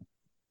take it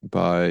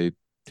by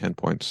 10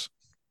 points.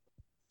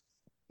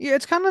 Yeah,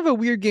 it's kind of a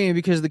weird game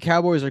because the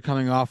Cowboys are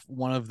coming off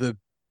one of the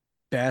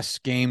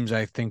best games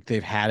I think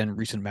they've had in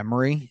recent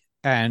memory.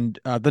 And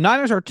the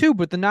Niners are too,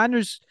 but the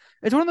Niners,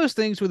 it's one of those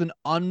things with an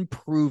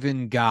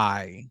unproven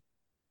guy.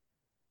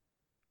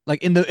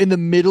 Like in the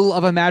middle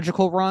of a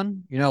magical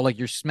run, like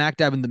you're smack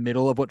dab in the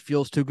middle of what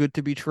feels too good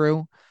to be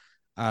true.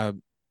 Uh,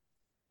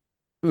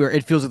 where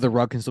it feels like the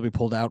rug can still be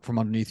pulled out from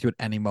underneath you at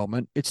any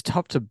moment. It's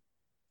tough to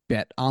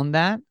bet on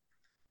that.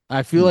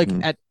 I feel like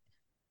Mm-hmm.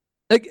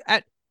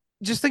 at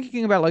just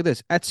thinking about it like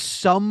this, at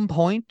some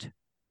point,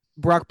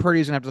 Brock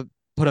Purdy's gonna have to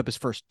put up his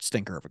first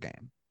stinker of a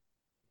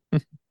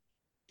game.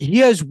 He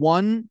has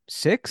won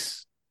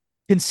 6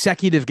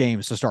 consecutive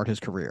games to start his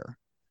career.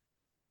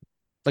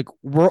 Like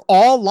we're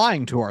all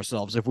lying to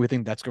ourselves if we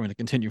think that's going to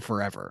continue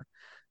forever.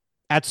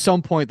 At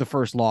some point, the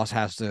first loss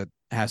has to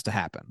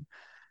happen.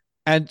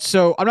 And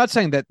so I'm not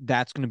saying that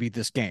that's going to be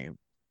this game,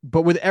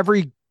 but with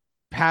every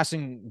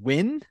passing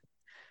win,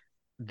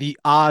 the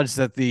odds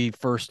that the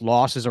first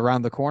loss is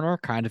around the corner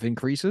kind of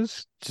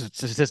increases,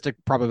 statistic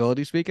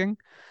probability speaking.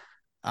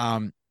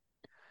 Um,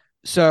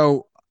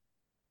 so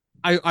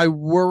I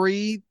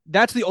worry.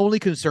 That's the only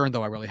concern,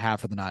 though, I really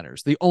have for the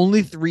Niners. The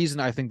only reason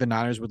I think the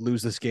Niners would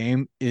lose this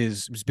game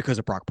is because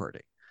of Brock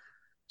Purdy.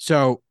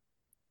 So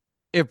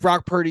if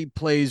Brock Purdy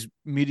plays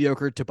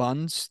mediocre to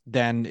buns,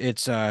 then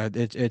it's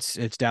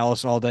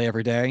Dallas all day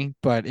every day.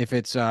 But if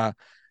it's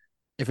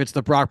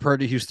the Brock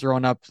Purdy who's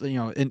throwing up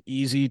an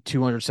easy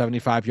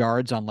 275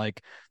 yards on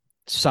like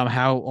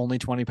somehow only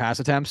 20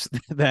 pass attempts,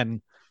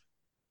 then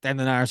the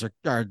Niners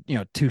are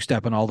two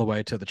stepping all the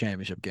way to the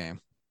championship game.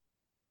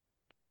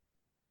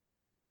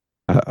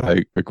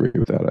 I agree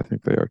with that. I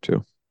think they are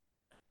too.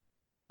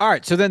 All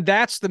right, so then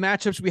that's the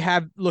matchups we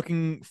have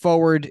looking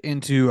forward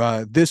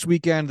into this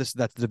weekend. That's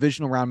the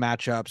divisional round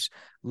matchups.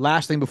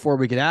 Last thing before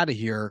we get out of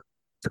here,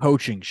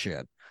 coaching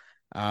shit.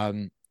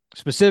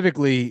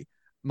 Specifically,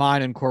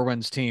 mine and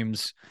Corwin's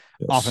team's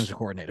Yes. offensive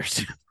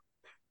coordinators.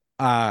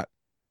 uh,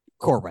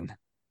 Corwin,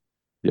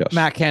 Yes.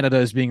 Matt Canada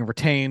is being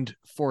retained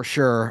for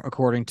sure,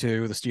 according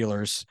to the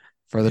Steelers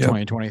for the Yep.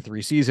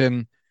 2023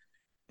 season.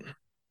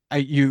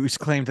 You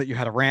claimed that you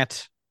had a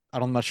rant.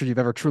 I'm not sure you've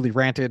ever truly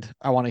ranted.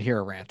 I want to hear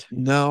a rant.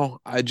 No,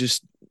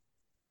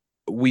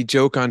 we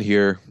joke on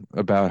here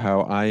about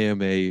how I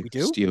am a We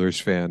do?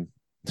 Steelers fan.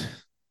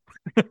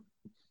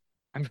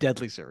 I'm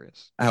deadly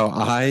serious. How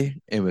I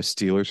am a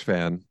Steelers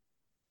fan,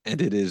 and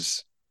it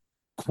is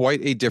quite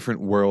a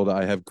different world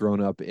I have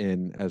grown up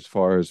in as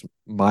far as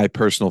my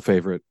personal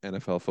favorite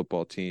NFL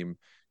football team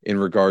in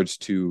regards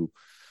to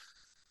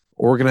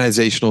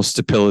organizational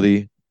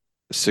stability,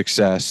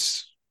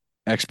 success,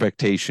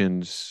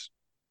 expectations,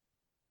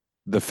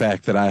 the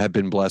fact that I have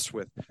been blessed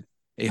with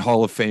a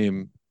Hall of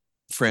Fame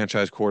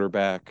franchise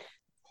quarterback,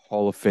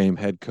 Hall of Fame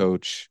head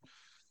coach,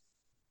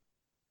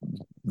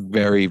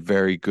 very,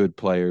 very good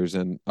players,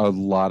 and a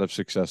lot of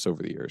success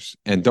over the years.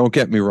 And don't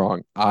get me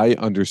wrong, I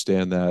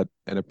understand that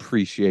and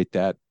appreciate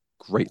that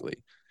greatly.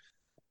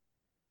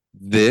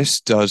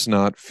 This does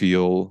not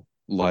feel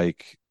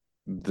like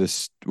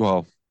this.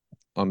 Well,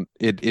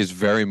 it is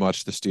very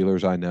much the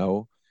Steelers I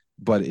know,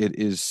 but it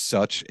is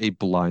such a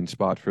blind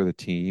spot for the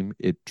team.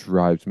 It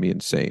drives me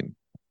insane.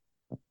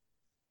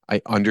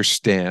 I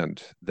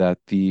understand that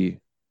the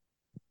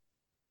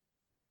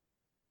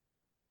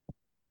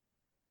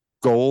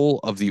goal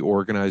of the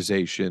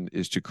organization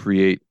is to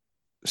create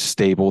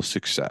stable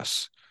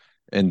success.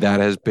 And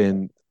that has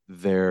been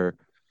their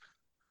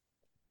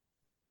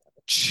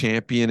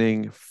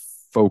championing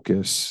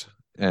focus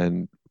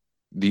and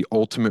the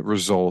ultimate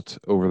result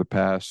over the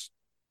past,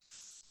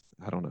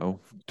 I don't know,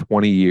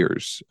 20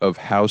 years of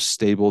how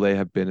stable they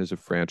have been as a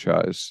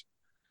franchise.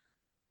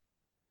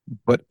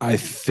 But I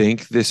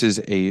think this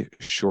is a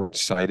short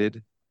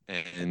sighted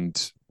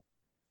and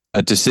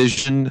a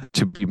decision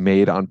to be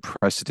made on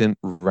precedent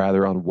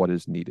rather on what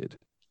is needed.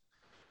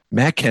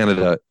 Matt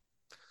Canada,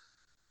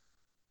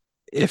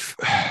 if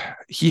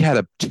he had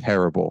a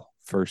terrible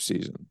first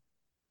season,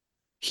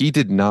 he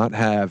did not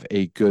have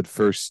a good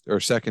first or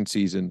second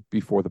season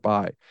before the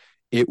bye.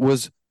 It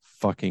was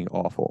fucking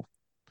awful.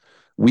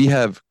 We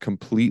have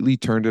completely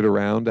turned it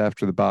around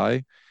after the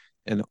bye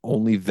and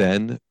only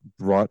then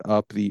brought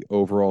up the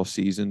overall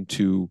season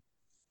to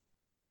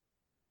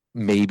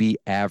maybe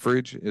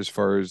average as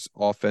far as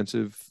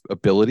offensive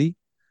ability.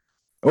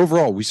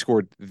 Overall, we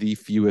scored the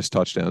fewest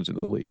touchdowns in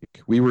the league.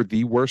 We were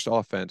the worst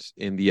offense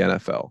in the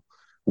NFL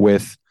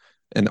with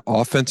an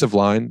offensive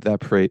line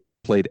that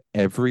played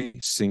every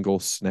single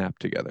snap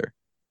together.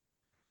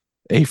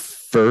 A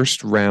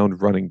first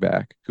round running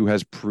back who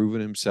has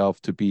proven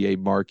himself to be a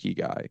marquee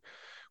guy.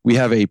 We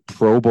have a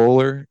Pro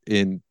Bowler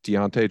in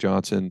Deontay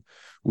Johnson.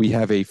 We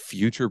have a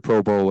future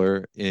Pro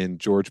Bowler in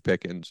George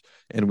Pickens,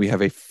 and we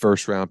have a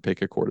first round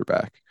pick at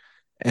quarterback.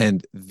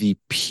 And the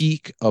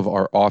peak of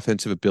our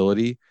offensive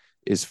ability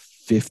is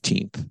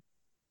 15th.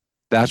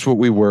 That's what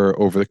we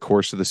were over the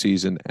course of the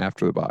season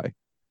after the bye.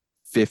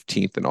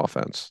 15th in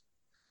offense.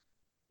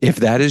 If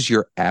that is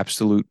your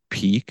absolute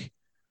peak,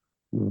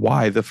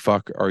 why the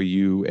fuck are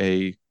you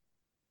a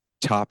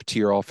top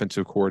tier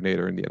offensive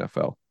coordinator in the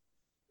NFL?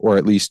 Or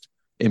at least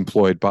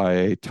employed by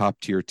a top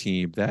tier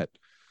team that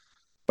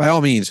by all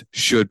means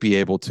should be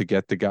able to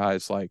get the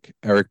guys like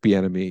Eric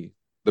Bieniemy,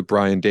 the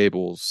Brian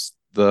Dables,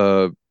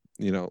 the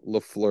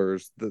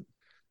LaFleur's,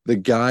 the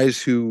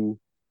guys who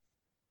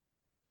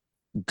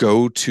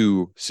go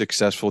to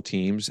successful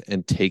teams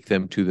and take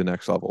them to the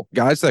next level.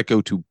 Guys that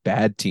go to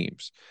bad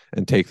teams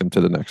and take them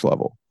to the next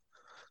level.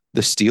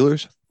 The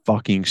Steelers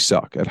fucking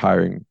suck at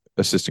hiring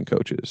assistant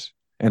coaches.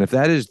 And if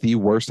that is the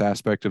worst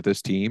aspect of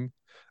this team,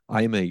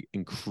 I am an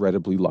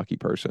incredibly lucky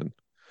person.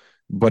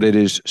 But it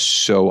is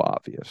so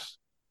obvious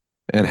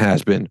and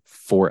has been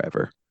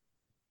forever.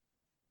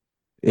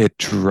 It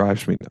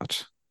drives me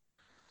nuts.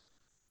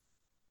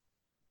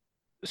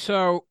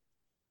 So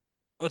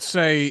let's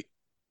say,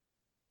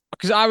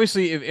 because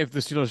obviously, if the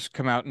Steelers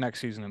come out next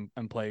season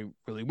and play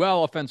really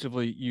well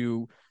offensively,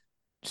 you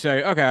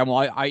say, okay,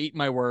 well, I eat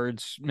my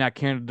words. Matt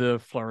Canada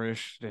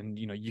flourished, and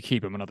you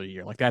keep him another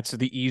year. Like that's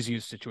the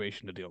easiest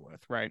situation to deal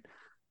with, right?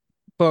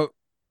 But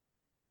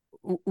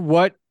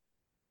what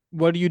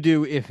what do you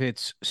do if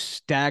it's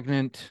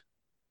stagnant?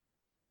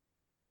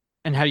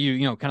 And how do you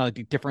kind of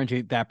like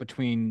differentiate that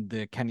between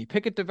the Kenny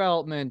Pickett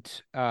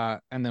development, and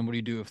then what do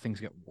you do if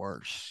things get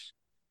worse?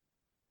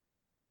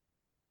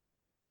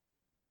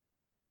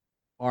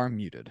 Are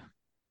muted.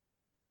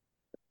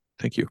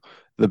 Thank you.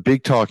 The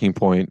big talking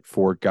point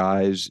for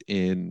guys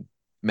in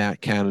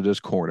Matt Canada's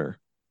corner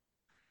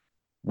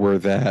were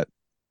that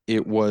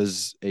it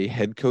was a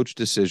head coach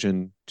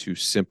decision to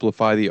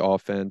simplify the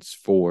offense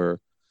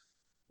for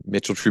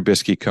Mitchell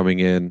Trubisky coming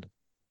in,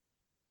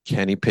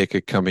 Kenny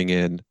Pickett coming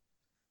in.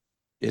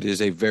 It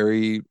is a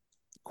very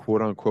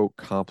quote unquote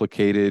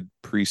complicated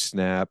pre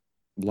snap,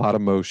 a lot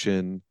of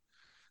motion,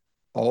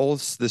 all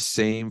the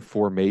same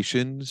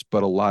formations,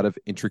 but a lot of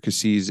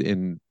intricacies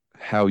in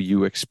how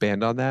you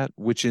expand on that,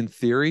 which in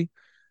theory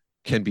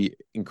can be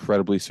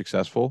incredibly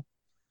successful.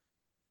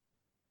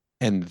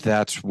 And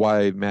that's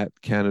why Matt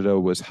Canada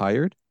was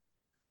hired.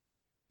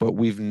 But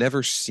we've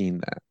never seen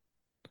that.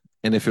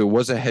 And if it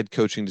was a head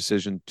coaching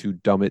decision to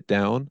dumb it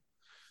down,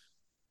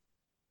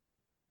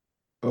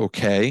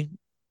 okay.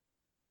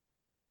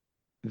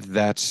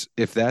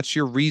 If that's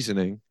your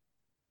reasoning,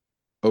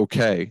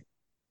 okay.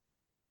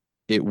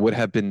 It would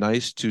have been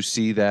nice to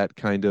see that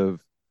kind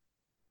of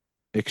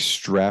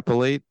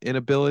extrapolate in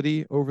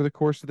ability over the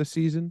course of the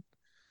season,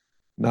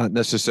 not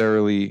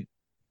necessarily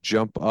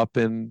jump up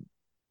and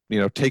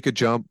take a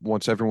jump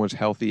once everyone's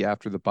healthy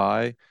after the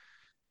bye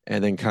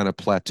and then kind of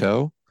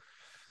plateau.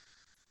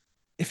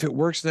 If it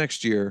works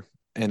next year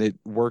and it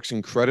works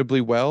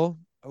incredibly well,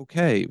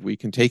 okay, we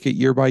can take it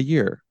year by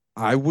year.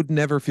 I would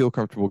never feel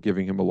comfortable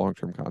giving him a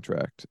long-term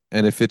contract.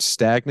 And if it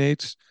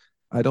stagnates,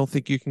 I don't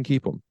think you can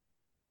keep him.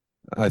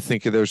 I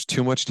think there's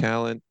too much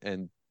talent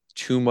and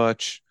too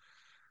much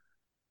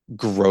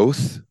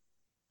growth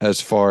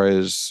as far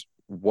as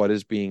what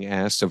is being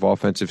asked of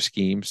offensive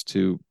schemes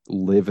to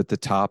live at the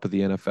top of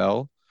the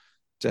NFL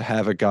to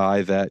have a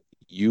guy that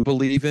you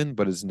believe in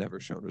but has never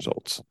shown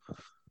results.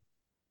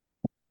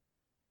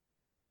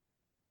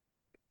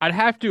 I'd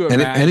have to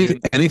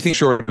imagine anything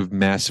short of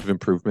massive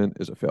improvement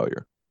is a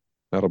failure.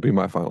 That'll be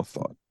my final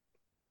thought.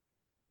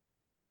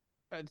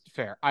 That's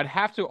fair. I'd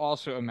have to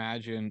also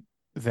imagine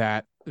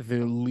that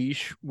the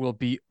leash will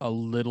be a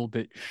little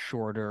bit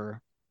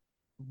shorter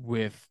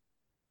with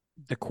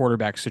the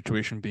quarterback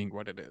situation being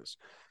what it is.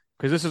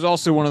 Because this is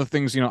also one of the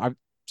things, I'm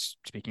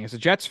speaking as a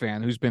Jets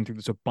fan who's been through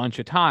this a bunch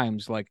of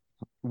times. Like,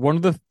 one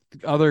of the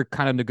other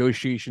kind of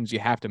negotiations you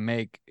have to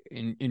make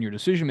in your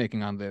decision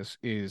making on this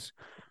is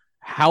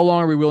how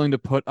long are we willing to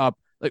put up?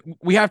 Like,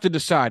 we have to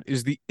decide,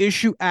 is the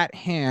issue at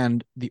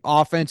hand the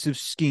offensive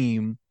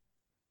scheme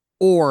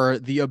or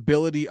the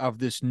ability of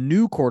this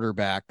new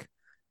quarterback,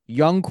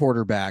 young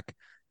quarterback,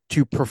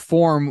 to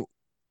perform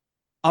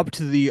up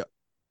to the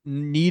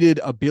needed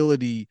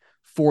ability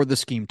for the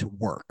scheme to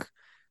work?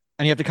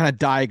 And you have to kind of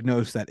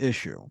diagnose that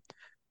issue.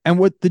 And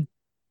what the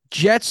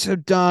Jets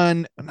have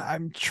done, and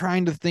I'm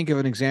trying to think of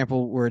an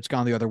example where it's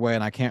gone the other way,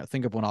 and I can't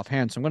think of one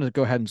offhand, so I'm going to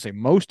go ahead and say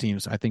most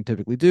teams, I think,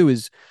 typically do,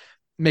 is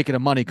make it a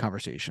money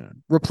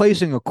conversation.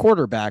 Replacing a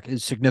quarterback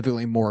is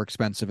significantly more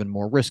expensive and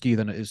more risky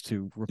than it is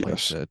to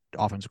replace the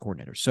offensive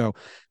coordinator. So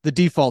the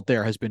default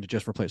there has been to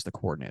just replace the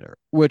coordinator,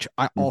 which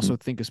I also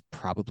think is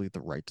probably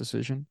the right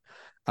decision.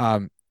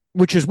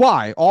 Which is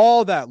why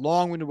all that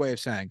long-winded way of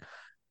saying,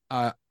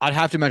 I'd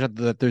have to imagine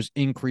that there's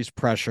increased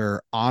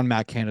pressure on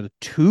Matt Canada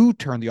to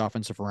turn the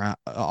offense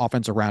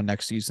around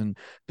next season,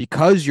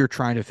 because you're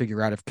trying to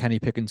figure out if Kenny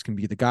Pickett can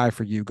be the guy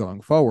for you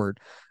going forward.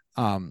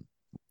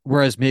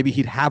 Whereas maybe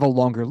he'd have a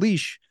longer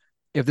leash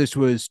if this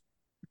was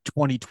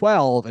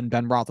 2012 and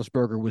Ben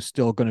Roethlisberger was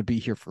still going to be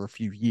here for a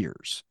few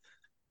years.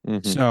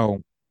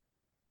 So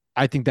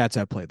I think that's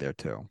at play there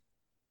too.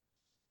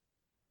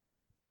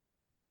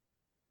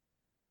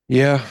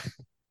 Yeah,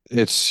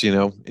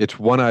 it's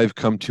one I've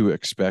come to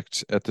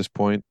expect at this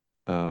point.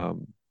 A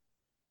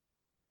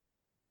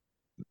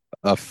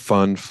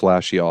fun,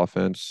 flashy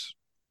offense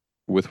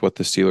with what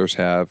the Steelers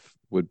have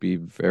would be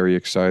very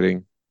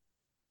exciting.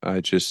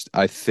 I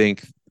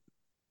think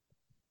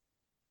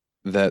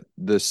that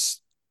this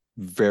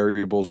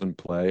variables in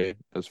play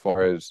as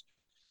far as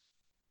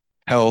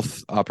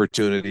health,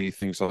 opportunity,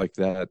 things like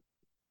that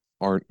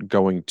aren't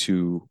going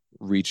to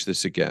reach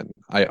this again.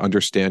 I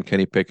understand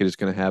Kenny Pickett is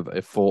going to have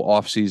a full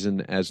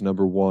offseason as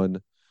number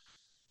one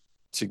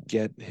to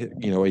get,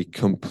 a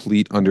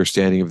complete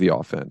understanding of the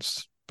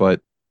offense.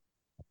 But,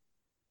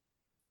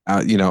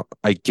 I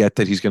get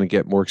that he's going to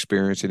get more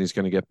experience and he's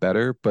going to get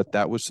better, but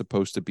that was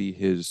supposed to be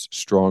his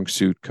strong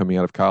suit coming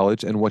out of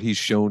college. And what he's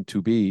shown to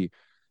be,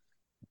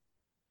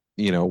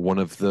 one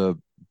of the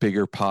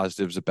bigger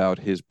positives about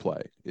his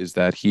play is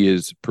that he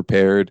is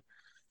prepared.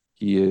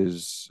 He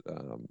is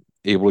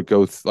able to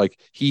go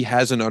he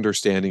has an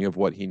understanding of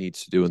what he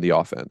needs to do in the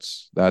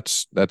offense.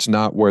 That's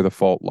not where the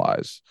fault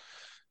lies.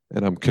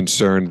 And I'm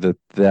concerned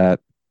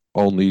that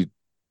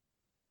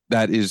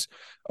is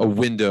a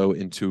window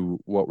into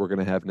what we're going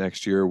to have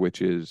next year,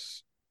 which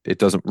is, it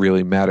doesn't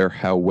really matter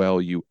how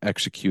well you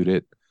execute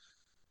it.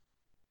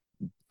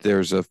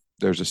 There's a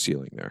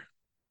ceiling there.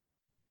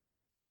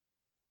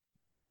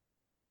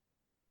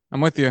 I'm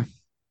with you.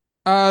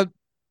 I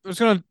was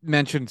going to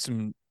mention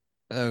some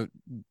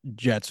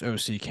Jets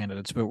OC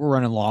candidates, but we're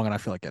running long and I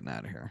feel like getting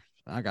out of here.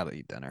 I got to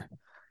eat dinner.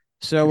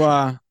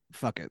 So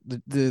fuck it.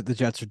 The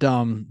Jets are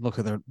dumb. Look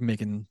like they're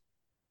making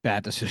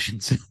bad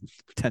decisions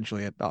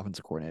potentially at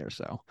offensive coordinator.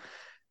 So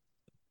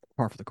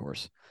par for the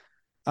course.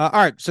 All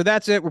right, so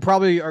that's it. We're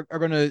probably are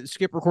going to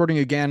skip recording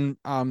again.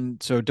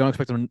 So don't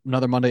expect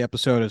another Monday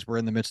episode as we're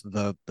in the midst of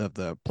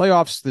the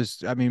playoffs.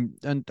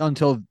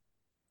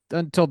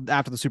 Until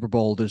after the Super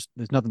Bowl, there's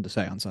nothing to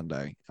say on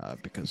Sunday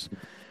because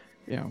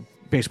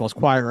baseball's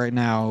quiet right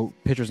now.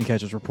 Pitchers and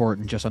catchers report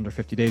in just under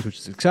 50 days, which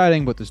is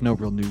exciting, but there's no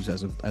real news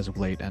as of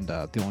late. And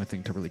the only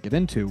thing to really get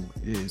into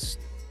is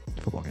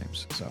football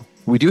games. So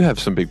we do have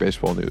some big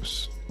baseball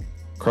news.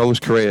 Carlos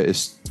Correa is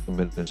still a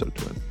Minnesota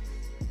Twin.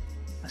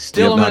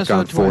 Still not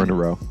gone 4 in a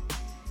row.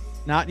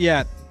 Not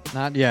yet.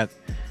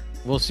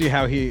 We'll see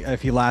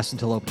if he lasts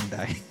until opening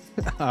day.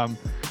 All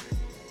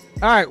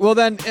right. Well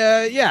then,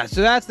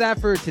 so that's that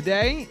for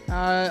today.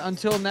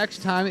 Until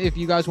next time, if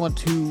you guys want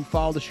to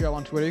follow the show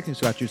on Twitter, you can do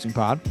so at Juicing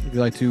Pod. If you'd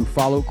like to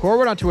follow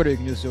Corwin on Twitter, you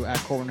can do so at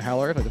Corwin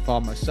Heller. If you'd like to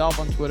follow myself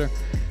on Twitter,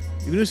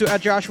 you can do so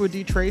at Joshua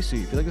D.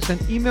 Tracy. If you'd like to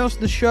send emails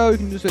to the show, you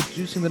can do so at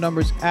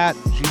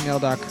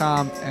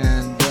juicingthenumbers@gmail.com.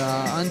 And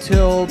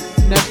until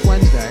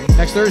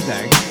next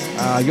Thursday,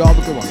 y'all have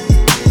a good one.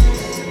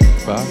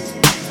 Bye.